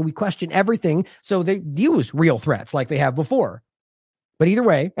trust them and we question everything, so they use real threats like they have before. But either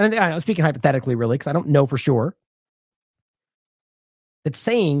way, and I'm speaking hypothetically, really, because I don't know for sure, that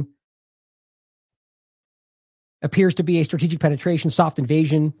saying appears to be a strategic penetration, soft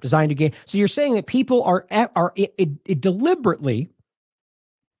invasion designed to gain. So you're saying that people are deliberately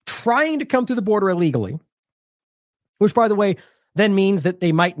trying to come through the border illegally, which, by the way, then means that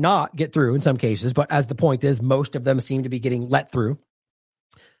they might not get through in some cases, but as the point is, most of them seem to be getting let through.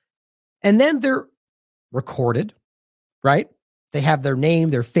 And then they're recorded, right? They have their name,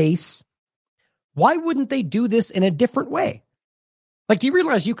 their face. Why wouldn't they do this in a different way? Like, do you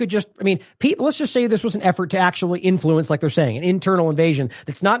realize you could just, let's just say this was an effort to actually influence, like they're saying, an internal invasion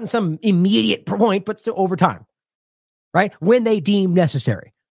that's not in some immediate point, but still over time, right? When they deem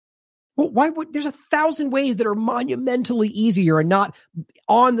necessary. Well, there's 1,000 ways that are monumentally easier and not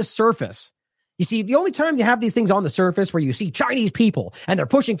on the surface. You see, the only time you have these things on the surface where you see Chinese people and they're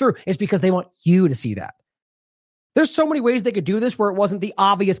pushing through is because they want you to see that. There's so many ways they could do this where it wasn't the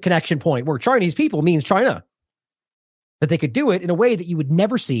obvious connection point where Chinese people means China. That they could do it in a way that you would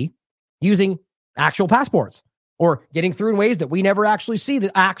never see using actual passports or getting through in ways that we never actually see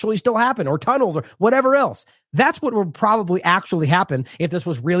that actually still happen, or tunnels or whatever else. That's what would probably actually happen if this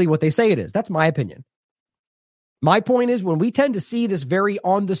was really what they say it is. That's my opinion. My point is, when we tend to see this very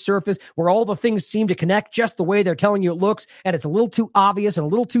on the surface where all the things seem to connect just the way they're telling you it looks, and it's a little too obvious and a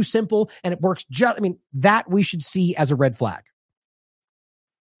little too simple, and it works that we should see as a red flag.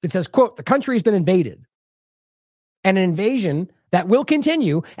 It says, quote, the country has been invaded, and an invasion that will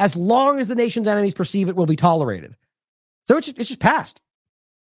continue as long as the nation's enemies perceive it will be tolerated. So it's just past.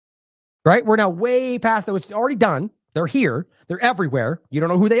 Right? We're now way past that. It's already done. They're here. They're everywhere. You don't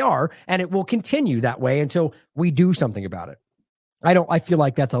know who they are. And it will continue that way until we do something about it. I feel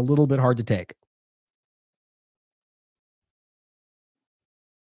like that's a little bit hard to take.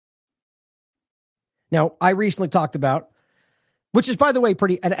 Now, I recently talked about, which is, by the way,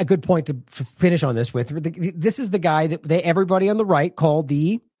 a good point to finish on this with. This is the guy that everybody on the right called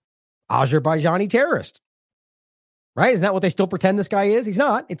the Azerbaijani terrorist. Right? Isn't that what they still pretend this guy is? He's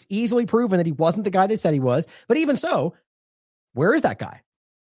not. It's easily proven that he wasn't the guy they said he was. But even so, where is that guy?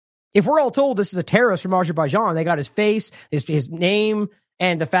 If we're all told this is a terrorist from Azerbaijan, they got his face, his name,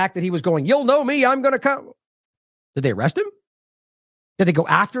 and the fact that he was going, you'll know me, I'm going to come. Did they arrest him? Did they go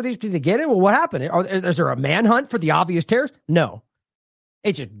after these? Did they get him? Well, what happened? Is there a manhunt for the obvious terrorist? No.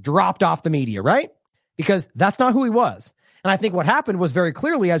 It just dropped off the media, right? Because that's not who he was. And I think what happened was very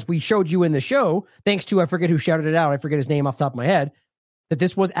clearly, as we showed you in the show, thanks to, I forget who shouted it out, I forget his name off the top of my head, that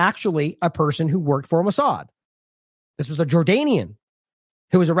this was actually a person who worked for Mossad. This was a Jordanian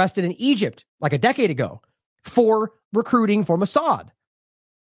who was arrested in Egypt like a decade ago for recruiting for Mossad.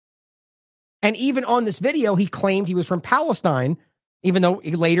 And even on this video, he claimed he was from Palestine, even though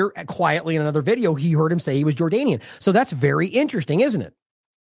later, quietly in another video, he heard him say he was Jordanian. So that's very interesting, isn't it?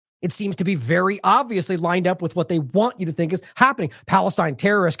 It seems to be very obviously lined up with what they want you to think is happening. Palestine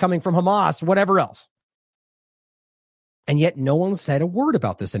terrorists coming from Hamas, whatever else. And yet no one said a word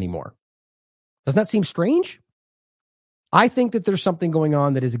about this anymore. Doesn't that seem strange? I think that there's something going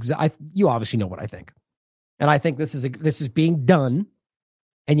on that is you obviously know what I think. And I think this is being done.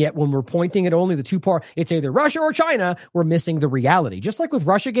 And yet when we're pointing at only the two parts, it's either Russia or China, we're missing the reality. Just like with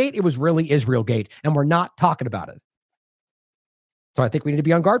Russiagate, it was really Israelgate, and we're not talking about it. So I think we need to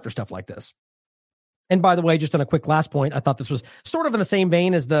be on guard for stuff like this. And by the way, just on a quick last point, I thought this was sort of in the same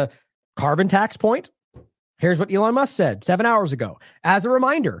vein as the carbon tax point. Here's what Elon Musk said 7 hours ago. As a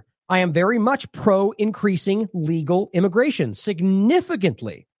reminder, I am very much pro increasing legal immigration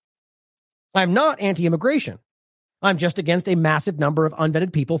significantly. I'm not anti-immigration. I'm just against a massive number of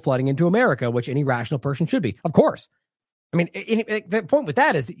unvetted people flooding into America, which any rational person should be. Of course. I mean, the point with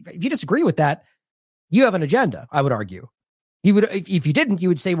that is that if you disagree with that, you have an agenda, I would argue. You would, if you didn't, you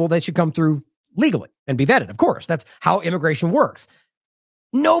would say, well, they should come through legally and be vetted. Of course, that's how immigration works.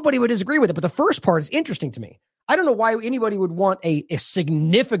 Nobody would disagree with it. But the first part is interesting to me. I don't know why anybody would want a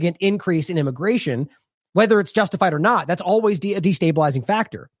significant increase in immigration, whether it's justified or not. That's always a destabilizing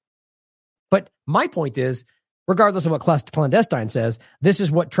factor. But my point is, regardless of what Clandestine says, this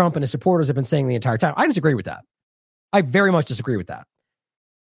is what Trump and his supporters have been saying the entire time. I disagree with that. I very much disagree with that.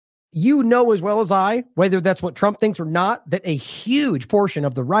 You know as well as I, whether that's what Trump thinks or not, that a huge portion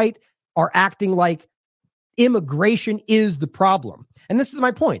of the right are acting like immigration is the problem. And this is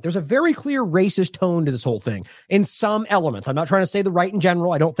my point. There's a very clear racist tone to this whole thing in some elements. I'm not trying to say the right in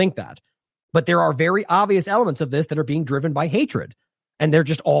general. I don't think that. But there are very obvious elements of this that are being driven by hatred. And they're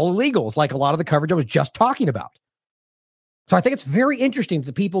just all illegals, like a lot of the coverage I was just talking about. So I think it's very interesting that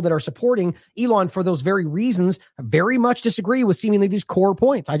the people that are supporting Elon for those very reasons very much disagree with seemingly these core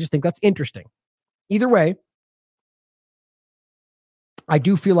points. I just think that's interesting. Either way, I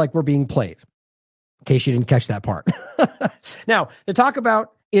do feel like we're being played, in case you didn't catch that part. Now, to talk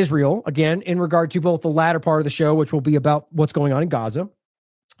about Israel, again, in regard to both the latter part of the show, which will be about what's going on in Gaza,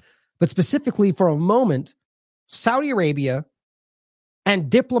 but specifically for a moment, Saudi Arabia and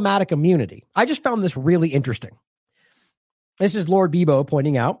diplomatic immunity. I just found this really interesting. This is Lord Bebo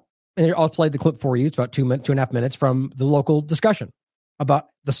pointing out, and I'll play the clip for you. It's about 2.5 minutes from the local discussion about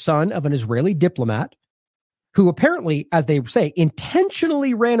the son of an Israeli diplomat who apparently, as they say,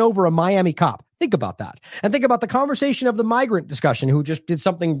 intentionally ran over a Miami cop. Think about that. And think about the conversation of the migrant discussion who just did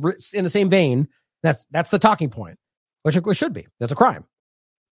something in the same vein. That's the talking point, which it should be. That's a crime.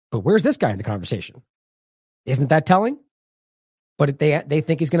 But where's this guy in the conversation? Isn't that telling? But they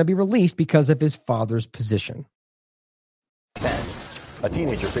think he's going to be released because of his father's position. A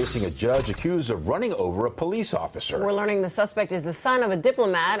teenager facing a judge accused of running over a police officer. We're learning the suspect is the son of a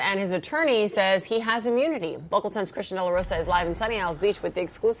diplomat, and his attorney says he has immunity. Local 10's Christian De La Rosa is live in Sunny Isles Beach with the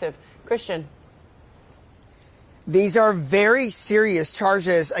exclusive. Christian. These are very serious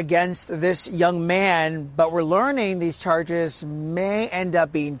charges against this young man, but we're learning these charges may end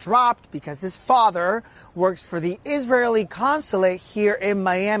up being dropped because his father works for the Israeli consulate here in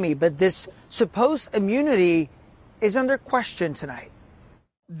Miami. But this supposed immunity is under question tonight.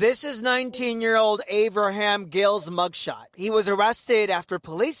 This is 19-year-old Abraham Gill's mugshot. He was arrested after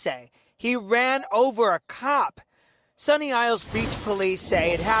police say he ran over a cop. Sunny Isles Beach police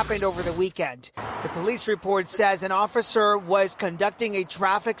say it happened over the weekend. The police report says an officer was conducting a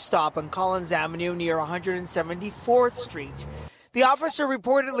traffic stop on Collins Avenue near 174th Street. The officer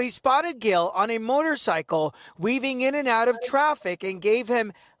reportedly spotted Gill on a motorcycle weaving in and out of traffic and gave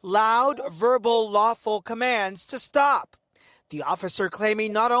him loud, verbal, lawful commands to stop. The officer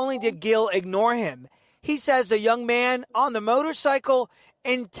claiming not only did Gill ignore him, he says the young man on the motorcycle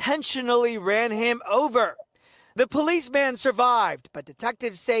intentionally ran him over. The policeman survived, but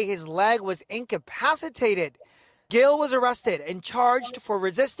detectives say his leg was incapacitated. Gill was arrested and charged for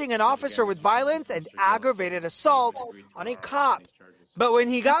resisting an officer with violence and aggravated assault on a cop. But when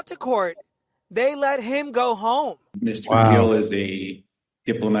he got to court, they let him go home. Mr. Gill is a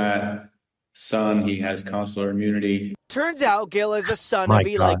diplomat son. He has consular immunity. Turns out Gill is a son of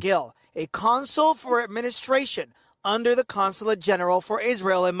Eli Gill, a consul for administration under the Consulate General for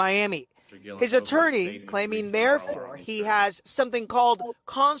Israel in Miami. His attorney claiming therefore he has something called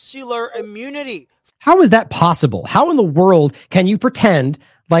consular immunity. How is that possible? How in the world can you pretend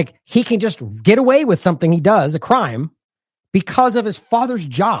like he can just get away with something he does, a crime, because of his father's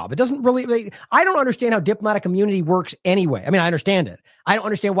job? It doesn't really, I don't understand how diplomatic immunity works anyway. I mean, I understand it. I don't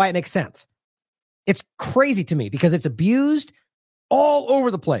understand why it makes sense. It's crazy to me because it's abused all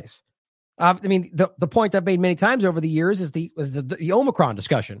over the place. I mean, the point I've made many times over the years is the Omicron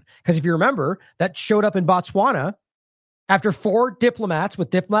discussion. Because if you remember, that showed up in Botswana after 4 diplomats with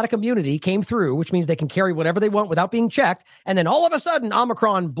diplomatic immunity came through, which means they can carry whatever they want without being checked. And then all of a sudden,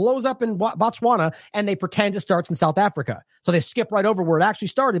 Omicron blows up in Botswana and they pretend it starts in South Africa. So they skip right over where it actually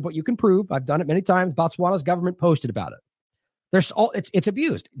started, but you can prove, I've done it many times, Botswana's government posted about it. It's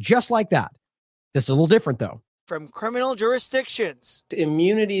abused, just like that. This is a little different, though. From criminal jurisdictions.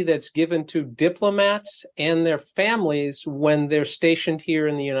 Immunity that's given to diplomats and their families when they're stationed here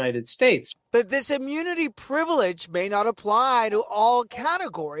in the United States. But this immunity privilege may not apply to all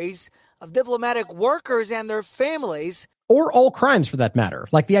categories of diplomatic workers and their families. Or all crimes, for that matter.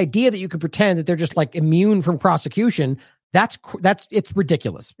 Like the idea that you could pretend that they're just like immune from prosecution, it's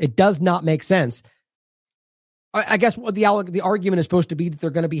ridiculous. It does not make sense. I guess what the argument is supposed to be that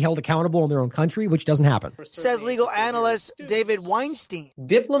they're going to be held accountable in their own country, which doesn't happen. Says legal analyst David Weinstein.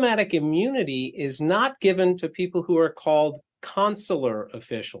 Diplomatic immunity is not given to people who are called consular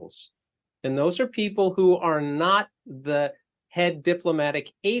officials. And those are people who are not the head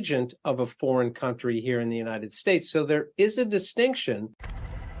diplomatic agent of a foreign country here in the United States. So there is a distinction.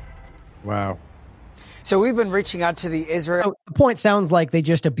 Wow. So we've been reaching out to the Israel. So the point sounds like they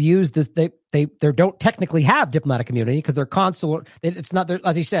just abuse this. They don't technically have diplomatic immunity because they're consular. It's not,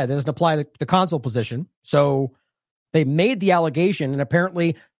 as he said, it doesn't apply to the consul position. So they made the allegation, and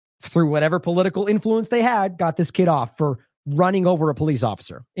apparently through whatever political influence they had, got this kid off for running over a police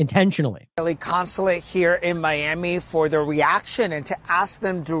officer intentionally. Israeli consulate here in Miami for their reaction and to ask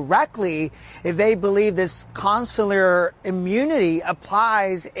them directly if they believe this consular immunity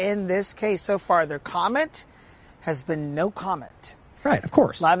applies in this case. So far, their comment has been no comment. Right, of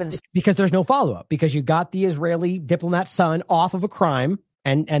course. Because there's no follow-up, because you got the Israeli diplomat's son off of a crime,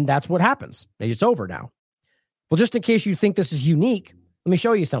 and that's what happens. It's over now. Well, just in case you think this is unique, let me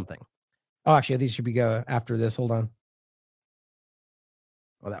show you something. Oh, actually, these should be after this. Hold on.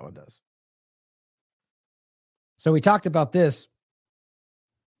 Oh, that one does. So we talked about this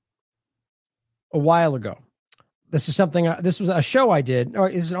a while ago. This is something, this was a show I did. Or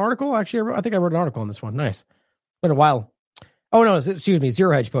is it an article? Actually, I think I wrote an article on this one. Nice. Been a while. Oh, no, excuse me.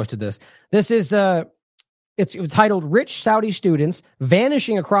 Zero Hedge posted this. This is, it's titled Rich Saudi Students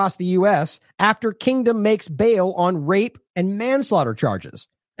Vanishing Across the U.S. After Kingdom Makes Bail on Rape and Manslaughter Charges.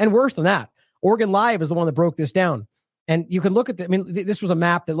 And worse than that, Oregon Live is the one that broke this down. And you can look at this was a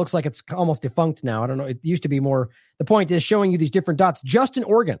map that looks like it's almost defunct now. I don't know. It used to be more. The point is showing you these different dots just in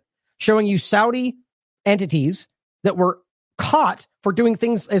Oregon, showing you Saudi entities that were caught for doing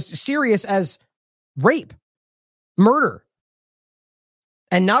things as serious as rape, murder.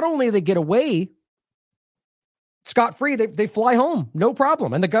 And not only do they get away scot-free, they fly home, no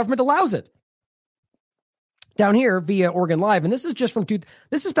problem. And the government allows it. Down here via Oregon Live. And this is just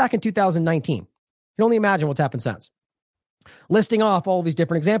this is back in 2019. You can only imagine what's happened since. Listing off all these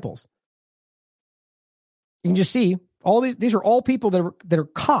different examples. You can just see all these are all people that are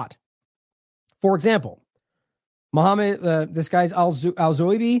caught. For example, Mohammed, this guy's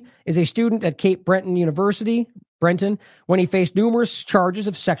Al-Zoibi is a student at Cape Breton University, Brenton, when he faced numerous charges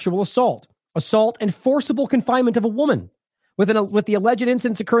of sexual assault and forcible confinement of a woman, with the alleged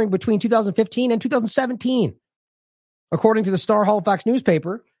incidents occurring between 2015 and 2017. According to the Star Halifax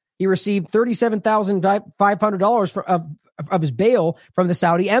newspaper, he received $37,500 of his bail from the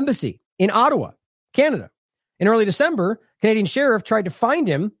Saudi embassy in Ottawa, Canada. In early December, Canadian sheriff tried to find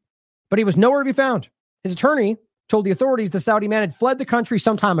him, but he was nowhere to be found. His attorney told the authorities the Saudi man had fled the country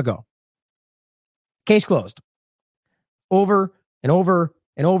some time ago. Case closed. Over and over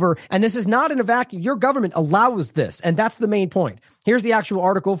and over. And this is not in a vacuum. Your government allows this, and that's the main point. Here's the actual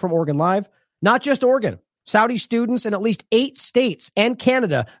article from Oregon Live. Not just Oregon. Saudi students in at least 8 states and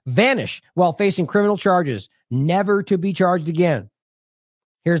Canada vanish while facing criminal charges, never to be charged again.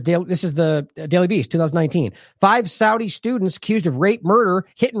 This is the Daily Beast, 2019. 5 Saudi students accused of rape, murder,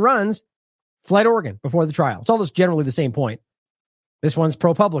 hit and runs fled Oregon before the trial. It's all this generally the same point. This one's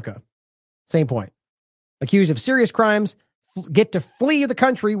ProPublica. Same point. Accused of serious crimes get to flee the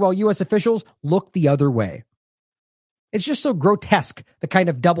country while U.S. officials look the other way. It's just so grotesque, the kind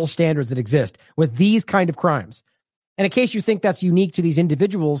of double standards that exist with these kind of crimes. And in case you think that's unique to these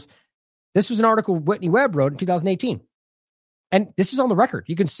individuals, this was an article Whitney Webb wrote in 2018. And this is on the record.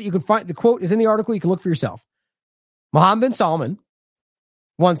 You can find the quote is in the article. You can look for yourself. Mohammed bin Salman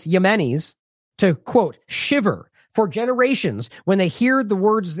wants Yemenis to, quote, shiver for generations when they hear the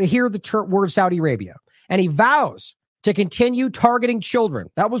word Saudi Arabia. And he vows to continue targeting children.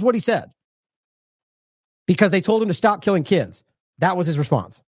 That was what he said. Because they told him to stop killing kids. That was his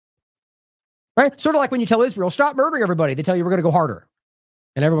response. Right? Sort of like when you tell Israel, stop murdering everybody. They tell you we're going to go harder.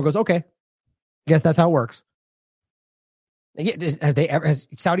 And everyone goes, okay. Guess that's how it works. Has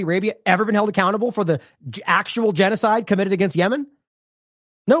Saudi Arabia ever been held accountable for the actual genocide committed against Yemen?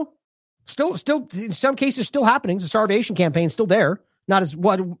 No. Still, in some cases, still happening. The starvation campaign is still there. Not as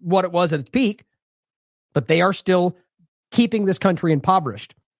what it was at its peak. But they are still keeping this country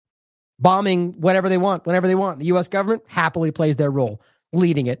impoverished. Bombing whatever they want, whenever they want. The U.S. government happily plays their role,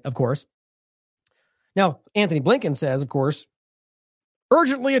 leading it, of course. Now, Anthony Blinken says, of course,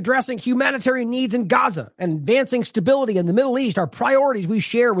 urgently addressing humanitarian needs in Gaza and advancing stability in the Middle East are priorities we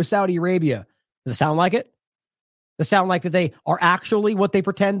share with Saudi Arabia. Does it sound like it? Does it sound like that they are actually what they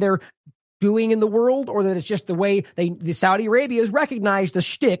pretend they're doing in the world, or that it's just the way the Saudi Arabia has recognized the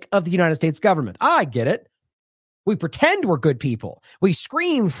shtick of the United States government? I get it. We pretend we're good people. We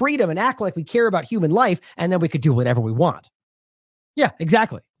scream freedom and act like we care about human life, and then we could do whatever we want. Yeah,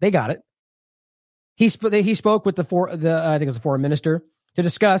 exactly. They got it. He spoke with I think it was the foreign minister to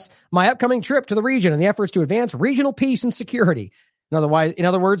discuss my upcoming trip to the region and the efforts to advance regional peace and security. In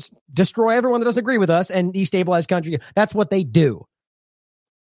other words, destroy everyone that doesn't agree with us and destabilize country. That's what they do.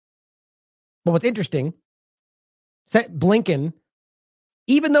 But what's interesting, Blinken,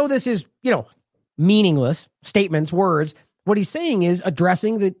 even though this is, meaningless statements, words, what he's saying is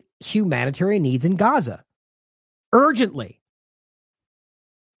addressing the humanitarian needs in Gaza urgently.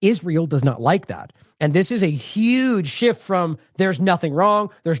 Israel does not like that. And this is a huge shift from there's nothing wrong,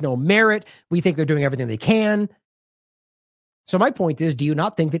 there's no merit, we think they're doing everything they can. So my point is, do you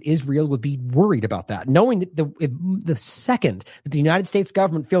not think that Israel would be worried about that, knowing that the second that the United States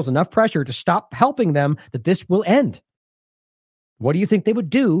government feels enough pressure to stop helping them, that this will end? What do you think they would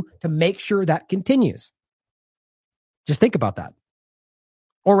do to make sure that continues? Just think about that.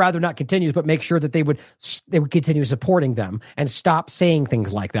 Or rather, not continues, but make sure that they would continue supporting them and stop saying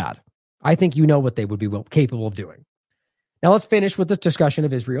things like that. I think you know what they would be capable of doing. Now let's finish with the discussion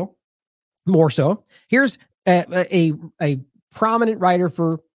of Israel. More so, here's a prominent writer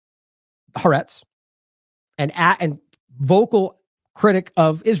for Haaretz and vocal critic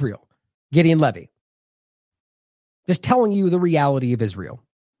of Israel, Gideon Levy, just telling you the reality of Israel.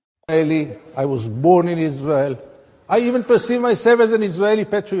 I was born in Israel. I even perceive myself as an Israeli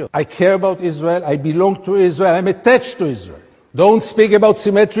patriot. I care about Israel. I belong to Israel. I'm attached to Israel. Don't speak about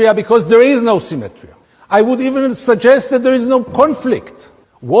symmetry because there is no symmetry. I would even suggest that there is no conflict.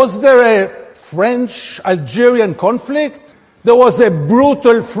 Was there a French-Algerian conflict? There was a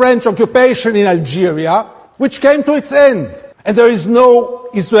brutal French occupation in Algeria, which came to its end. And there is no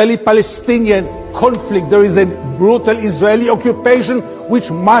Israeli-Palestinian conflict. There is a brutal Israeli occupation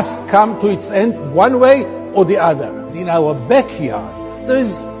which must come to its end one way or the other. In our backyard, there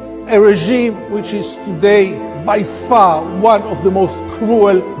is a regime which is today by far one of the most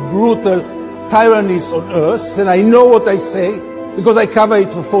cruel, brutal tyrannies on earth. And I know what I say because I cover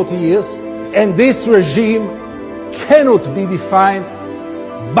it for 40 years. And this regime cannot be defined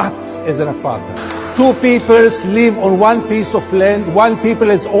but as an apartheid. Two peoples live on one piece of land. One people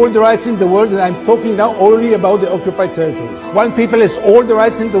has all the rights in the world, and I'm talking now only about the occupied territories. One people has all the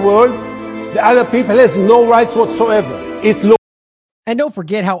rights in the world. The other people has no rights whatsoever. And don't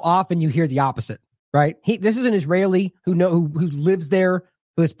forget how often you hear the opposite, right? This is an Israeli who lives there,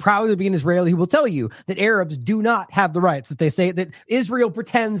 who is proud to be an Israeli, who will tell you that Arabs do not have the rights that they say that Israel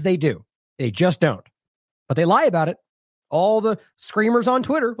pretends they do. They just don't. But they lie about it. All the screamers on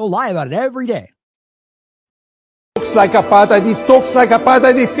Twitter will lie about it every day. Looks like apartheid. It talks like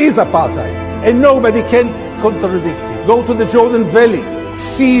apartheid. It is apartheid. And nobody can contradict it. Go to the Jordan Valley.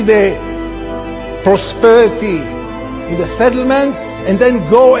 See the prosperity in the settlements, and then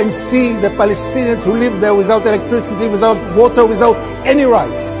go and see the Palestinians who live there without electricity, without water, without any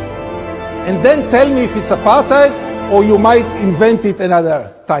rights. And then tell me if it's apartheid or you might invent it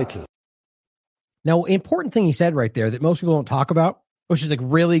another title. Now, important thing he said right there that most people don't talk about, which is like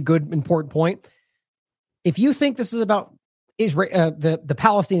really good, important point. If you think this is about Israel, the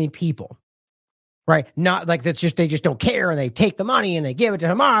Palestinian people, right? Not like that's just, they just don't care and they take the money and they give it to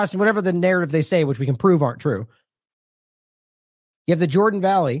Hamas and whatever the narrative they say, which we can prove aren't true. You have the Jordan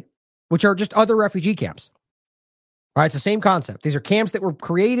Valley, which are just other refugee camps. All right, it's the same concept. These are camps that were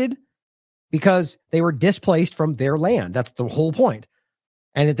created because they were displaced from their land. That's the whole point.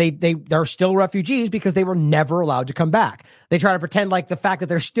 And that they're still refugees because they were never allowed to come back. They try to pretend like the fact that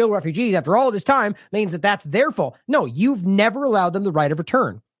they're still refugees after all this time means that that's their fault. No, you've never allowed them the right of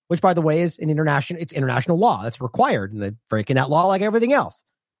return, which, by the way, is it's international law. That's required, and they're breaking that law like everything else.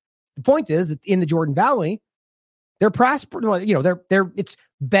 The point is that in the Jordan Valley, they're prosperous. It's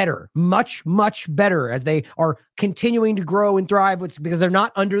better, much, much better as they are continuing to grow and thrive. It's because they're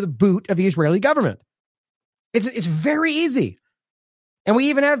not under the boot of the Israeli government. It's very easy. And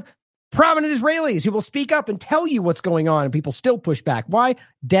we even have prominent Israelis who will speak up and tell you what's going on, and people still push back. Why?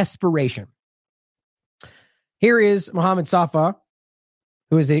 Desperation. Here is Mohammed Safa,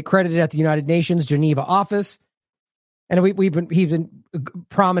 who is accredited at the United Nations Geneva office. And he's been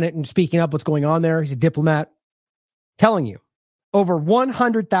prominent in speaking up what's going on there. He's a diplomat, telling you over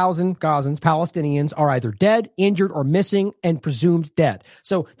 100,000 Gazans, Palestinians, are either dead, injured, or missing and presumed dead.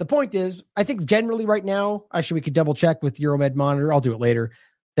 So the point is, I think generally right now, actually we could double check with Euromed Monitor. I'll do it later.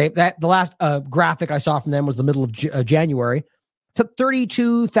 The last graphic I saw from them was the middle of January. So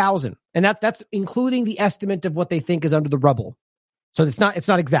 32,000. And that's including the estimate of what they think is under the rubble. So it's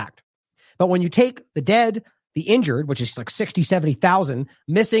not exact. But when you take the dead, the injured, which is like 60, 70,000,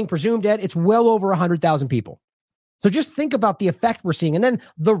 missing, presumed dead, it's well over 100,000 people. So just think about the effect we're seeing. And then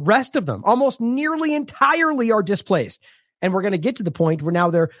the rest of them, almost nearly entirely, are displaced. And we're going to get to the point where now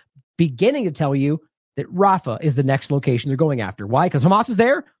they're beginning to tell you that Rafah is the next location they're going after. Why? Because Hamas is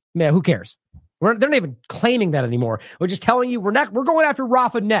there? Man, who cares? They're not even claiming that anymore. We're just telling you we're going after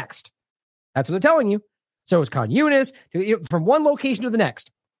Rafah next. That's what they're telling you. So it's Khan Yunis, from one location to the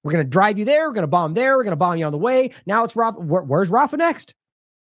next. We're going to drive you there. We're going to bomb there. We're going to bomb you on the way. Now it's Rafah. Where's Rafah next?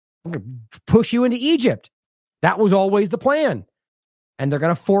 We're going to push you into Egypt. That was always the plan. And they're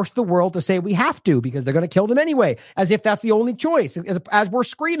going to force the world to say we have to because they're going to kill them anyway, as if that's the only choice. As we're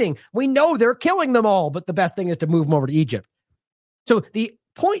screaming, we know they're killing them all, but the best thing is to move them over to Egypt. So the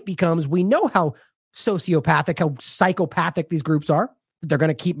point becomes we know how sociopathic, how psychopathic these groups are. They're going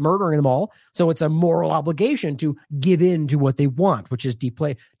to keep murdering them all. So it's a moral obligation to give in to what they want, which is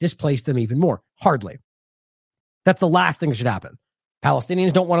displace them even more. Hardly. That's the last thing that should happen.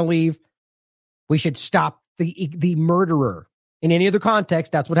 Palestinians don't want to leave. We should stop the murderer. In any other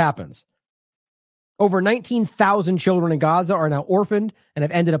context, that's what happens. Over 19,000 children in Gaza are now orphaned and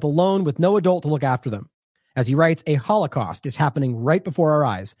have ended up alone with no adult to look after them. As he writes, a Holocaust is happening right before our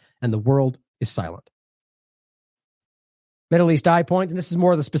eyes, and the world is silent. Middle East Eye Point, and this is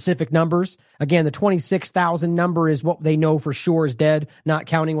more of the specific numbers. Again, the 26,000 number is what they know for sure is dead, not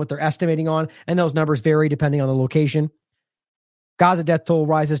counting what they're estimating on, and those numbers vary depending on the location. Gaza death toll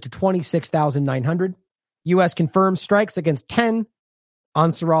rises to 26,900. U.S. confirms strikes against 10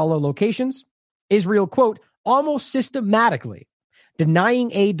 Ansarallah locations. Israel, quote, almost systematically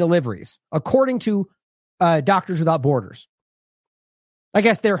denying aid deliveries, according to Doctors Without Borders. I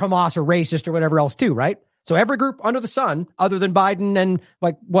guess they're Hamas or racist or whatever else too, right? So every group under the sun, other than Biden and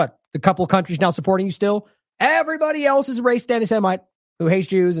the couple of countries now supporting you still, everybody else is a racist anti-Semite who hates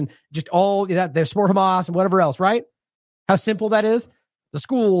Jews and just all that, they support Hamas and whatever else, right? How simple that is. The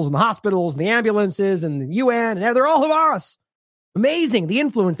schools and the hospitals and the ambulances and the UN, and they're all Hamas. Amazing, the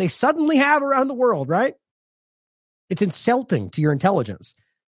influence they suddenly have around the world, right? It's insulting to your intelligence.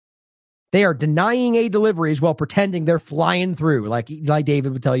 They are denying aid deliveries while pretending they're flying through, like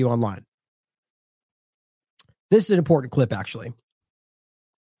David would tell you online. This is an important clip, actually.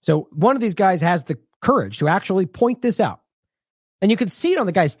 So one of these guys has the courage to actually point this out. And you can see it on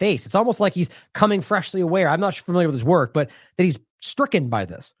the guy's face. It's almost like he's coming freshly aware. I'm not familiar with his work, but that he's stricken by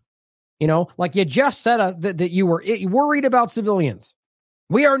this. You know, like you just said that you were worried about civilians.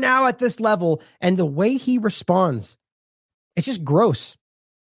 We are now at this level. And the way he responds, it's just gross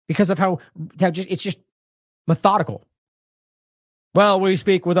because of how it's just methodical. Well, we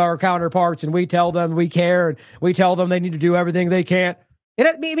speak with our counterparts and we tell them we care and we tell them they need to do everything they can.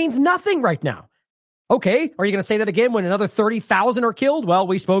 It means nothing right now. Okay, are you going to say that again when another 30,000 are killed? Well,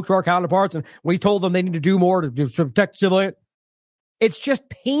 we spoke to our counterparts and we told them they need to do more to protect civilians. It's just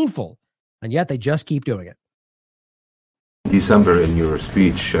painful, and yet they just keep doing it. December, in your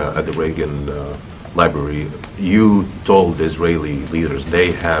speech at the Reagan Library, you told Israeli leaders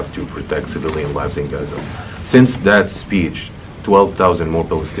they have to protect civilian lives in Gaza. Since that speech, 12,000 more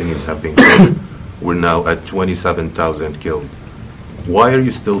Palestinians have been killed. We're now at 27,000 killed. Why are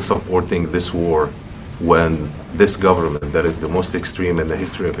you still supporting this war when this government, that is the most extreme in the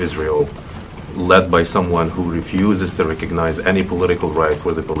history of Israel, led by someone who refuses to recognize any political right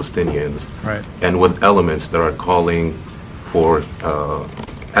for the Palestinians, right, and with elements that are calling for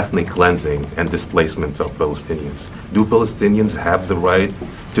ethnic cleansing and displacement of Palestinians? Do Palestinians have the right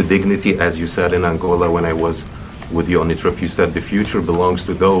to dignity? As you said in Angola when I was with you on the trip, you said the future belongs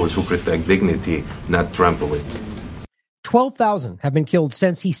to those who protect dignity, not trample it. 12,000 have been killed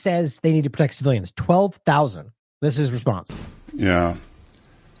since he says they need to protect civilians. 12,000. This is his response. Yeah.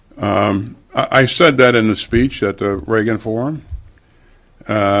 I said that in the speech at the Reagan Forum. It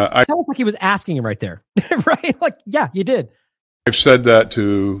sounds like he was asking him right there. Right? Like, yeah, you did. I've said that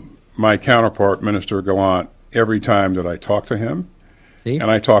to my counterpart, Minister Gallant, every time that I talk to him. See? And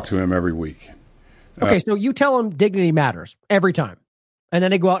I talk to him every week. Okay, so you tell him dignity matters every time. And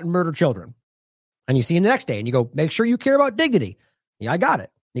then they go out and murder children. And you see him the next day and you go, make sure you care about dignity. Yeah, I got it.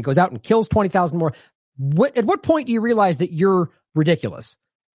 And he goes out and kills 20,000 more. At what point do you realize that you're ridiculous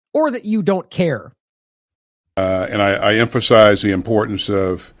or that you don't care? And I emphasize the importance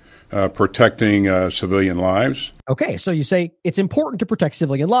of protecting civilian lives. Okay, so you say it's important to protect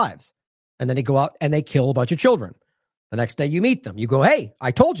civilian lives. And then they go out and they kill a bunch of children. The next day you meet them. You go, hey,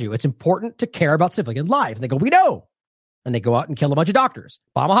 I told you it's important to care about civilian lives. And they go, we know. And they go out and kill a bunch of doctors,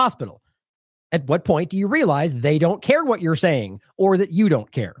 bomb a hospital. At what point do you realize they don't care what you're saying or that you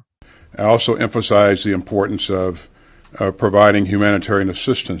don't care? I also emphasize the importance of providing humanitarian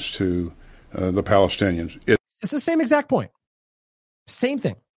assistance to the Palestinians. It's the same exact point. Same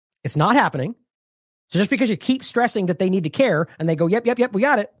thing. It's not happening. So just because you keep stressing that they need to care and they go, yep, we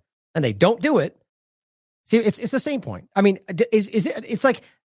got it, and they don't do it. See, it's the same point. I mean, it's like,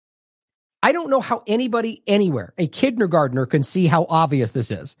 I don't know how anybody anywhere, a kindergartner, can see how obvious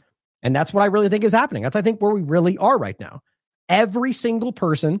this is. And that's what I really think is happening. That's, I think, where we really are right now. Every single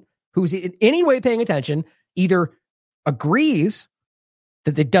person who's in any way paying attention either agrees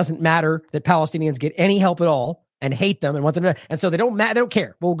that it doesn't matter that Palestinians get any help at all and hate them and want them to, and so they don't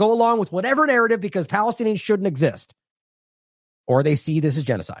care. We'll go along with whatever narrative because Palestinians shouldn't exist. Or they see this as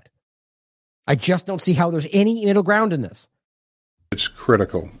genocide. I just don't see how there's any middle ground in this. It's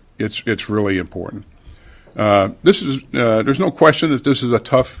critical. It's really important. This is there's no question that this is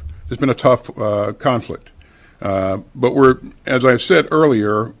it's been a tough conflict. But as I said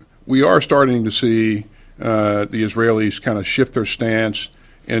earlier, we are starting to see the Israelis kind of shift their stance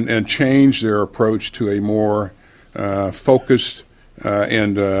and change their approach to a more focused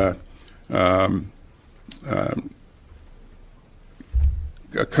and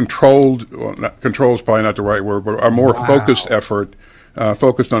controlled, well, control is probably not the right word, but a more focused effort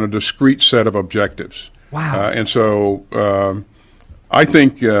focused on a discrete set of objectives. Wow. And so I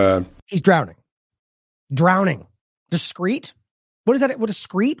think... he's drowning. Drowning. Discreet? What is that? What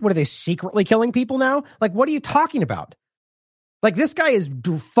discreet? What are they secretly killing people now? Like, what are you talking about? Like, this guy is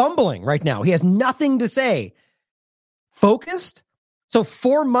fumbling right now. He has nothing to say. Focused? So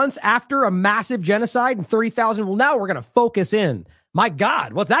 4 months after a massive genocide and 30,000, well, now we're going to focus in. My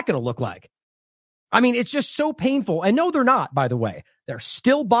God, what's that going to look like? I mean, it's just so painful. And no, they're not, by the way. They're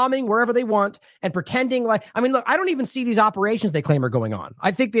still bombing wherever they want and pretending like, I mean, look, I don't even see these operations they claim are going on.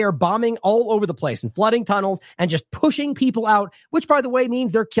 I think they are bombing all over the place and flooding tunnels and just pushing people out, which, by the way,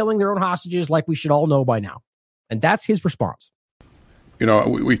 means they're killing their own hostages like we should all know by now. And that's his response. You know,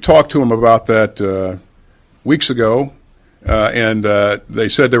 we talked to him about that weeks ago, and they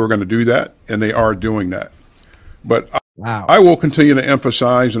said they were going to do that, and they are doing that. But wow. I will continue to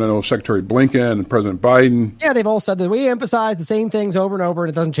emphasize, and I know Secretary Blinken and President Biden. Yeah, they've all said that we emphasize the same things over and over,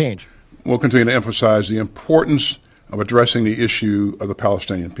 and it doesn't change. We'll continue to emphasize the importance of addressing the issue of the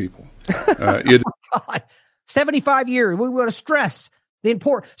Palestinian people. God, 75 years. We want to stress the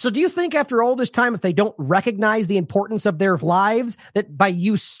importance. So do you think after all this time, if they don't recognize the importance of their lives, that by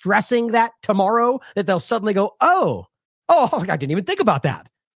you stressing that tomorrow, that they'll suddenly go, oh, I didn't even think about that.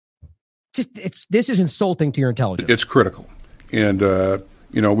 This is insulting to your intelligence. It's critical. And,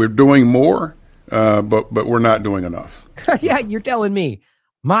 we're doing more, but we're not doing enough. Yeah, you're telling me.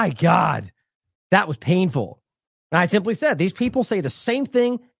 My God, that was painful. And I simply said, these people say the same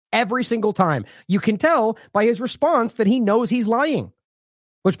thing every single time. You can tell by his response that he knows he's lying.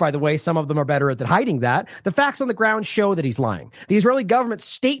 Which, by the way, some of them are better at hiding that. The facts on the ground show that he's lying. The Israeli government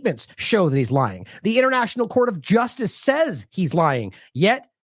statements show that he's lying. The International Court of Justice says he's lying. Yet,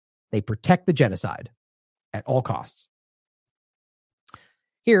 they protect the genocide at all costs.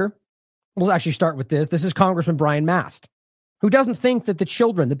 Here, we'll actually start with this. This is Congressman Brian Mast, who doesn't think that the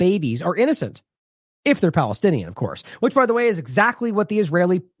children, the babies, are innocent. If they're Palestinian, of course. Which, by the way, is exactly what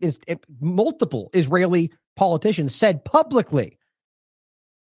the multiple Israeli politicians said publicly.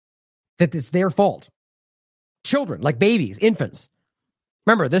 That it's their fault. Children, like babies, infants.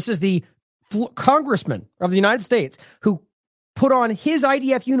 Remember, this is the congressman of the United States who put on his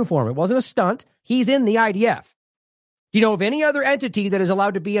IDF uniform. It wasn't a stunt. He's in the IDF. Do you know of any other entity that is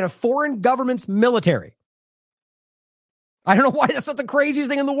allowed to be in a foreign government's military? I don't know why that's not the craziest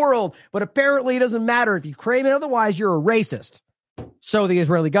thing in the world, but apparently it doesn't matter. If you claim it otherwise, you're a racist. So the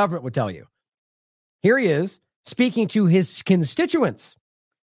Israeli government would tell you. Here he is speaking to his constituents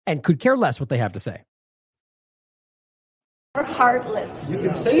and could care less what they have to say. You're heartless.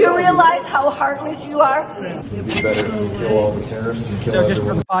 Do you realize how heartless you are? It'd be better if we kill all the terrorists and kill so just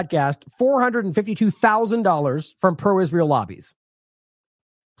everyone. for the podcast, $452,000 from pro-Israel lobbies.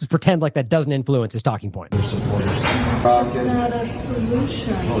 Just pretend like that doesn't influence his talking points. It's not a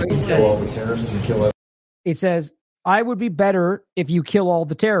solution. Kill all the terrorists and kill everyone. It says, I would be better if you kill all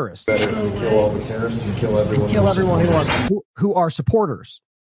the terrorists. Better if we kill all the terrorists and kill everyone. And kill everyone who are supporters.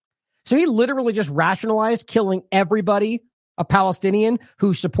 So he literally just rationalized killing everybody, a Palestinian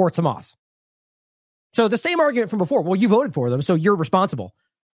who supports Hamas. So the same argument from before. Well, you voted for them, so you're responsible.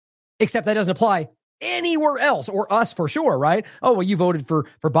 Except that doesn't apply anywhere else, or us for sure, right? Oh, well, you voted for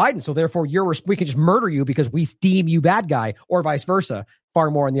Biden, so therefore we can just murder you because we deem you bad guy, or vice versa. Far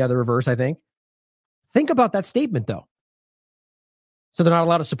more in the other reverse, I think. Think about that statement, though. So they're not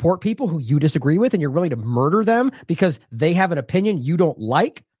allowed to support people who you disagree with, and you're willing to murder them because they have an opinion you don't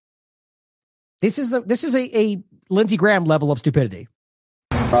like? This is a Lindsey Graham level of stupidity.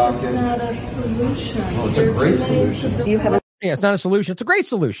 It's not a solution. Oh, it's a great solution. Yeah, it's not a solution. It's a great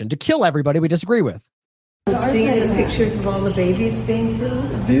solution to kill everybody we disagree with. See the pictures of all the babies being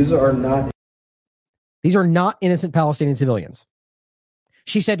killed? These are not innocent Palestinian civilians.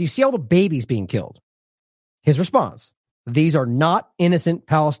 She said, you see all the babies being killed? His response, These are not innocent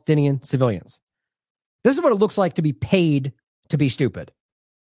Palestinian civilians. This is what it looks like to be paid to be stupid.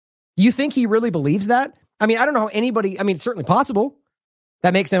 You think he really believes that? I mean, I don't know how anybody, I mean, it's certainly possible.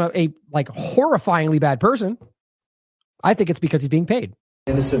 That makes him a horrifyingly bad person. I think it's because he's being paid.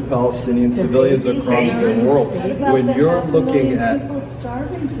 Innocent Palestinian civilians across the world. When you're looking at the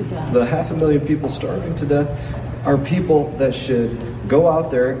 500,000 people starving to death, are people that should go out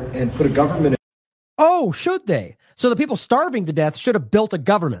there and put a government in. Oh, should they? So the people starving to death should have built a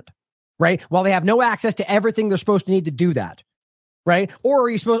government, right? While they have no access to everything they're supposed to need to do that, right? Or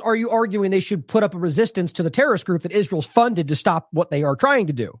are you arguing they should put up a resistance to the terrorist group that Israel's funded to stop what they are trying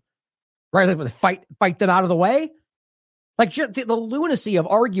to do, right? Like fight them out of the way. Like just the lunacy of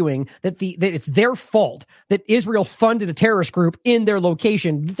arguing that that it's their fault that Israel funded a terrorist group in their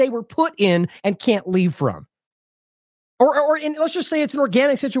location that they were put in and can't leave from. Or let's just say it's an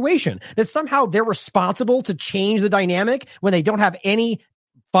organic situation that somehow they're responsible to change the dynamic when they don't have any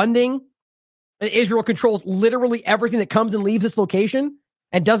funding. Israel controls literally everything that comes and leaves its location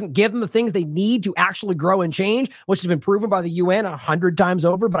and doesn't give them the things they need to actually grow and change, which has been proven by the UN 100 times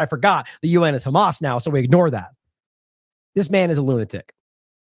over. But I forgot the UN is Hamas now, so we ignore that. This man is a lunatic.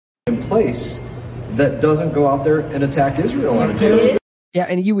 In place that doesn't go out there and attack Israel on a daily. Yeah,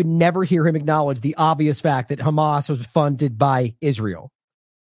 and you would never hear him acknowledge the obvious fact that Hamas was funded by Israel.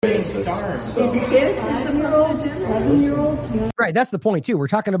 basis. So. Kids, 7-year-olds, 7-year-olds. Right, that's the point too. We're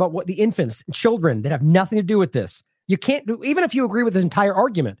talking about what the infants, children that have nothing to do with this. You can't do, even if you agree with his entire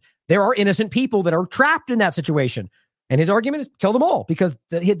argument, there are innocent people that are trapped in that situation. And his argument is kill them all because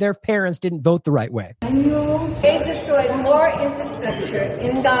their parents didn't vote the right way. They destroyed more infrastructure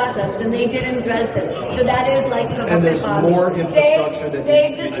in Gaza than they did in Dresden. So that is like the and there's more infrastructure that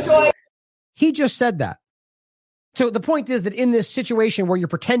they destroyed. He just said that. So the point is that in this situation where you're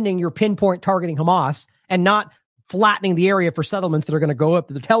pretending you're pinpoint targeting Hamas and not flattening the area for settlements that are going to go up,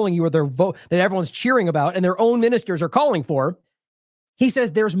 that they're telling you or their vote that everyone's cheering about and their own ministers are calling for, he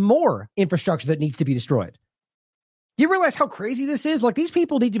says there's more infrastructure that needs to be destroyed. Do you realize how crazy this is? Like, these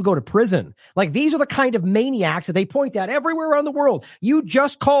people need to go to prison. Like, these are the kind of maniacs that they point out everywhere around the world. You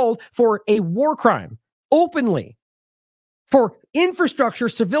just called for a war crime openly for infrastructure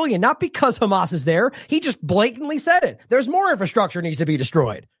civilian, not because Hamas is there. He just blatantly said it. There's more infrastructure needs to be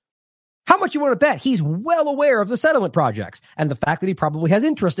destroyed. How much you want to bet he's well aware of the settlement projects and the fact that he probably has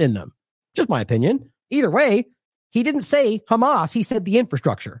interest in them? Just my opinion. Either way, he didn't say Hamas. He said the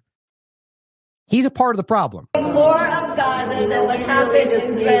infrastructure. He's a part of the problem. More of Gaza than what happened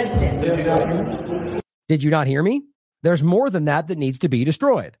in Dresden. Did you not hear me? There's more than that needs to be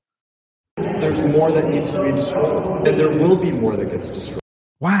destroyed. There's more that needs to be destroyed. And there will be more that gets destroyed.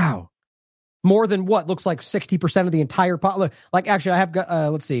 Wow. More than what looks like 60% of the entire pot. Like, actually, I have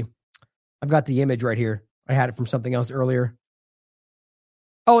got, let's see. I've got the image right here. I had it from something else earlier.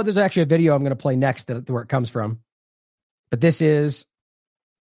 Oh, there's actually a video I'm going to play next where it comes from. But this is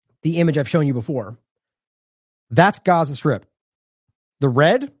the image I've shown you before. That's Gaza Strip. The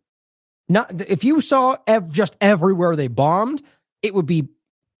red, if you saw just everywhere they bombed, it would be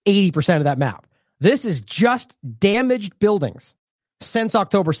 80% of that map. This is just damaged buildings since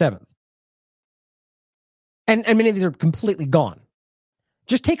October 7th. And many of these are completely gone.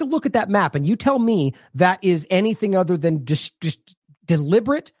 Just take a look at that map and you tell me that is anything other than just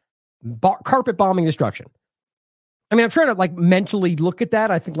deliberate carpet bombing destruction. I mean, I'm trying to mentally look at that.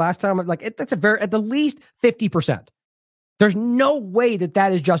 I think last time, that's at the least 50%. There's no way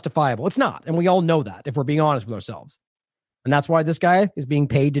that is justifiable. It's not. And we all know that if we're being honest with ourselves. And that's why this guy is being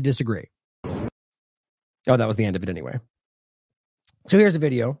paid to disagree. Oh, that was the end of it anyway. So here's a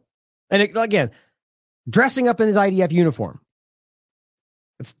video. And again, dressing up in his IDF uniform.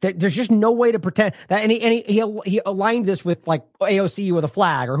 There's just no way to pretend that. And he aligned this with AOC with a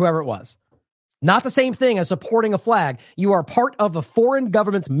flag or whoever it was. Not the same thing as supporting a flag. You are part of a foreign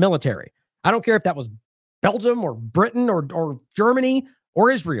government's military. I don't care if that was Belgium or Britain or Germany or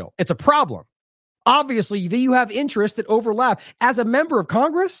Israel. It's a problem. Obviously, you have interests that overlap as a member of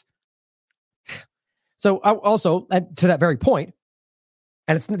Congress. So also, to that very point,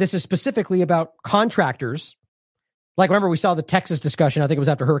 and this is specifically about contractors. Like, remember, we saw the Texas discussion. I think it was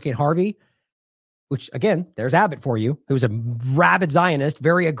after Hurricane Harvey. Which, again, there's Abbott for you, who's a rabid Zionist,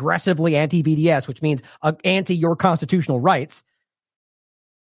 very aggressively anti-BDS, which means anti your constitutional rights.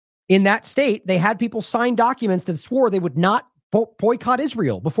 In that state, they had people sign documents that swore they would not boycott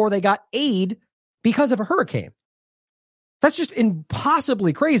Israel before they got aid because of a hurricane. That's just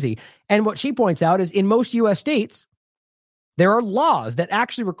impossibly crazy. And what she points out is in most U.S. states, there are laws that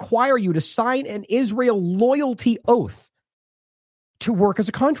actually require you to sign an Israel loyalty oath to work as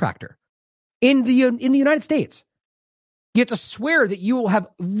a contractor. In the United States. You have to swear that you will have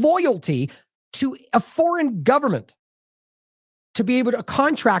loyalty to a foreign government to be able to, a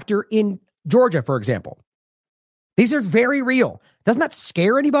contractor in Georgia, for example. These are very real. Doesn't that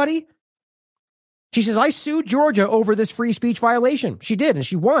scare anybody? She says, I sued Georgia over this free speech violation. She did, and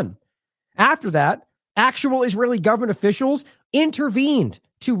she won. After that, actual Israeli government officials intervened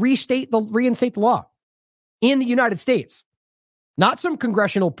to reinstate the law in the United States. Not some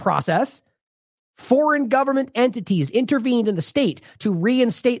congressional process. Foreign government entities intervened in the state to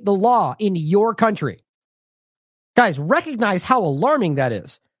reinstate the law in your country. Guys, recognize how alarming that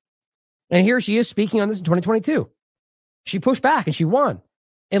is. And here she is speaking on this in 2022. She pushed back and she won,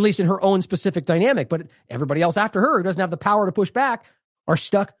 at least in her own specific dynamic. But everybody else after her who doesn't have the power to push back are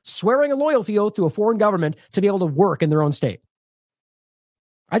stuck swearing a loyalty oath to a foreign government to be able to work in their own state.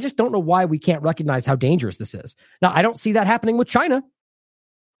 I just don't know why we can't recognize how dangerous this is. Now, I don't see that happening with China.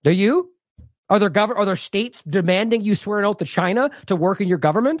 Do you? Are there states demanding you swear an oath to China to work in your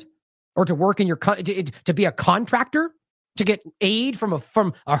government or to work in your to be a contractor to get aid from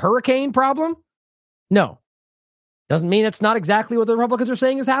a hurricane problem? No. Doesn't mean it's not exactly what the Republicans are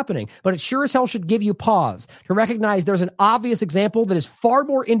saying is happening, but it sure as hell should give you pause to recognize there's an obvious example that is far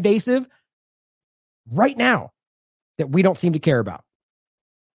more invasive right now that we don't seem to care about.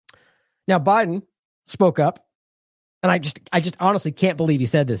 Now, Biden spoke up, and I just honestly can't believe he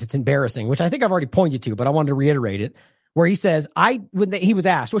said this. It's embarrassing, which I think I've already pointed to, but I wanted to reiterate it, where he says, when he was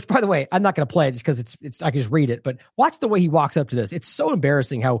asked, which by the way, I'm not going to play it just because it's I can just read it, but watch the way he walks up to this. It's so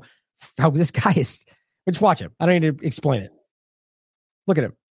embarrassing how this guy is. Just watch him. I don't need to explain it. Look at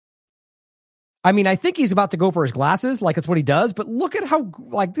him. I mean, I think he's about to go for his glasses, like it's what he does, but look at how,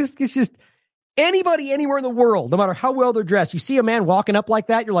 like, this is just anybody anywhere in the world, no matter how well they're dressed. You see a man walking up like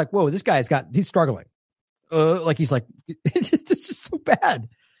that, you're like, whoa, this guy's he's struggling. It's just so bad.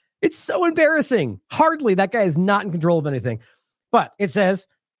 It's so embarrassing. Hardly that guy is not in control of anything. But it says,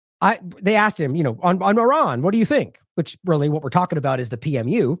 they asked him, on Iran, what do you think? Which really what we're talking about is the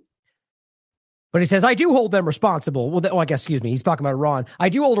PMU. But he says, I do hold them responsible. Well, I guess, excuse me, he's talking about Iran. I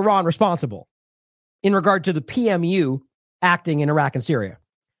do hold Iran responsible in regard to the PMU acting in Iraq and Syria.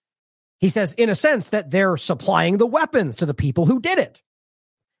 He says, in a sense, that they're supplying the weapons to the people who did it.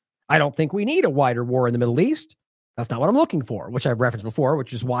 I don't think we need a wider war in the Middle East. That's not what I'm looking for, which I've referenced before,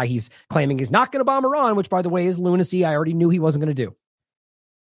 which is why he's claiming he's not going to bomb Iran, which, by the way, is lunacy. I already knew he wasn't going to do.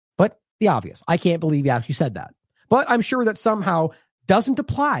 But the obvious. I can't believe he actually said that. But I'm sure that somehow doesn't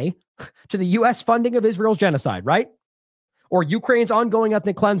apply to the U.S. funding of Israel's genocide, right? Or Ukraine's ongoing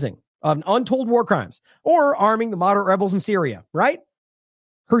ethnic cleansing of untold war crimes, or arming the moderate rebels in Syria, right?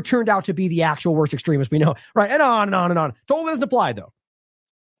 Who turned out to be the actual worst extremists we know, right? And on and on and on. Totally doesn't apply, though,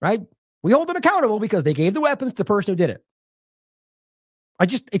 right? We hold them accountable because they gave the weapons to the person who did it.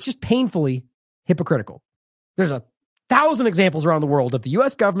 It's just painfully hypocritical. There's 1,000 examples around the world of the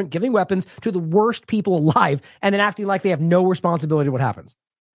U.S. government giving weapons to the worst people alive and then acting like they have no responsibility to what happens.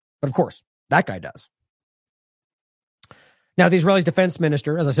 But of course, that guy does. Now, the Israeli defense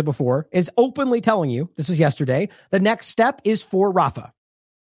minister, as I said before, is openly telling you, this was yesterday, the next step is for Rafah.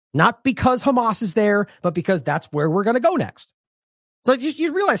 Not because Hamas is there, but because that's where we're going to go next. So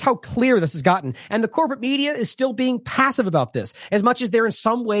you realize how clear this has gotten. And the corporate media is still being passive about this, as much as they're in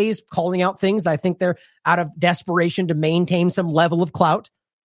some ways calling out things that I think they're out of desperation to maintain some level of clout.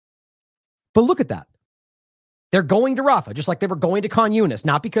 But look at that. They're going to Rafah, just like they were going to Khan Yunis,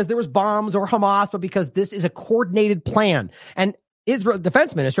 not because there was bombs or Hamas, but because this is a coordinated plan. And Israel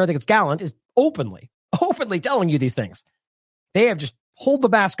defense minister, I think it's Gallant, is openly telling you these things. They have just pulled the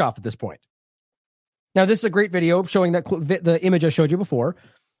mask off at this point. Now, this is a great video showing that the image I showed you before.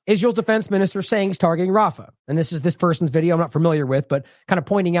 Israel's defense minister saying he's targeting Rafah. And this is this person's video I'm not familiar with, but kind of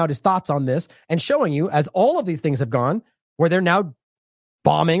pointing out his thoughts on this and showing you, as all of these things have gone, where they're now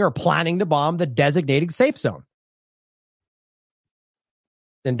bombing or planning to bomb the designated safe zone.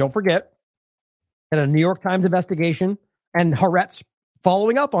 And don't forget that a New York Times investigation and Haaretz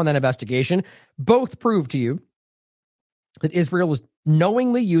following up on that investigation both prove to you that Israel is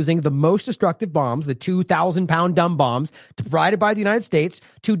knowingly using the most destructive bombs, the 2,000-pound dumb bombs provided by the United States,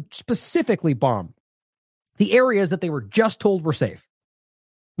 to specifically bomb the areas that they were just told were safe.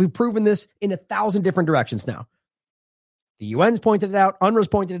 We've proven this in 1,000 different directions now. The UN's pointed it out. UNRWA's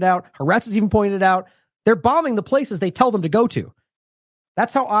pointed it out. Haaretz has even pointed it out. They're bombing the places they tell them to go to.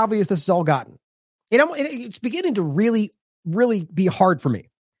 That's how obvious this has all gotten. It's beginning to really, really be hard for me.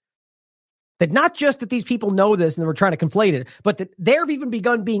 That not just that these people know this and we're trying to conflate it, but that they've even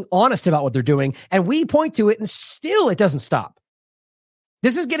begun being honest about what they're doing, and we point to it and still it doesn't stop.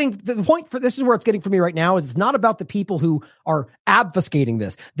 This is getting the point this is where it's getting for me right now is it's not about the people who are obfuscating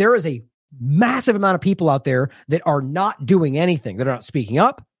this. There is a massive amount of people out there that are not doing anything, that are not speaking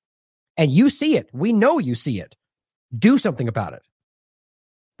up. And you see it. We know you see it. Do something about it.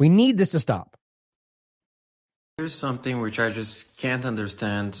 We need this to stop. Here's something which I just can't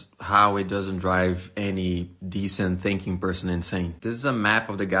understand how it doesn't drive any decent thinking person insane. This is a map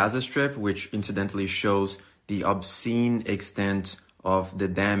of the Gaza Strip, which incidentally shows the obscene extent of the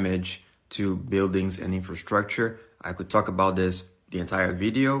damage to buildings and infrastructure. I could talk about this the entire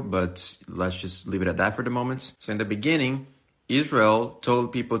video, but let's just leave it at that for the moment. So in the beginning, Israel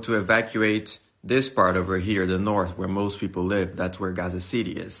told people to evacuate this part over here, the north, where most people live. That's where Gaza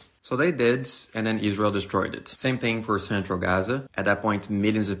City is. So they did, and then Israel destroyed it. Same thing for central Gaza. At that point,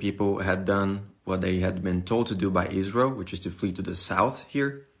 millions of people had done what they had been told to do by Israel, which is to flee to the south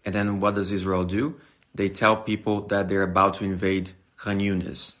here. And then what does Israel do? They tell people that they're about to invade Khan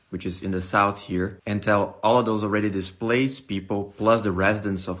Yunis, which is in the south here, and tell all of those already displaced people, plus the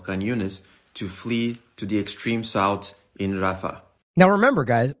residents of Khan Yunis, to flee to the extreme south in Rafah. Now remember,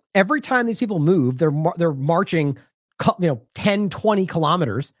 guys, every time these people move, they're marching 10, 20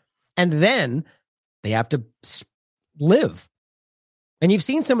 kilometers, and then they have to live. And you've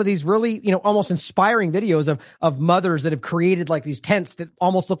seen some of these really, almost inspiring videos of mothers that have created like these tents that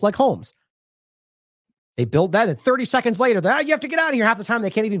almost look like homes. They build that, and 30 seconds later, you have to get out of here. Half the time, they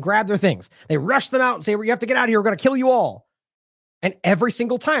can't even grab their things. They rush them out and say, you have to get out of here. We're going to kill you all. And every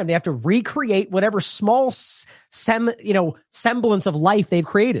single time, they have to recreate whatever small semblance of life they've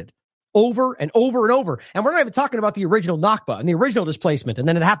created over and over and over. And we're not even talking about the original Nakba and the original displacement, and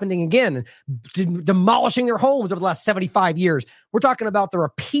then it happening again, and demolishing their homes over the last 75 years. We're talking about the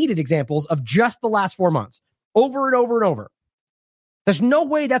repeated examples of just the last 4 months, over and over and over. There's no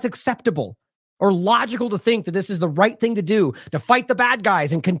way that's acceptable or logical to think that this is the right thing to do, to fight the bad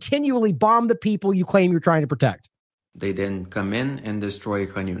guys and continually bomb the people you claim you're trying to protect. They then come in and destroy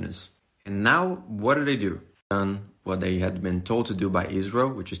Khan Yunis. And now, what do? Done what they had been told to do by Israel,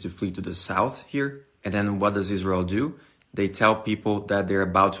 which is to flee to the south here. And then what does Israel do? They tell people that they're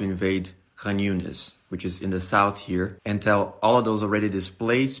about to invade Khan Yunis, which is in the south here, and tell all of those already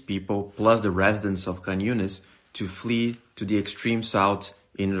displaced people, plus the residents of Khan Yunis, to flee to the extreme south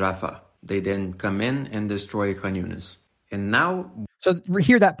in Rafah. They then come in and destroy Khan Yunis. And now... So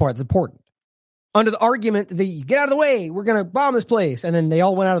hear that part. It's important. Under the argument that you get out of the way, we're going to bomb this place. And then they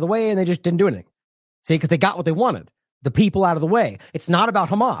all went out of the way and they just didn't do anything. See, because they got what they wanted. The people out of the way. It's not about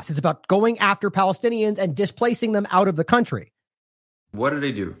Hamas. It's about going after Palestinians and displacing them out of the country. What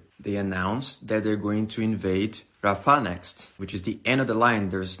do? They announce that they're going to invade Rafah next, which is the end of the line.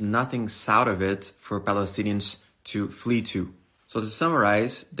 There's nothing south of it for Palestinians to flee to. So to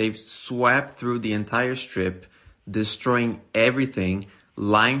summarize, they've swept through the entire strip, destroying everything,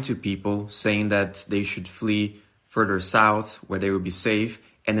 lying to people, saying that they should flee further south where they would be safe,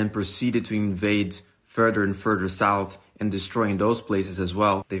 and then proceeded to invade further and further south and destroying those places as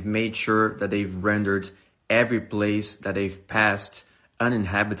well. They've made sure that they've rendered every place that they've passed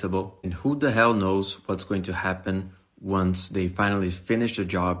uninhabitable. And who the hell knows what's going to happen once they finally finish the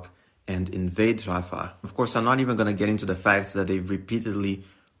job and invade Rafah. Of course, I'm not even going to get into the facts that they've repeatedly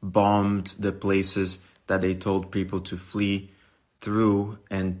bombed the places that they told people to flee through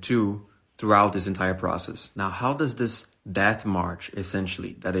and to throughout this entire process. Now, how does this death march,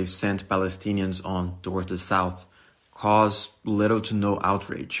 essentially, that they've sent Palestinians on towards the south cause little to no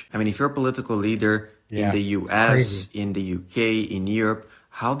outrage? I mean, if you're a political leader in the US, in the UK, in Europe,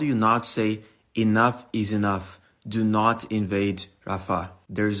 how do you not say enough is enough? Do not invade Rafah.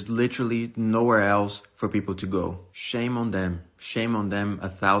 There's literally nowhere else for people to go. Shame on them. Shame on them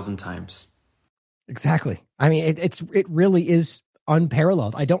 1,000 times. Exactly. I mean, it really is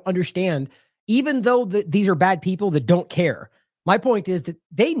unparalleled. I don't understand, even though these are bad people that don't care. My point is that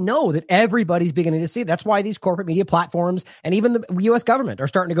they know that everybody's beginning to see it. That's why these corporate media platforms and even the U.S. government are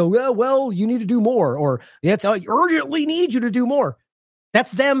starting to go, well, you need to do more, or that's I urgently need you to do more.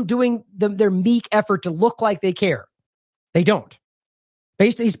 That's them doing their meek effort to look like they care. They don't.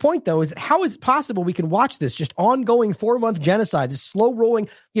 Based on his point, though, is that how is it possible we can watch this just ongoing 4-month genocide, this slow rolling,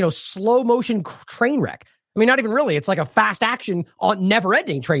 slow motion train wreck? I mean, not even really. It's like a fast action on never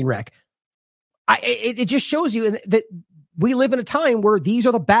ending train wreck. It just shows you that we live in a time where these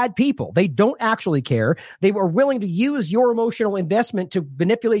are the bad people. They don't actually care. They are willing to use your emotional investment to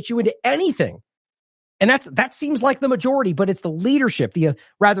manipulate you into anything. And that seems like the majority, but it's the leadership, the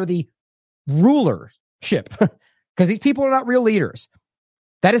rulership, because these people are not real leaders.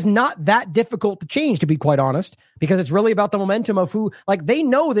 That is not that difficult to change, to be quite honest, because it's really about the momentum of who, they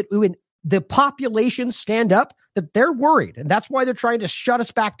know that when the population stand up, that they're worried. And that's why they're trying to shut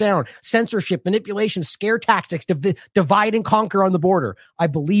us back down. Censorship, manipulation, scare tactics, divide and conquer on the border. I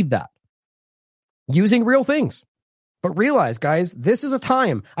believe that. using real things. But realize, guys, this is a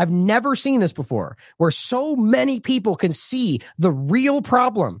time, I've never seen this before, where so many people can see the real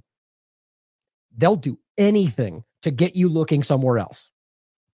problem. They'll do anything to get you looking somewhere else.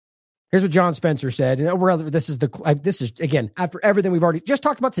 Here's what John Spencer said. And this is again, after everything we've already just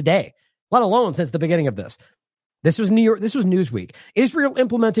talked about today, let alone since the beginning of this. This was Newsweek. Israel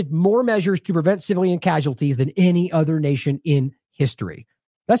implemented more measures to prevent civilian casualties than any other nation in history.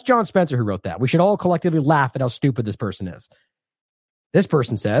 That's John Spencer who wrote that. We should all collectively laugh at how stupid this person is. This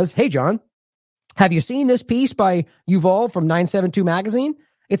person says, hey, John, have you seen this piece by Yuval from 972 magazine?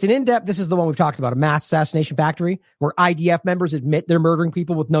 It's an in-depth, this is the one we've talked about, a mass assassination factory where IDF members admit they're murdering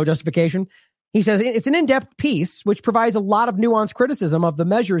people with no justification. He says it's an in-depth piece which provides a lot of nuanced criticism of the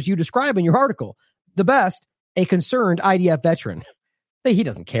measures you describe in your article. The best, a concerned IDF veteran. He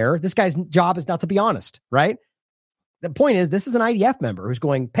doesn't care. This guy's job is not to be honest, right? The point is, this is an IDF member who's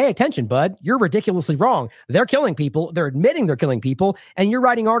going, pay attention, bud. You're ridiculously wrong. They're killing people. They're admitting they're killing people, and you're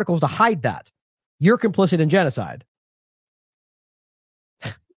writing articles to hide that. You're complicit in genocide.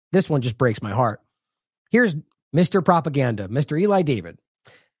 This one just breaks my heart. Here's Mr. Propaganda, Mr. Eli David.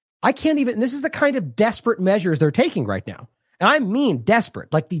 I can't even, this is the kind of desperate measures they're taking right now. And I mean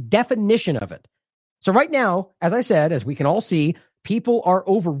desperate, like the definition of it. So right now, as I said, as we can all see, people are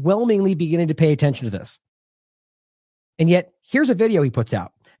overwhelmingly beginning to pay attention to this. And yet, here's a video he puts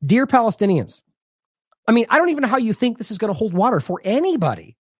out. Dear Palestinians, I mean, I don't even know how you think this is going to hold water for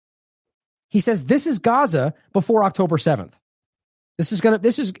anybody. He says, this is Gaza before October 7th. It's going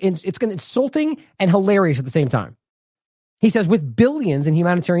to insulting and hilarious at the same time. He says, with billions in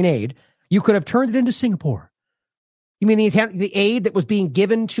humanitarian aid, you could have turned it into Singapore. You mean the aid that was being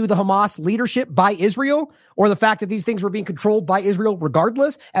given to the Hamas leadership by Israel, or the fact that these things were being controlled by Israel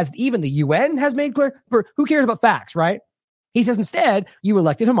regardless, as even the UN has made clear? Who cares about facts, right? He says, instead, you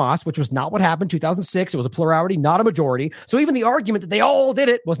elected Hamas, which was not what happened in 2006. It was a plurality, not a majority. So even the argument that they all did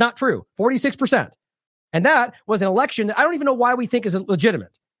it was not true. 46%. And that was an election that I don't even know why we think is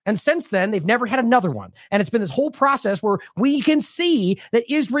legitimate. And since then, they've never had another one. And it's been this whole process where we can see that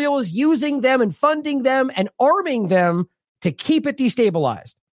Israel is using them and funding them and arming them to keep it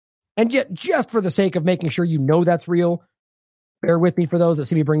destabilized. And yet, just for the sake of making sure you know that's real, bear with me for those that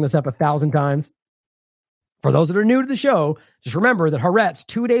see me bring this up 1,000 times. For those that are new to the show, just remember that Haaretz,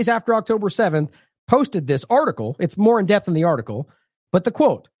 2 days after October 7th, posted this article. It's more in depth in the article, but the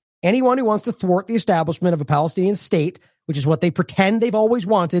quote, anyone who wants to thwart the establishment of a Palestinian state, which is what they pretend they've always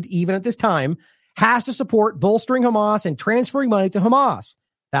wanted, even at this time, has to support bolstering Hamas and transferring money to Hamas.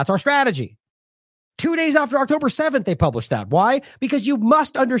 That's our strategy. 2 days after October 7th, they published that. Why? Because you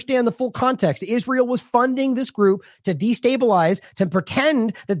must understand the full context. Israel was funding this group to destabilize, to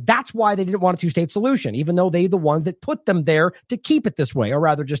pretend that that's why they didn't want a two-state solution, even though they're the ones that put them there to keep it this way, or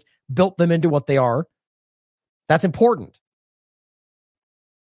rather just built them into what they are. That's important.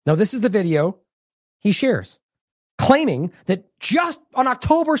 Now, this is the video he shares, claiming that just on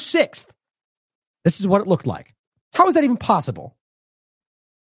October 6th, this is what it looked like. How is that even possible?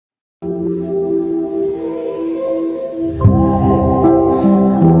 I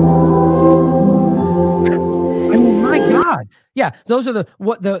mean, my God. Yeah, those are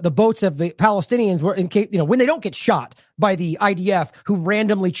the boats of the Palestinians were in case, when they don't get shot by the IDF who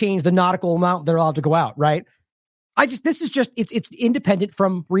randomly change the nautical amount they're allowed to go out, right? This is just it's independent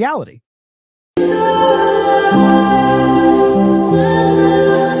from reality. Now,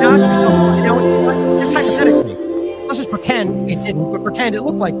 hypothetically, let's just pretend it didn't, but pretend it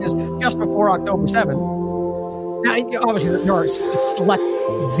looked like this just before October 7th. Now, obviously, there are select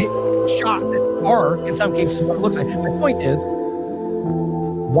shots that are, in some cases, what it looks like. My point is,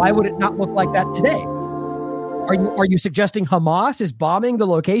 why would it not look like that today? Are you suggesting Hamas is bombing the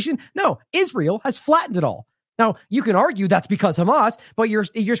location? No, Israel has flattened it all. Now, you can argue that's because Hamas, but you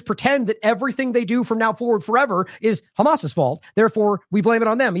just pretend that everything they do from now forward forever is Hamas's fault. Therefore, we blame it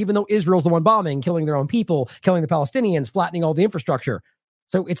on them, even though Israel's the one bombing, killing their own people, killing the Palestinians, flattening all the infrastructure.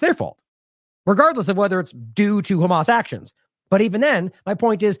 So it's their fault, regardless of whether it's due to Hamas actions. But even then, my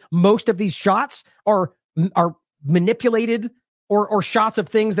point is most of these shots are manipulated or shots of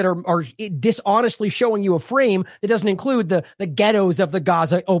things that are dishonestly showing you a frame that doesn't include the ghettos of the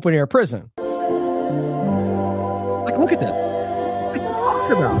Gaza open-air prison. Like, look at this. What are you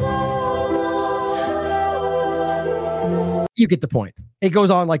talking about? You get the point. It goes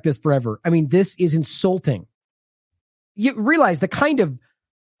on like this forever. I mean, this is insulting. You realize the kind of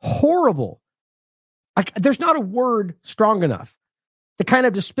horrible, there's not a word strong enough. The kind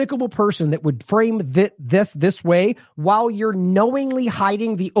of despicable person that would frame this way while you're knowingly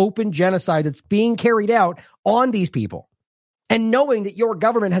hiding the open genocide that's being carried out on these people. And knowing that your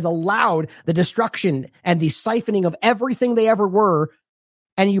government has allowed the destruction and the siphoning of everything they ever were,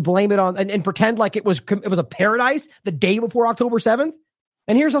 and you blame it on and pretend like it was a paradise the day before October 7th.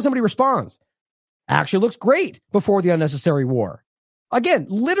 And here's how somebody responds. Actually looks great before the unnecessary war. Again,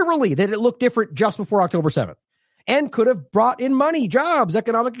 literally that it looked different just before October 7th and could have brought in money, jobs,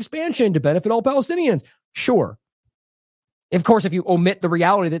 economic expansion to benefit all Palestinians. Sure. Of course, if you omit the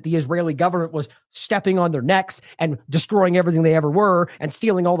reality that the Israeli government was stepping on their necks and destroying everything they ever were and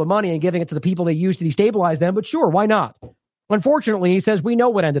stealing all the money and giving it to the people they used to destabilize them, but sure, why not? Unfortunately, he says, we know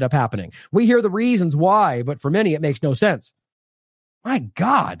what ended up happening. We hear the reasons why, but for many, it makes no sense. My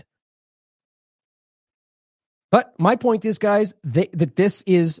God. But my point is, guys, that this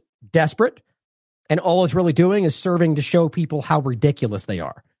is desperate, and all it's really doing is serving to show people how ridiculous they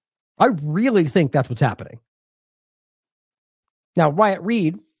are. I really think that's what's happening. Now, Wyatt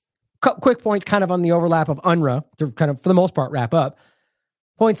Reed, quick point kind of on the overlap of UNRWA, to kind of, for the most part, wrap up,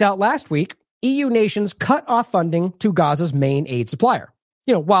 points out last week, EU nations cut off funding to Gaza's main aid supplier,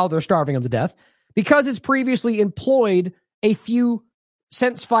 while they're starving them to death, because it's previously employed a few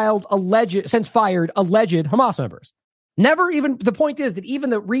since fired alleged Hamas members. The point is that even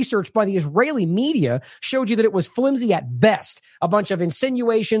the research by the Israeli media showed you that it was flimsy at best, a bunch of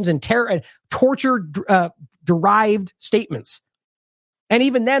insinuations and torture-derived statements. And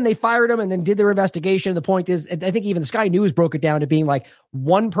even then, they fired him and then did their investigation. The point is, I think even the Sky News broke it down to being like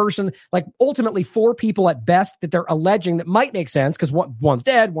one person, like ultimately 4 people at best that they're alleging that might make sense because one's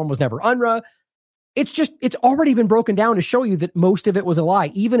dead, one was never UNRWA. It's already been broken down to show you that most of it was a lie,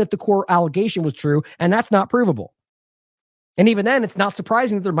 even if the core allegation was true, and that's not provable. And even then, it's not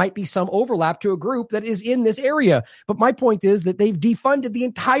surprising that there might be some overlap to a group that is in this area. But my point is that they've defunded the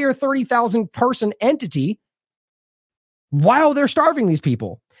entire 30,000 person entity while they're starving these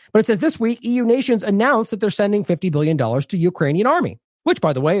people. But it says this week, EU nations announced that they're sending $50 billion to Ukrainian army, which,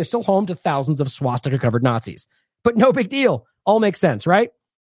 by the way, is still home to thousands of swastika-covered Nazis. But no big deal. All makes sense, right?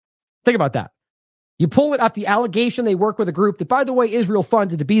 Think about that. You pull it off the allegation they work with a group that, by the way, Israel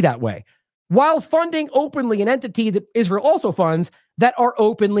funded to be that way, while funding openly an entity that Israel also funds that are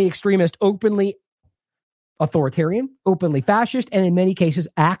openly extremist, openly authoritarian, openly fascist, and in many cases,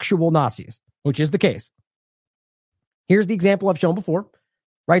 actual Nazis, which is the case. Here's the example I've shown before.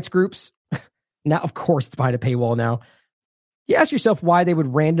 Rights groups. Now, of course, it's behind a paywall now. You ask yourself why they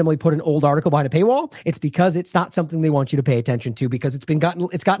would randomly put an old article behind a paywall. It's because it's not something they want you to pay attention to, because it's gotten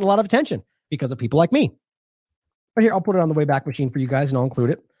a lot of attention because of people like me. But here, I'll put it on the Wayback Machine for you guys, and I'll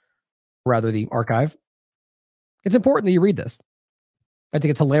include it. Rather, the archive. It's important that you read this. I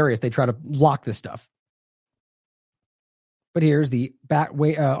think it's hilarious they try to lock this stuff. But here's the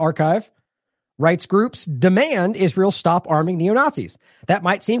archive. Rights groups demand Israel stop arming neo-Nazis. That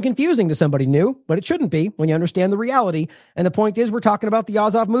might seem confusing to somebody new, but it shouldn't be when you understand the reality. And the point is, we're talking about the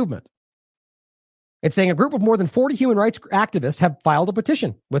Azov movement. It's saying a group of more than 40 human rights activists have filed a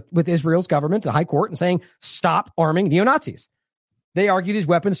petition with Israel's government, the high court, and saying, stop arming neo-Nazis. They argue these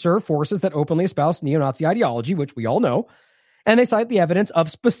weapons serve forces that openly espouse neo-Nazi ideology, which we all know. And they cite the evidence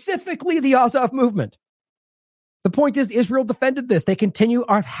of specifically the Azov movement. The point is, Israel defended this. They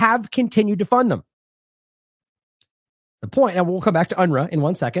have continued to fund them. The point, and we'll come back to UNRWA in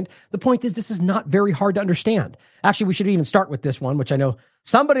 1 second. The point is, this is not very hard to understand. Actually, we should even start with this one, which I know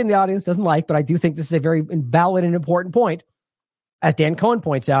somebody in the audience doesn't like, but I do think this is a very valid and important point. As Dan Cohen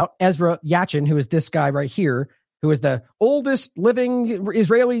points out, Ezra Yachin, who is this guy right here, who is the oldest living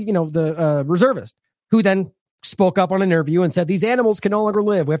Israeli, the reservist, who then spoke up on an interview and said, these animals can no longer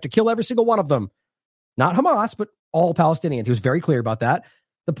live. We have to kill every single one of them. Not Hamas, but all Palestinians. He was very clear about that.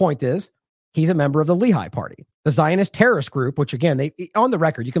 The point is, he's a member of the Lehi Party, the Zionist terrorist group, which again, they on the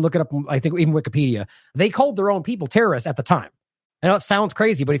record, you can look it up, I think even Wikipedia, they called their own people terrorists at the time. I know it sounds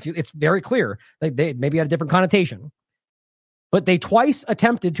crazy, but it's very clear. They maybe had a different connotation. But they twice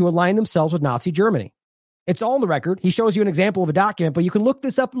attempted to align themselves with Nazi Germany. It's all on the record. He shows you an example of a document, but you can look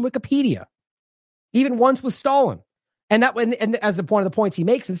this up in Wikipedia. Even once with Stalin. And as one of the points he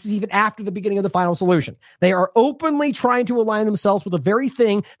makes, this is even after the beginning of the final solution. They are openly trying to align themselves with the very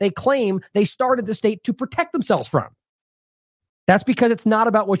thing they claim they started the state to protect themselves from. That's because it's not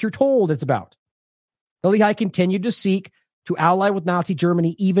about what you're told it's about. The Lehi continued to seek to ally with Nazi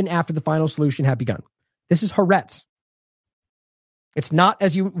Germany even after the final solution had begun. This is Haaretz. It's not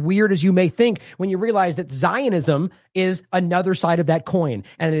as weird as you may think when you realize that Zionism is another side of that coin,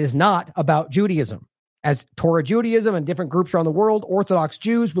 and it is not about Judaism. As Torah Judaism and different groups around the world, Orthodox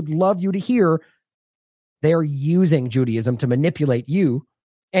Jews would love you to hear, they are using Judaism to manipulate you,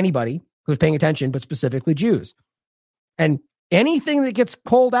 anybody who's paying attention, but specifically Jews. And Anything that gets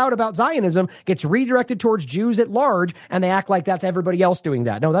called out about Zionism gets redirected towards Jews at large, and they act like that's everybody else doing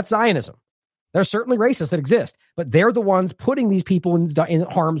that. No, that's Zionism. There's certainly racists that exist, but they're the ones putting these people in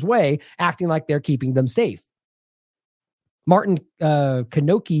harm's way, acting like they're keeping them safe. Martin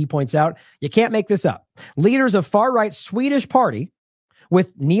Kanoki points out, you can't make this up. Leaders of far-right Swedish party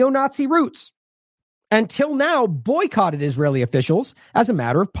with neo-Nazi roots until now boycotted Israeli officials as a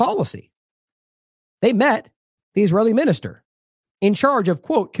matter of policy. They met the Israeli minister in charge of,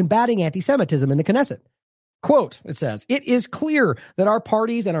 quote, combating anti-Semitism in the Knesset. Quote, it says, it is clear that our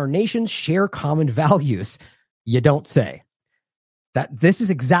parties and our nations share common values. You don't say. That this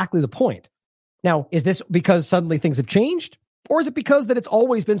is exactly the point. Now, is this because suddenly things have changed? Or is it because that it's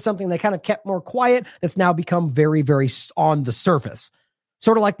always been something they kind of kept more quiet that's now become very, very on the surface?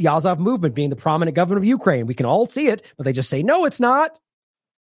 Sort of like the Azov movement being the prominent government of Ukraine. We can all see it, but they just say, no, it's not.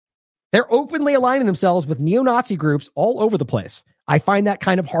 They're openly aligning themselves with neo-Nazi groups all over the place. I find that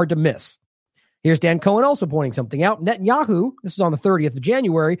kind of hard to miss. Here's Dan Cohen also pointing something out. Netanyahu, this was on the 30th of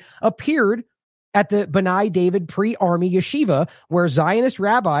January, appeared at the B'nai David pre-army yeshiva where Zionist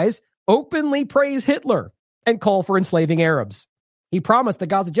rabbis openly praise Hitler and call for enslaving Arabs. He promised the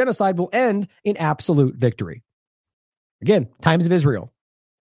Gaza genocide will end in absolute victory. Again, Times of Israel.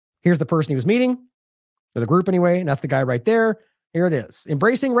 Here's the person he was meeting, or the group anyway, and that's the guy right there. Here it is.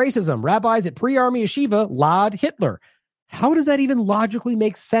 Embracing racism, rabbis at pre-army yeshiva laud Hitler. How does that even logically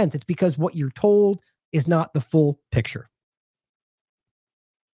make sense? It's because what you're told is not the full picture.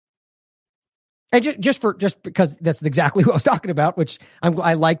 And just because that's exactly what I was talking about, which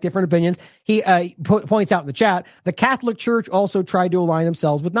I like different opinions. He points out in the chat, the Catholic Church also tried to align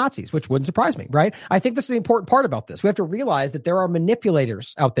themselves with Nazis, which wouldn't surprise me, right? I think this is the important part about this. We have to realize that there are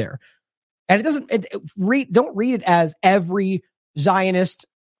manipulators out there. And don't read it as every Zionist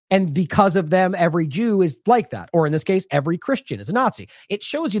and because of them, every Jew is like that. Or in this case, every Christian is a Nazi. It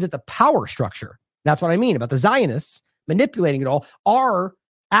shows you that the power structure, that's what I mean about the Zionists manipulating it all, are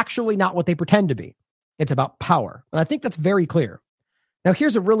actually not what they pretend to be. It's about power. And I think that's very clear. Now,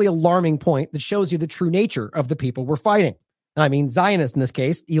 here's a really alarming point that shows you the true nature of the people we're fighting. And I mean Zionists in this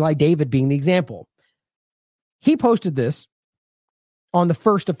case, Eli David being the example. He posted this on the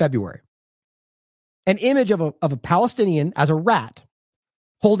 1st of February. An image of a Palestinian as a rat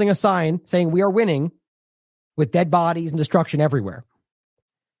holding a sign saying we are winning with dead bodies and destruction everywhere.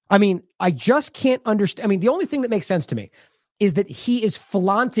 I mean, I just can't understand. I mean, the only thing that makes sense to me is that he is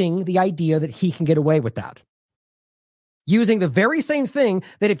flaunting the idea that he can get away with that. Using the very same thing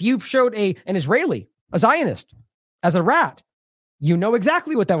that if you showed an Israeli, a Zionist, as a rat, you know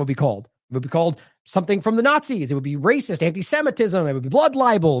exactly what that would be called. It would be called something from the Nazis. It would be racist, anti-Semitism. It would be blood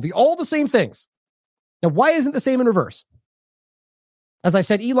libel. It would be all the same things. Now, why isn't the same in reverse? As I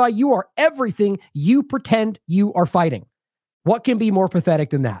said, Eli, you are everything you pretend you are fighting. What can be more pathetic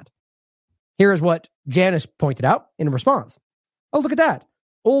than that? Here is what Janice pointed out in response. Oh, look at that.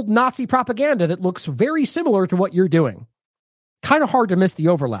 Old Nazi propaganda that looks very similar to what you're doing. Kind of hard to miss the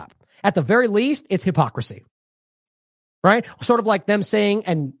overlap. At the very least, it's hypocrisy. Right? Sort of like them saying,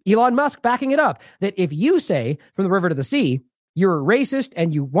 and Elon Musk backing it up, that if you say from the river to the sea, you're a racist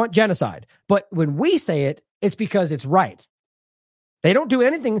and you want genocide. But when we say it, it's because it's right. They don't do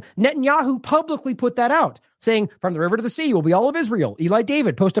anything. Netanyahu publicly put that out, saying from the river to the sea will be all of Israel. Eli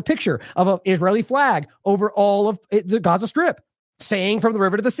David post a picture of an Israeli flag over all of the Gaza Strip, saying from the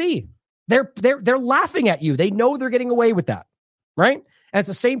river to the sea. They're laughing at you. They know they're getting away with that, right? And it's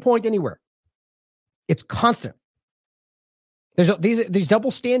the same point anywhere. It's constant. These double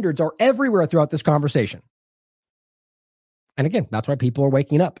standards are everywhere throughout this conversation. And again, that's why people are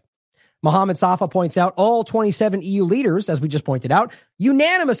waking up. Mohammed Safa points out all 27 EU leaders, as we just pointed out,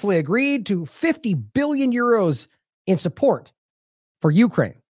 unanimously agreed to 50 billion euros in support for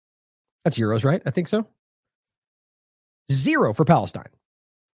Ukraine. That's euros, right? I think so. 0 for Palestine.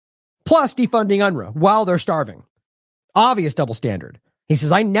 Plus defunding UNRWA while they're starving. Obvious double standard. He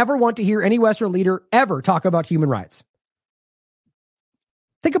says, I never want to hear any Western leader ever talk about human rights.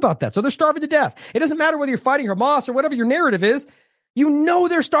 Think about that. So they're starving to death. It doesn't matter whether you're fighting Hamas or whatever your narrative is. You know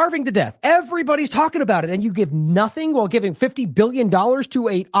they're starving to death. Everybody's talking about it. And you give nothing while giving $50 billion to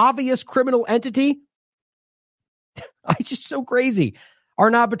an obvious criminal entity? It's just so crazy.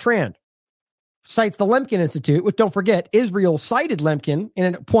 Arnaud Bertrand cites the Lemkin Institute, which, don't forget, Israel cited Lemkin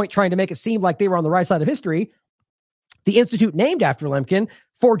in a point trying to make it seem like they were on the right side of history. The institute named after Lemkin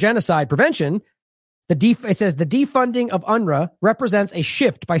for genocide prevention. It says the defunding of UNRWA represents a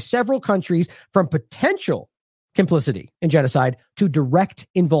shift by several countries from potential complicity in genocide to direct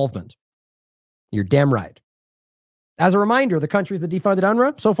involvement. You're damn right. As a reminder, the countries that defunded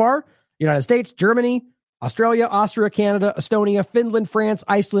UNRWA so far, United States, Germany, Australia, Austria, Canada, Estonia, Finland, France,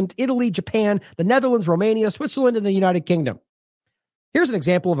 Iceland, Italy, Japan, the Netherlands, Romania, Switzerland, and the United Kingdom. Here's an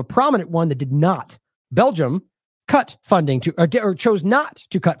example of a prominent one that did not. Belgium cut funding to, or chose not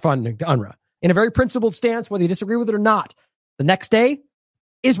to cut funding to UNRWA in a very principled stance, whether you disagree with it or not. The next day,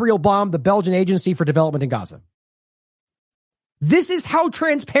 Israel bombed the Belgian Agency for Development in Gaza. This is how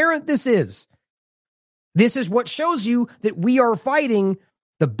transparent this is. This is what shows you that we are fighting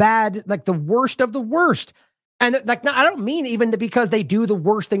the bad, like the worst of the worst. And like, I don't mean even because they do the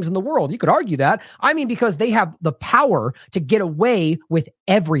worst things in the world. You could argue that. I mean, because they have the power to get away with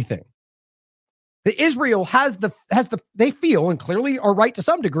everything. That Israel they feel, and clearly are right to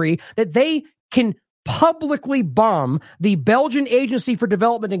some degree, that they can publicly bomb the Belgian Agency for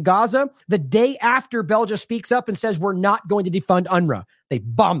Development in Gaza the day after Belgium speaks up and says, we're not going to defund UNRWA. They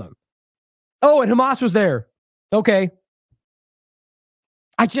bomb them. Oh, and Hamas was there. Okay.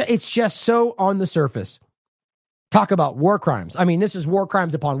 It's just so on the surface. Talk about war crimes. I mean, this is war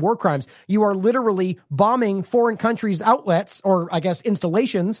crimes upon war crimes. You are literally bombing foreign countries' outlets, or I guess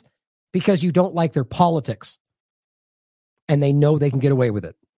installations, because you don't like their politics. And they know they can get away with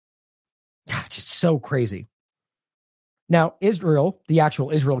it. Just so crazy. Now, Israel, the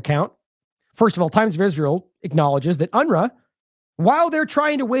actual Israel account, first of all, Times of Israel acknowledges that UNRWA, while they're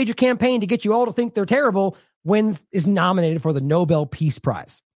trying to wage a campaign to get you all to think they're terrible, is nominated for the Nobel Peace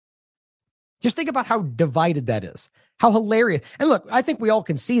Prize. Just think about how divided that is. How hilarious. And look, I think we all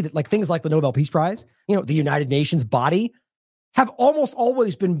can see that like things like the Nobel Peace Prize, the United Nations body, have almost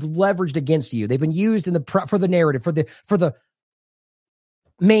always been leveraged against you. They've been used for the narrative, for the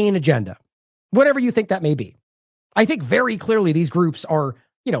main agenda. Whatever you think that may be. I think very clearly these groups are,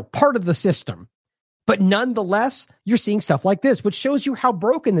 part of the system. But nonetheless, you're seeing stuff like this, which shows you how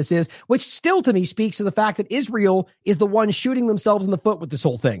broken this is, which still to me speaks to the fact that Israel is the one shooting themselves in the foot with this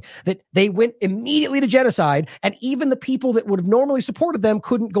whole thing. That they went immediately to genocide, and even the people that would have normally supported them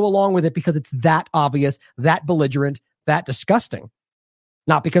couldn't go along with it because it's that obvious, that belligerent, that disgusting.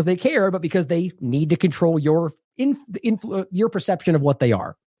 Not because they care, but because they need to control your perception of what they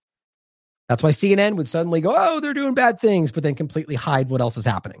are. That's why CNN would suddenly go, oh, they're doing bad things, but then completely hide what else is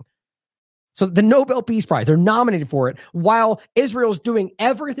happening. So the Nobel Peace Prize, they're nominated for it, while Israel's doing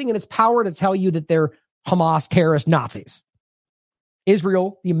everything in its power to tell you that they're Hamas terrorist Nazis.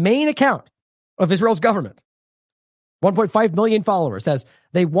 Israel, the main account of Israel's government, 1.5 million followers, says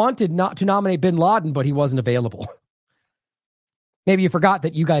they wanted not to nominate bin Laden, but he wasn't available. Maybe you forgot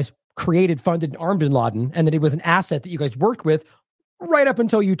that you guys created, funded, and armed bin Laden, and that it was an asset that you guys worked with right up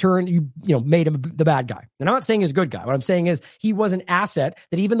until you made him the bad guy. And I'm not saying he's a good guy. What I'm saying is he was an asset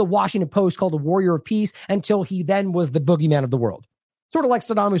that even the Washington Post called a warrior of peace until he then was the boogeyman of the world. Sort of like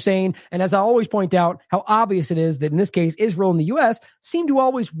Saddam Hussein. And as I always point out, how obvious it is that in this case, Israel and the U.S. seem to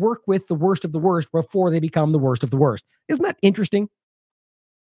always work with the worst of the worst before they become the worst of the worst. Isn't that interesting?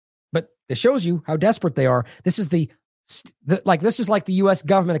 But it shows you how desperate they are. This is this is like the U.S.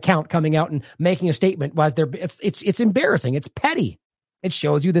 government account coming out and making a statement. It's embarrassing. It's petty. It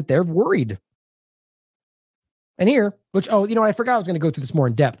shows you that they're worried. And here, I forgot I was going to go through this more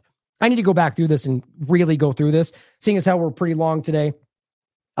in depth. I need to go back through this and really go through this. Seeing as how we're pretty long today,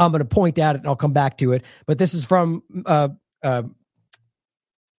 I'm going to point at it and I'll come back to it. But this is from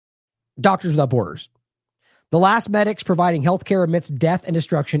Doctors Without Borders. The last medics providing healthcare amidst death and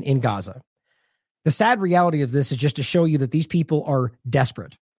destruction in Gaza. The sad reality of this is just to show you that these people are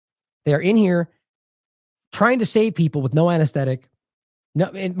desperate. They are in here trying to save people with no anesthetic. No,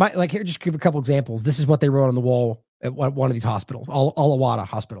 here, just give a couple examples. This is what they wrote on the wall at one of these hospitals, Al-Awada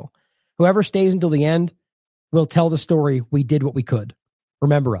Hospital. Whoever stays until the end will tell the story. We did what we could.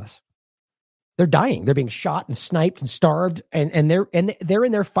 Remember us. They're dying. They're being shot and sniped and starved, and they're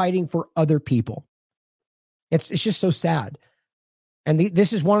in there fighting for other people. It's just so sad. And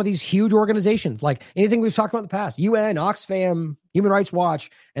this is one of these huge organizations, like anything we've talked about in the past, UN, Oxfam, Human Rights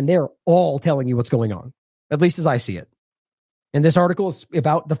Watch, and they're all telling you what's going on, at least as I see it. And this article is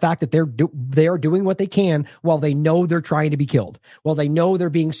about the fact that they are doing what they can while they know they're trying to be killed, while they know they're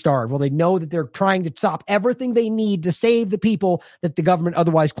being starved, while they know that they're trying to stop everything they need to save the people that the government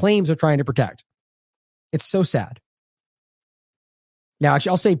otherwise claims are trying to protect. It's so sad. Now, actually,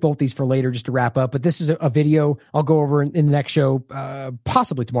 I'll save both these for later just to wrap up, but this is a video I'll go over in the next show,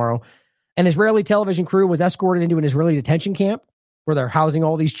 possibly tomorrow. An Israeli television crew was escorted into an Israeli detention camp where they're housing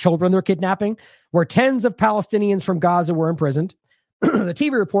all these children they're kidnapping, where tens of Palestinians from Gaza were imprisoned. The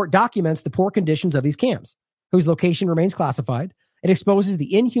TV report documents the poor conditions of these camps, whose location remains classified. It exposes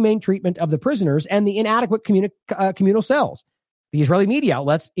the inhumane treatment of the prisoners and the inadequate communal cells. The Israeli media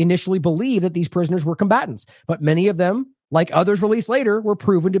outlets initially believed that these prisoners were combatants, but many of them, like others released later, were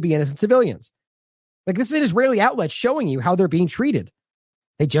proven to be innocent civilians. Like, this is an Israeli outlet showing you how they're being treated.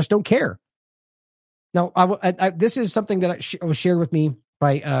 They just don't care. Now, this is something that was shared with me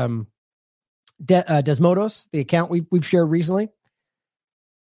by Desmodos, the account we've shared recently.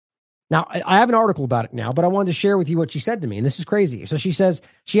 Now, I have an article about it now, but I wanted to share with you what she said to me, and this is crazy. So she says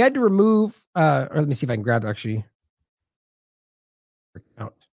she had to remove, or let me see if I can grab it, actually.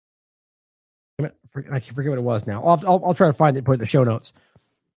 Out. I forget what it was now. I'll try to find it and put it in the show notes.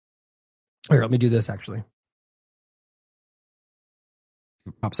 Here, let me do this, actually.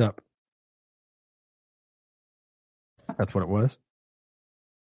 It pops up. That's what it was.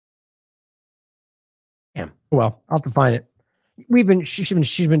 Damn. Well, I'll have to find it. She's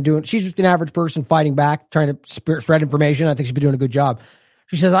just an average person fighting back, trying to spread information. I think she's been doing a good job.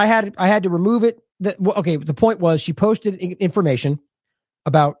 She says, I had to remove it. The point was she posted information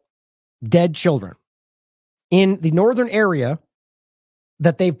about dead children in the northern area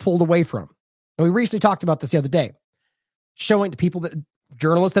that they've pulled away from. And we recently talked about this the other day, showing to people that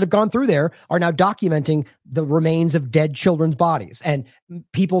journalists that have gone through there are now documenting the remains of dead children's bodies and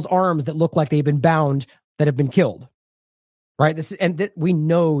people's arms that look like they've been bound that have been killed. Right? We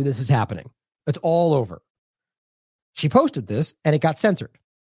know this is happening. It's all over. She posted this and it got censored.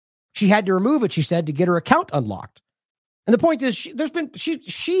 She had to remove it, she said, to get her account unlocked. And the point is,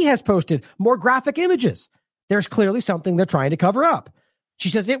 she has posted more graphic images. There's clearly something they're trying to cover up. She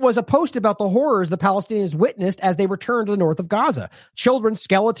says it was a post about the horrors the Palestinians witnessed as they returned to the north of Gaza. Children's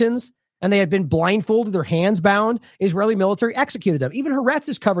skeletons, and they had been blindfolded, their hands bound. Israeli military executed them. Even Haaretz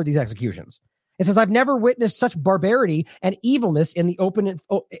has covered these executions. It says, I've never witnessed such barbarity and evilness in the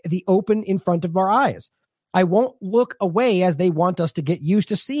open in front of our eyes. I won't look away as they want us to get used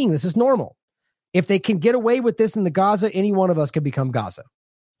to seeing this as normal. If they can get away with this in the Gaza, any one of us can become Gaza.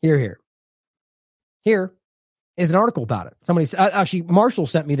 Here is an article about it. Somebody, actually, Marshall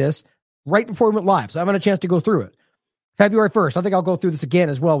sent me this right before we went live, so I haven't had a chance to go through it. February 1st. I think I'll go through this again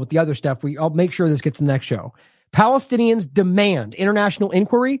as well with the other stuff. I'll make sure this gets in the next show. Palestinians demand international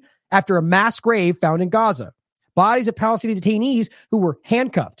inquiry after a mass grave found in Gaza. Bodies of Palestinian detainees who were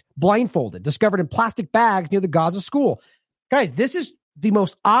handcuffed, blindfolded, discovered in plastic bags near the Gaza school. Guys, this is the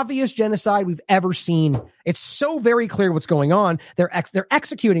most obvious genocide we've ever seen. It's so very clear what's going on. They're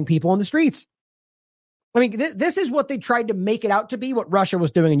executing people in the streets. I mean, this is what they tried to make it out to be, what Russia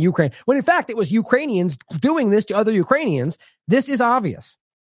was doing in Ukraine, when in fact it was Ukrainians doing this to other Ukrainians. This is obvious.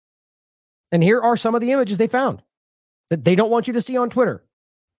 And here are some of the images they found that they don't want you to see on Twitter.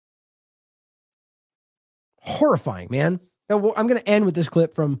 Horrifying, man. Now, I'm going to end with this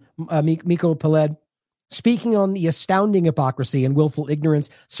clip from Miko Peled speaking on the astounding hypocrisy and willful ignorance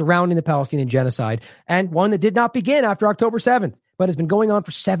surrounding the Palestinian genocide, and one that did not begin after October 7th, but has been going on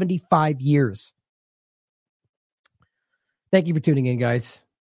for 75 years. Thank you for tuning in, guys.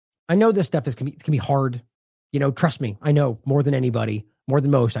 I know this stuff can be hard. Trust me, I know more than anybody, more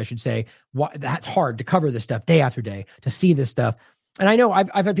than most, I should say. That's hard to cover this stuff day after day, to see this stuff. And I know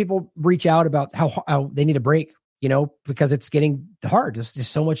I've had people reach out about how they need a break, because it's getting hard. There's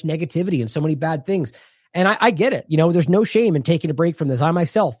just so much negativity and so many bad things. And I get it. There's no shame in taking a break from this. I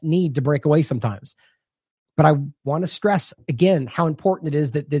myself need to break away sometimes. But I want to stress again how important it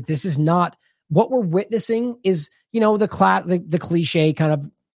is that this is not what we're witnessing is, the cliche kind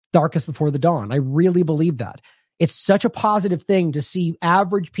of darkest before the dawn. I really believe that. It's such a positive thing to see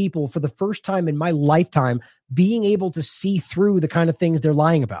average people for the first time in my lifetime being able to see through the kind of things they're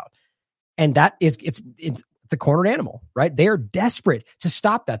lying about. And that is, it's the cornered animal, right? They are desperate to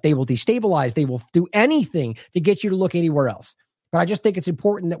stop that. They will destabilize. They will do anything to get you to look anywhere else. But I just think it's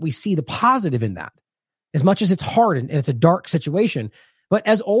important that we see the positive in that, as much as it's hard and it's a dark situation. But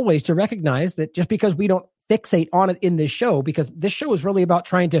as always, to recognize that just because we don't fixate on it in this show, because this show is really about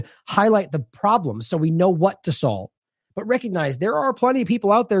trying to highlight the problems so we know what to solve, but recognize there are plenty of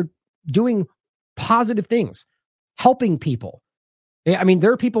people out there doing positive things, helping people. I mean,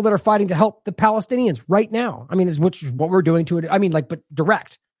 there are people that are fighting to help the Palestinians right now. I mean, which is what we're doing to it. I mean, but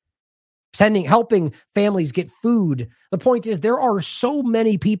direct. Helping families get food. The point is, there are so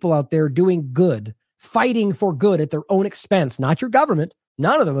many people out there doing good, fighting for good at their own expense, not your government.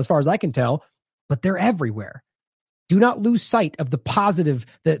 None of them, as far as I can tell, but they're everywhere. Do not lose sight of the positive,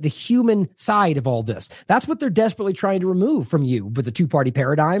 the human side of all this. That's what they're desperately trying to remove from you with the two-party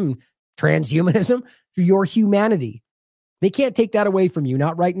paradigm, transhumanism, your humanity. They can't take that away from you.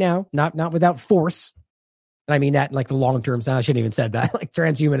 Not right now, not without force. And I mean that in like the long term. I shouldn't even said that, like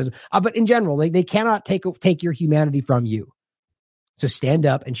transhumanism. But in general, they cannot take your humanity from you. So stand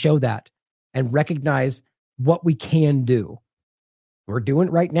up and show that and recognize what we can do. We're doing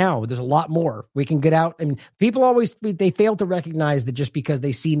it right now. There's a lot more we can get out. And people always, they fail to recognize that just because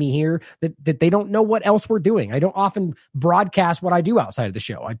they see me here, that they don't know what else we're doing. I don't often broadcast what I do outside of the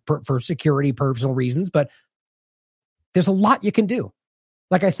show for security, personal reasons, but there's a lot you can do.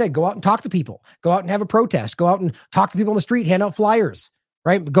 Like I said, go out and talk to people, go out and have a protest, go out and talk to people on the street, hand out flyers,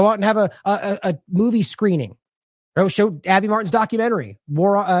 right? Go out and have a movie screening. Show Abby Martin's documentary. I'm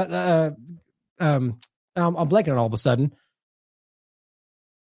blanking on all of a sudden.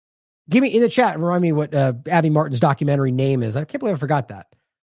 Give me in the chat. Remind me what Abby Martin's documentary name is. I can't believe I forgot that.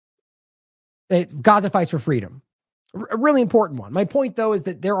 Gaza Fights for Freedom. A really important one. My point, though, is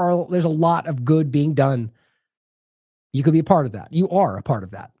that there's a lot of good being done. You could be a part of that. You are a part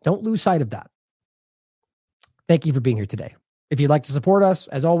of that. Don't lose sight of that. Thank you for being here today. If you'd like to support us,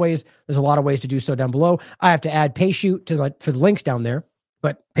 as always, there's a lot of ways to do so down below. I have to add PayShoot for the links down there,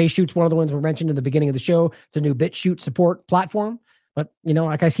 but PayShoot's one of the ones we mentioned in the beginning of the show. It's a new BitChute support platform. But,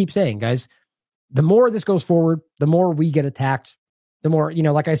 like I keep saying, guys, the more this goes forward, the more we get attacked, the more,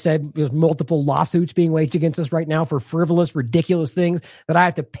 like I said, there's multiple lawsuits being waged against us right now for frivolous, ridiculous things that I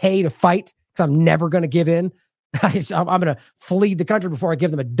have to pay to fight because I'm never going to give in. I'm going to flee the country before I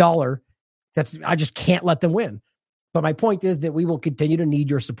give them $1. I just can't let them win. But my point is that we will continue to need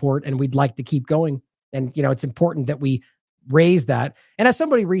your support, and we'd like to keep going. And, it's important that we raise that. And as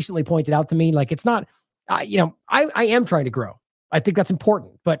somebody recently pointed out to me, like, it's not, I am trying to grow. I think that's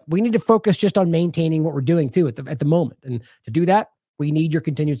important, but we need to focus just on maintaining what we're doing too at the moment. And to do that, we need your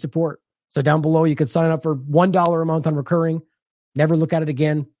continued support. So down below, you could sign up for $1 a month on recurring, never look at it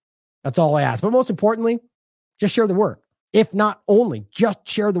again. That's all I ask. But most importantly, just share the work. If not only, just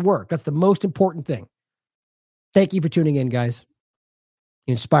share the work. That's the most important thing. Thank you for tuning in, guys.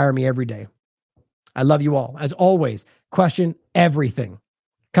 You inspire me every day. I love you all. As always, question everything.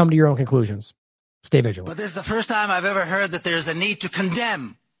 Come to your own conclusions. Stay vigilant. But this is the first time I've ever heard that there's a need to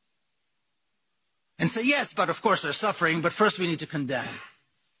condemn. And say, yes, but of course they're suffering, but first we need to condemn.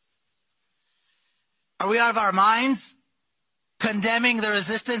 Are we out of our minds? Condemning the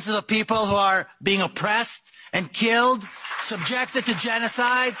resistance of the people who are being oppressed and killed, subjected to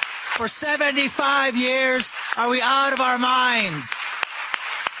genocide for 75 years. Are we out of our minds?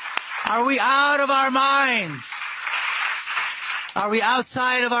 Are we out of our minds? Are we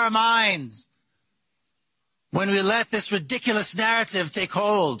outside of our minds? When we let this ridiculous narrative take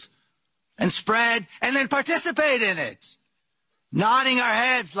hold and spread and then participate in it, nodding our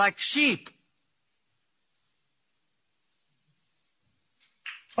heads like sheep.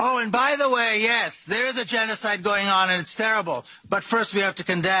 Oh, and by the way, yes, there's a genocide going on and it's terrible. But first we have to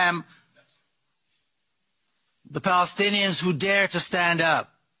condemn the Palestinians who dare to stand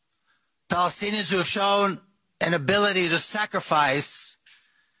up. Palestinians who have shown an ability to sacrifice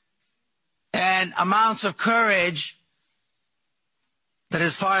and amounts of courage that,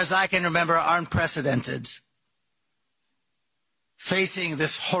 as far as I can remember, are unprecedented, facing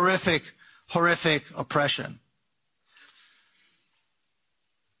this horrific, horrific oppression.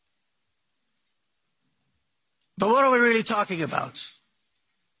 But what are we really talking about?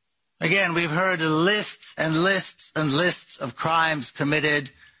 Again, we've heard lists and lists and lists of crimes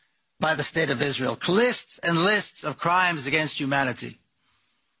committed by the State of Israel, lists and lists of crimes against humanity.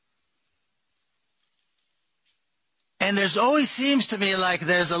 And there's always seems to me like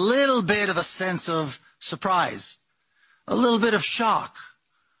there's a little bit of a sense of surprise, a little bit of shock,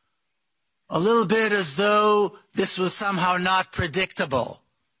 a little bit as though this was somehow not predictable.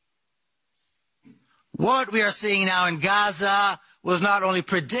 What we are seeing now in Gaza was not only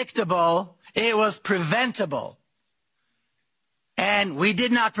predictable, it was preventable. And we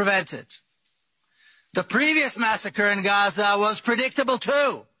did not prevent it. The previous massacre in Gaza was predictable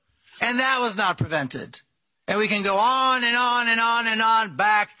too, and that was not prevented. And we can go on and on and on and on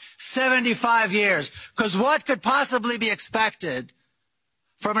back 75 years. Because what could possibly be expected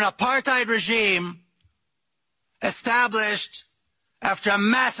from an apartheid regime established after a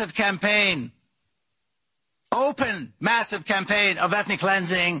massive campaign, open massive campaign of ethnic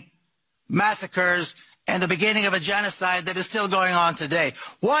cleansing, massacres, and the beginning of a genocide that is still going on today?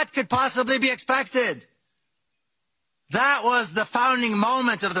 What could possibly be expected? That was the founding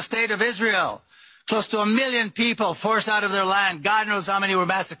moment of the State of Israel. Close to 1 million people forced out of their land. God knows how many were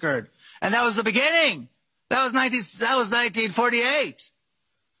massacred. And that was the beginning. That was 1948.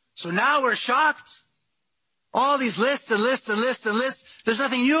 So now we're shocked. All these lists and lists and lists and lists, there's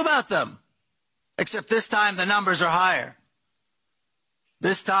nothing new about them. Except this time the numbers are higher.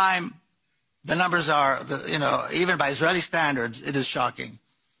 This time the numbers are, even by Israeli standards, it is shocking.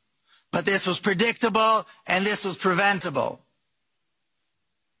 But this was predictable and this was preventable.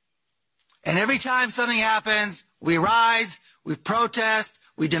 And every time something happens, we rise, we protest,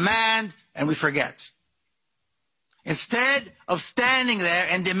 we demand, and we forget. Instead of standing there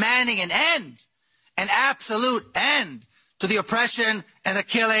and demanding an end, an absolute end to the oppression and the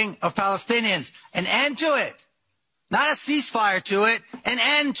killing of Palestinians, an end to it, not a ceasefire to it, an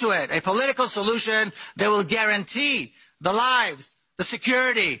end to it, a political solution that will guarantee the lives, the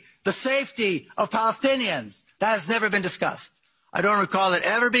security, the safety of Palestinians. That has never been discussed. I don't recall it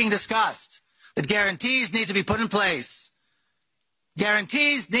ever being discussed, that guarantees need to be put in place.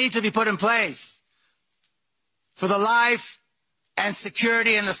 Guarantees need to be put in place for the life and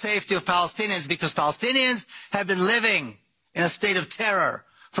security and the safety of Palestinians, because Palestinians have been living in a state of terror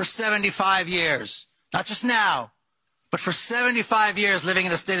for 75 years. Not just now, but for 75 years living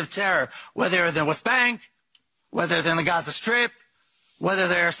in a state of terror, whether they're in the West Bank, whether they're in the Gaza Strip, whether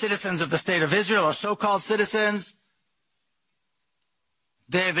they're citizens of the State of Israel or so-called citizens.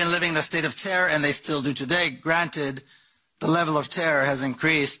 They've been living in a state of terror, and they still do today. Granted, the level of terror has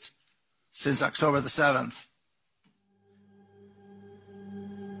increased since October the 7th.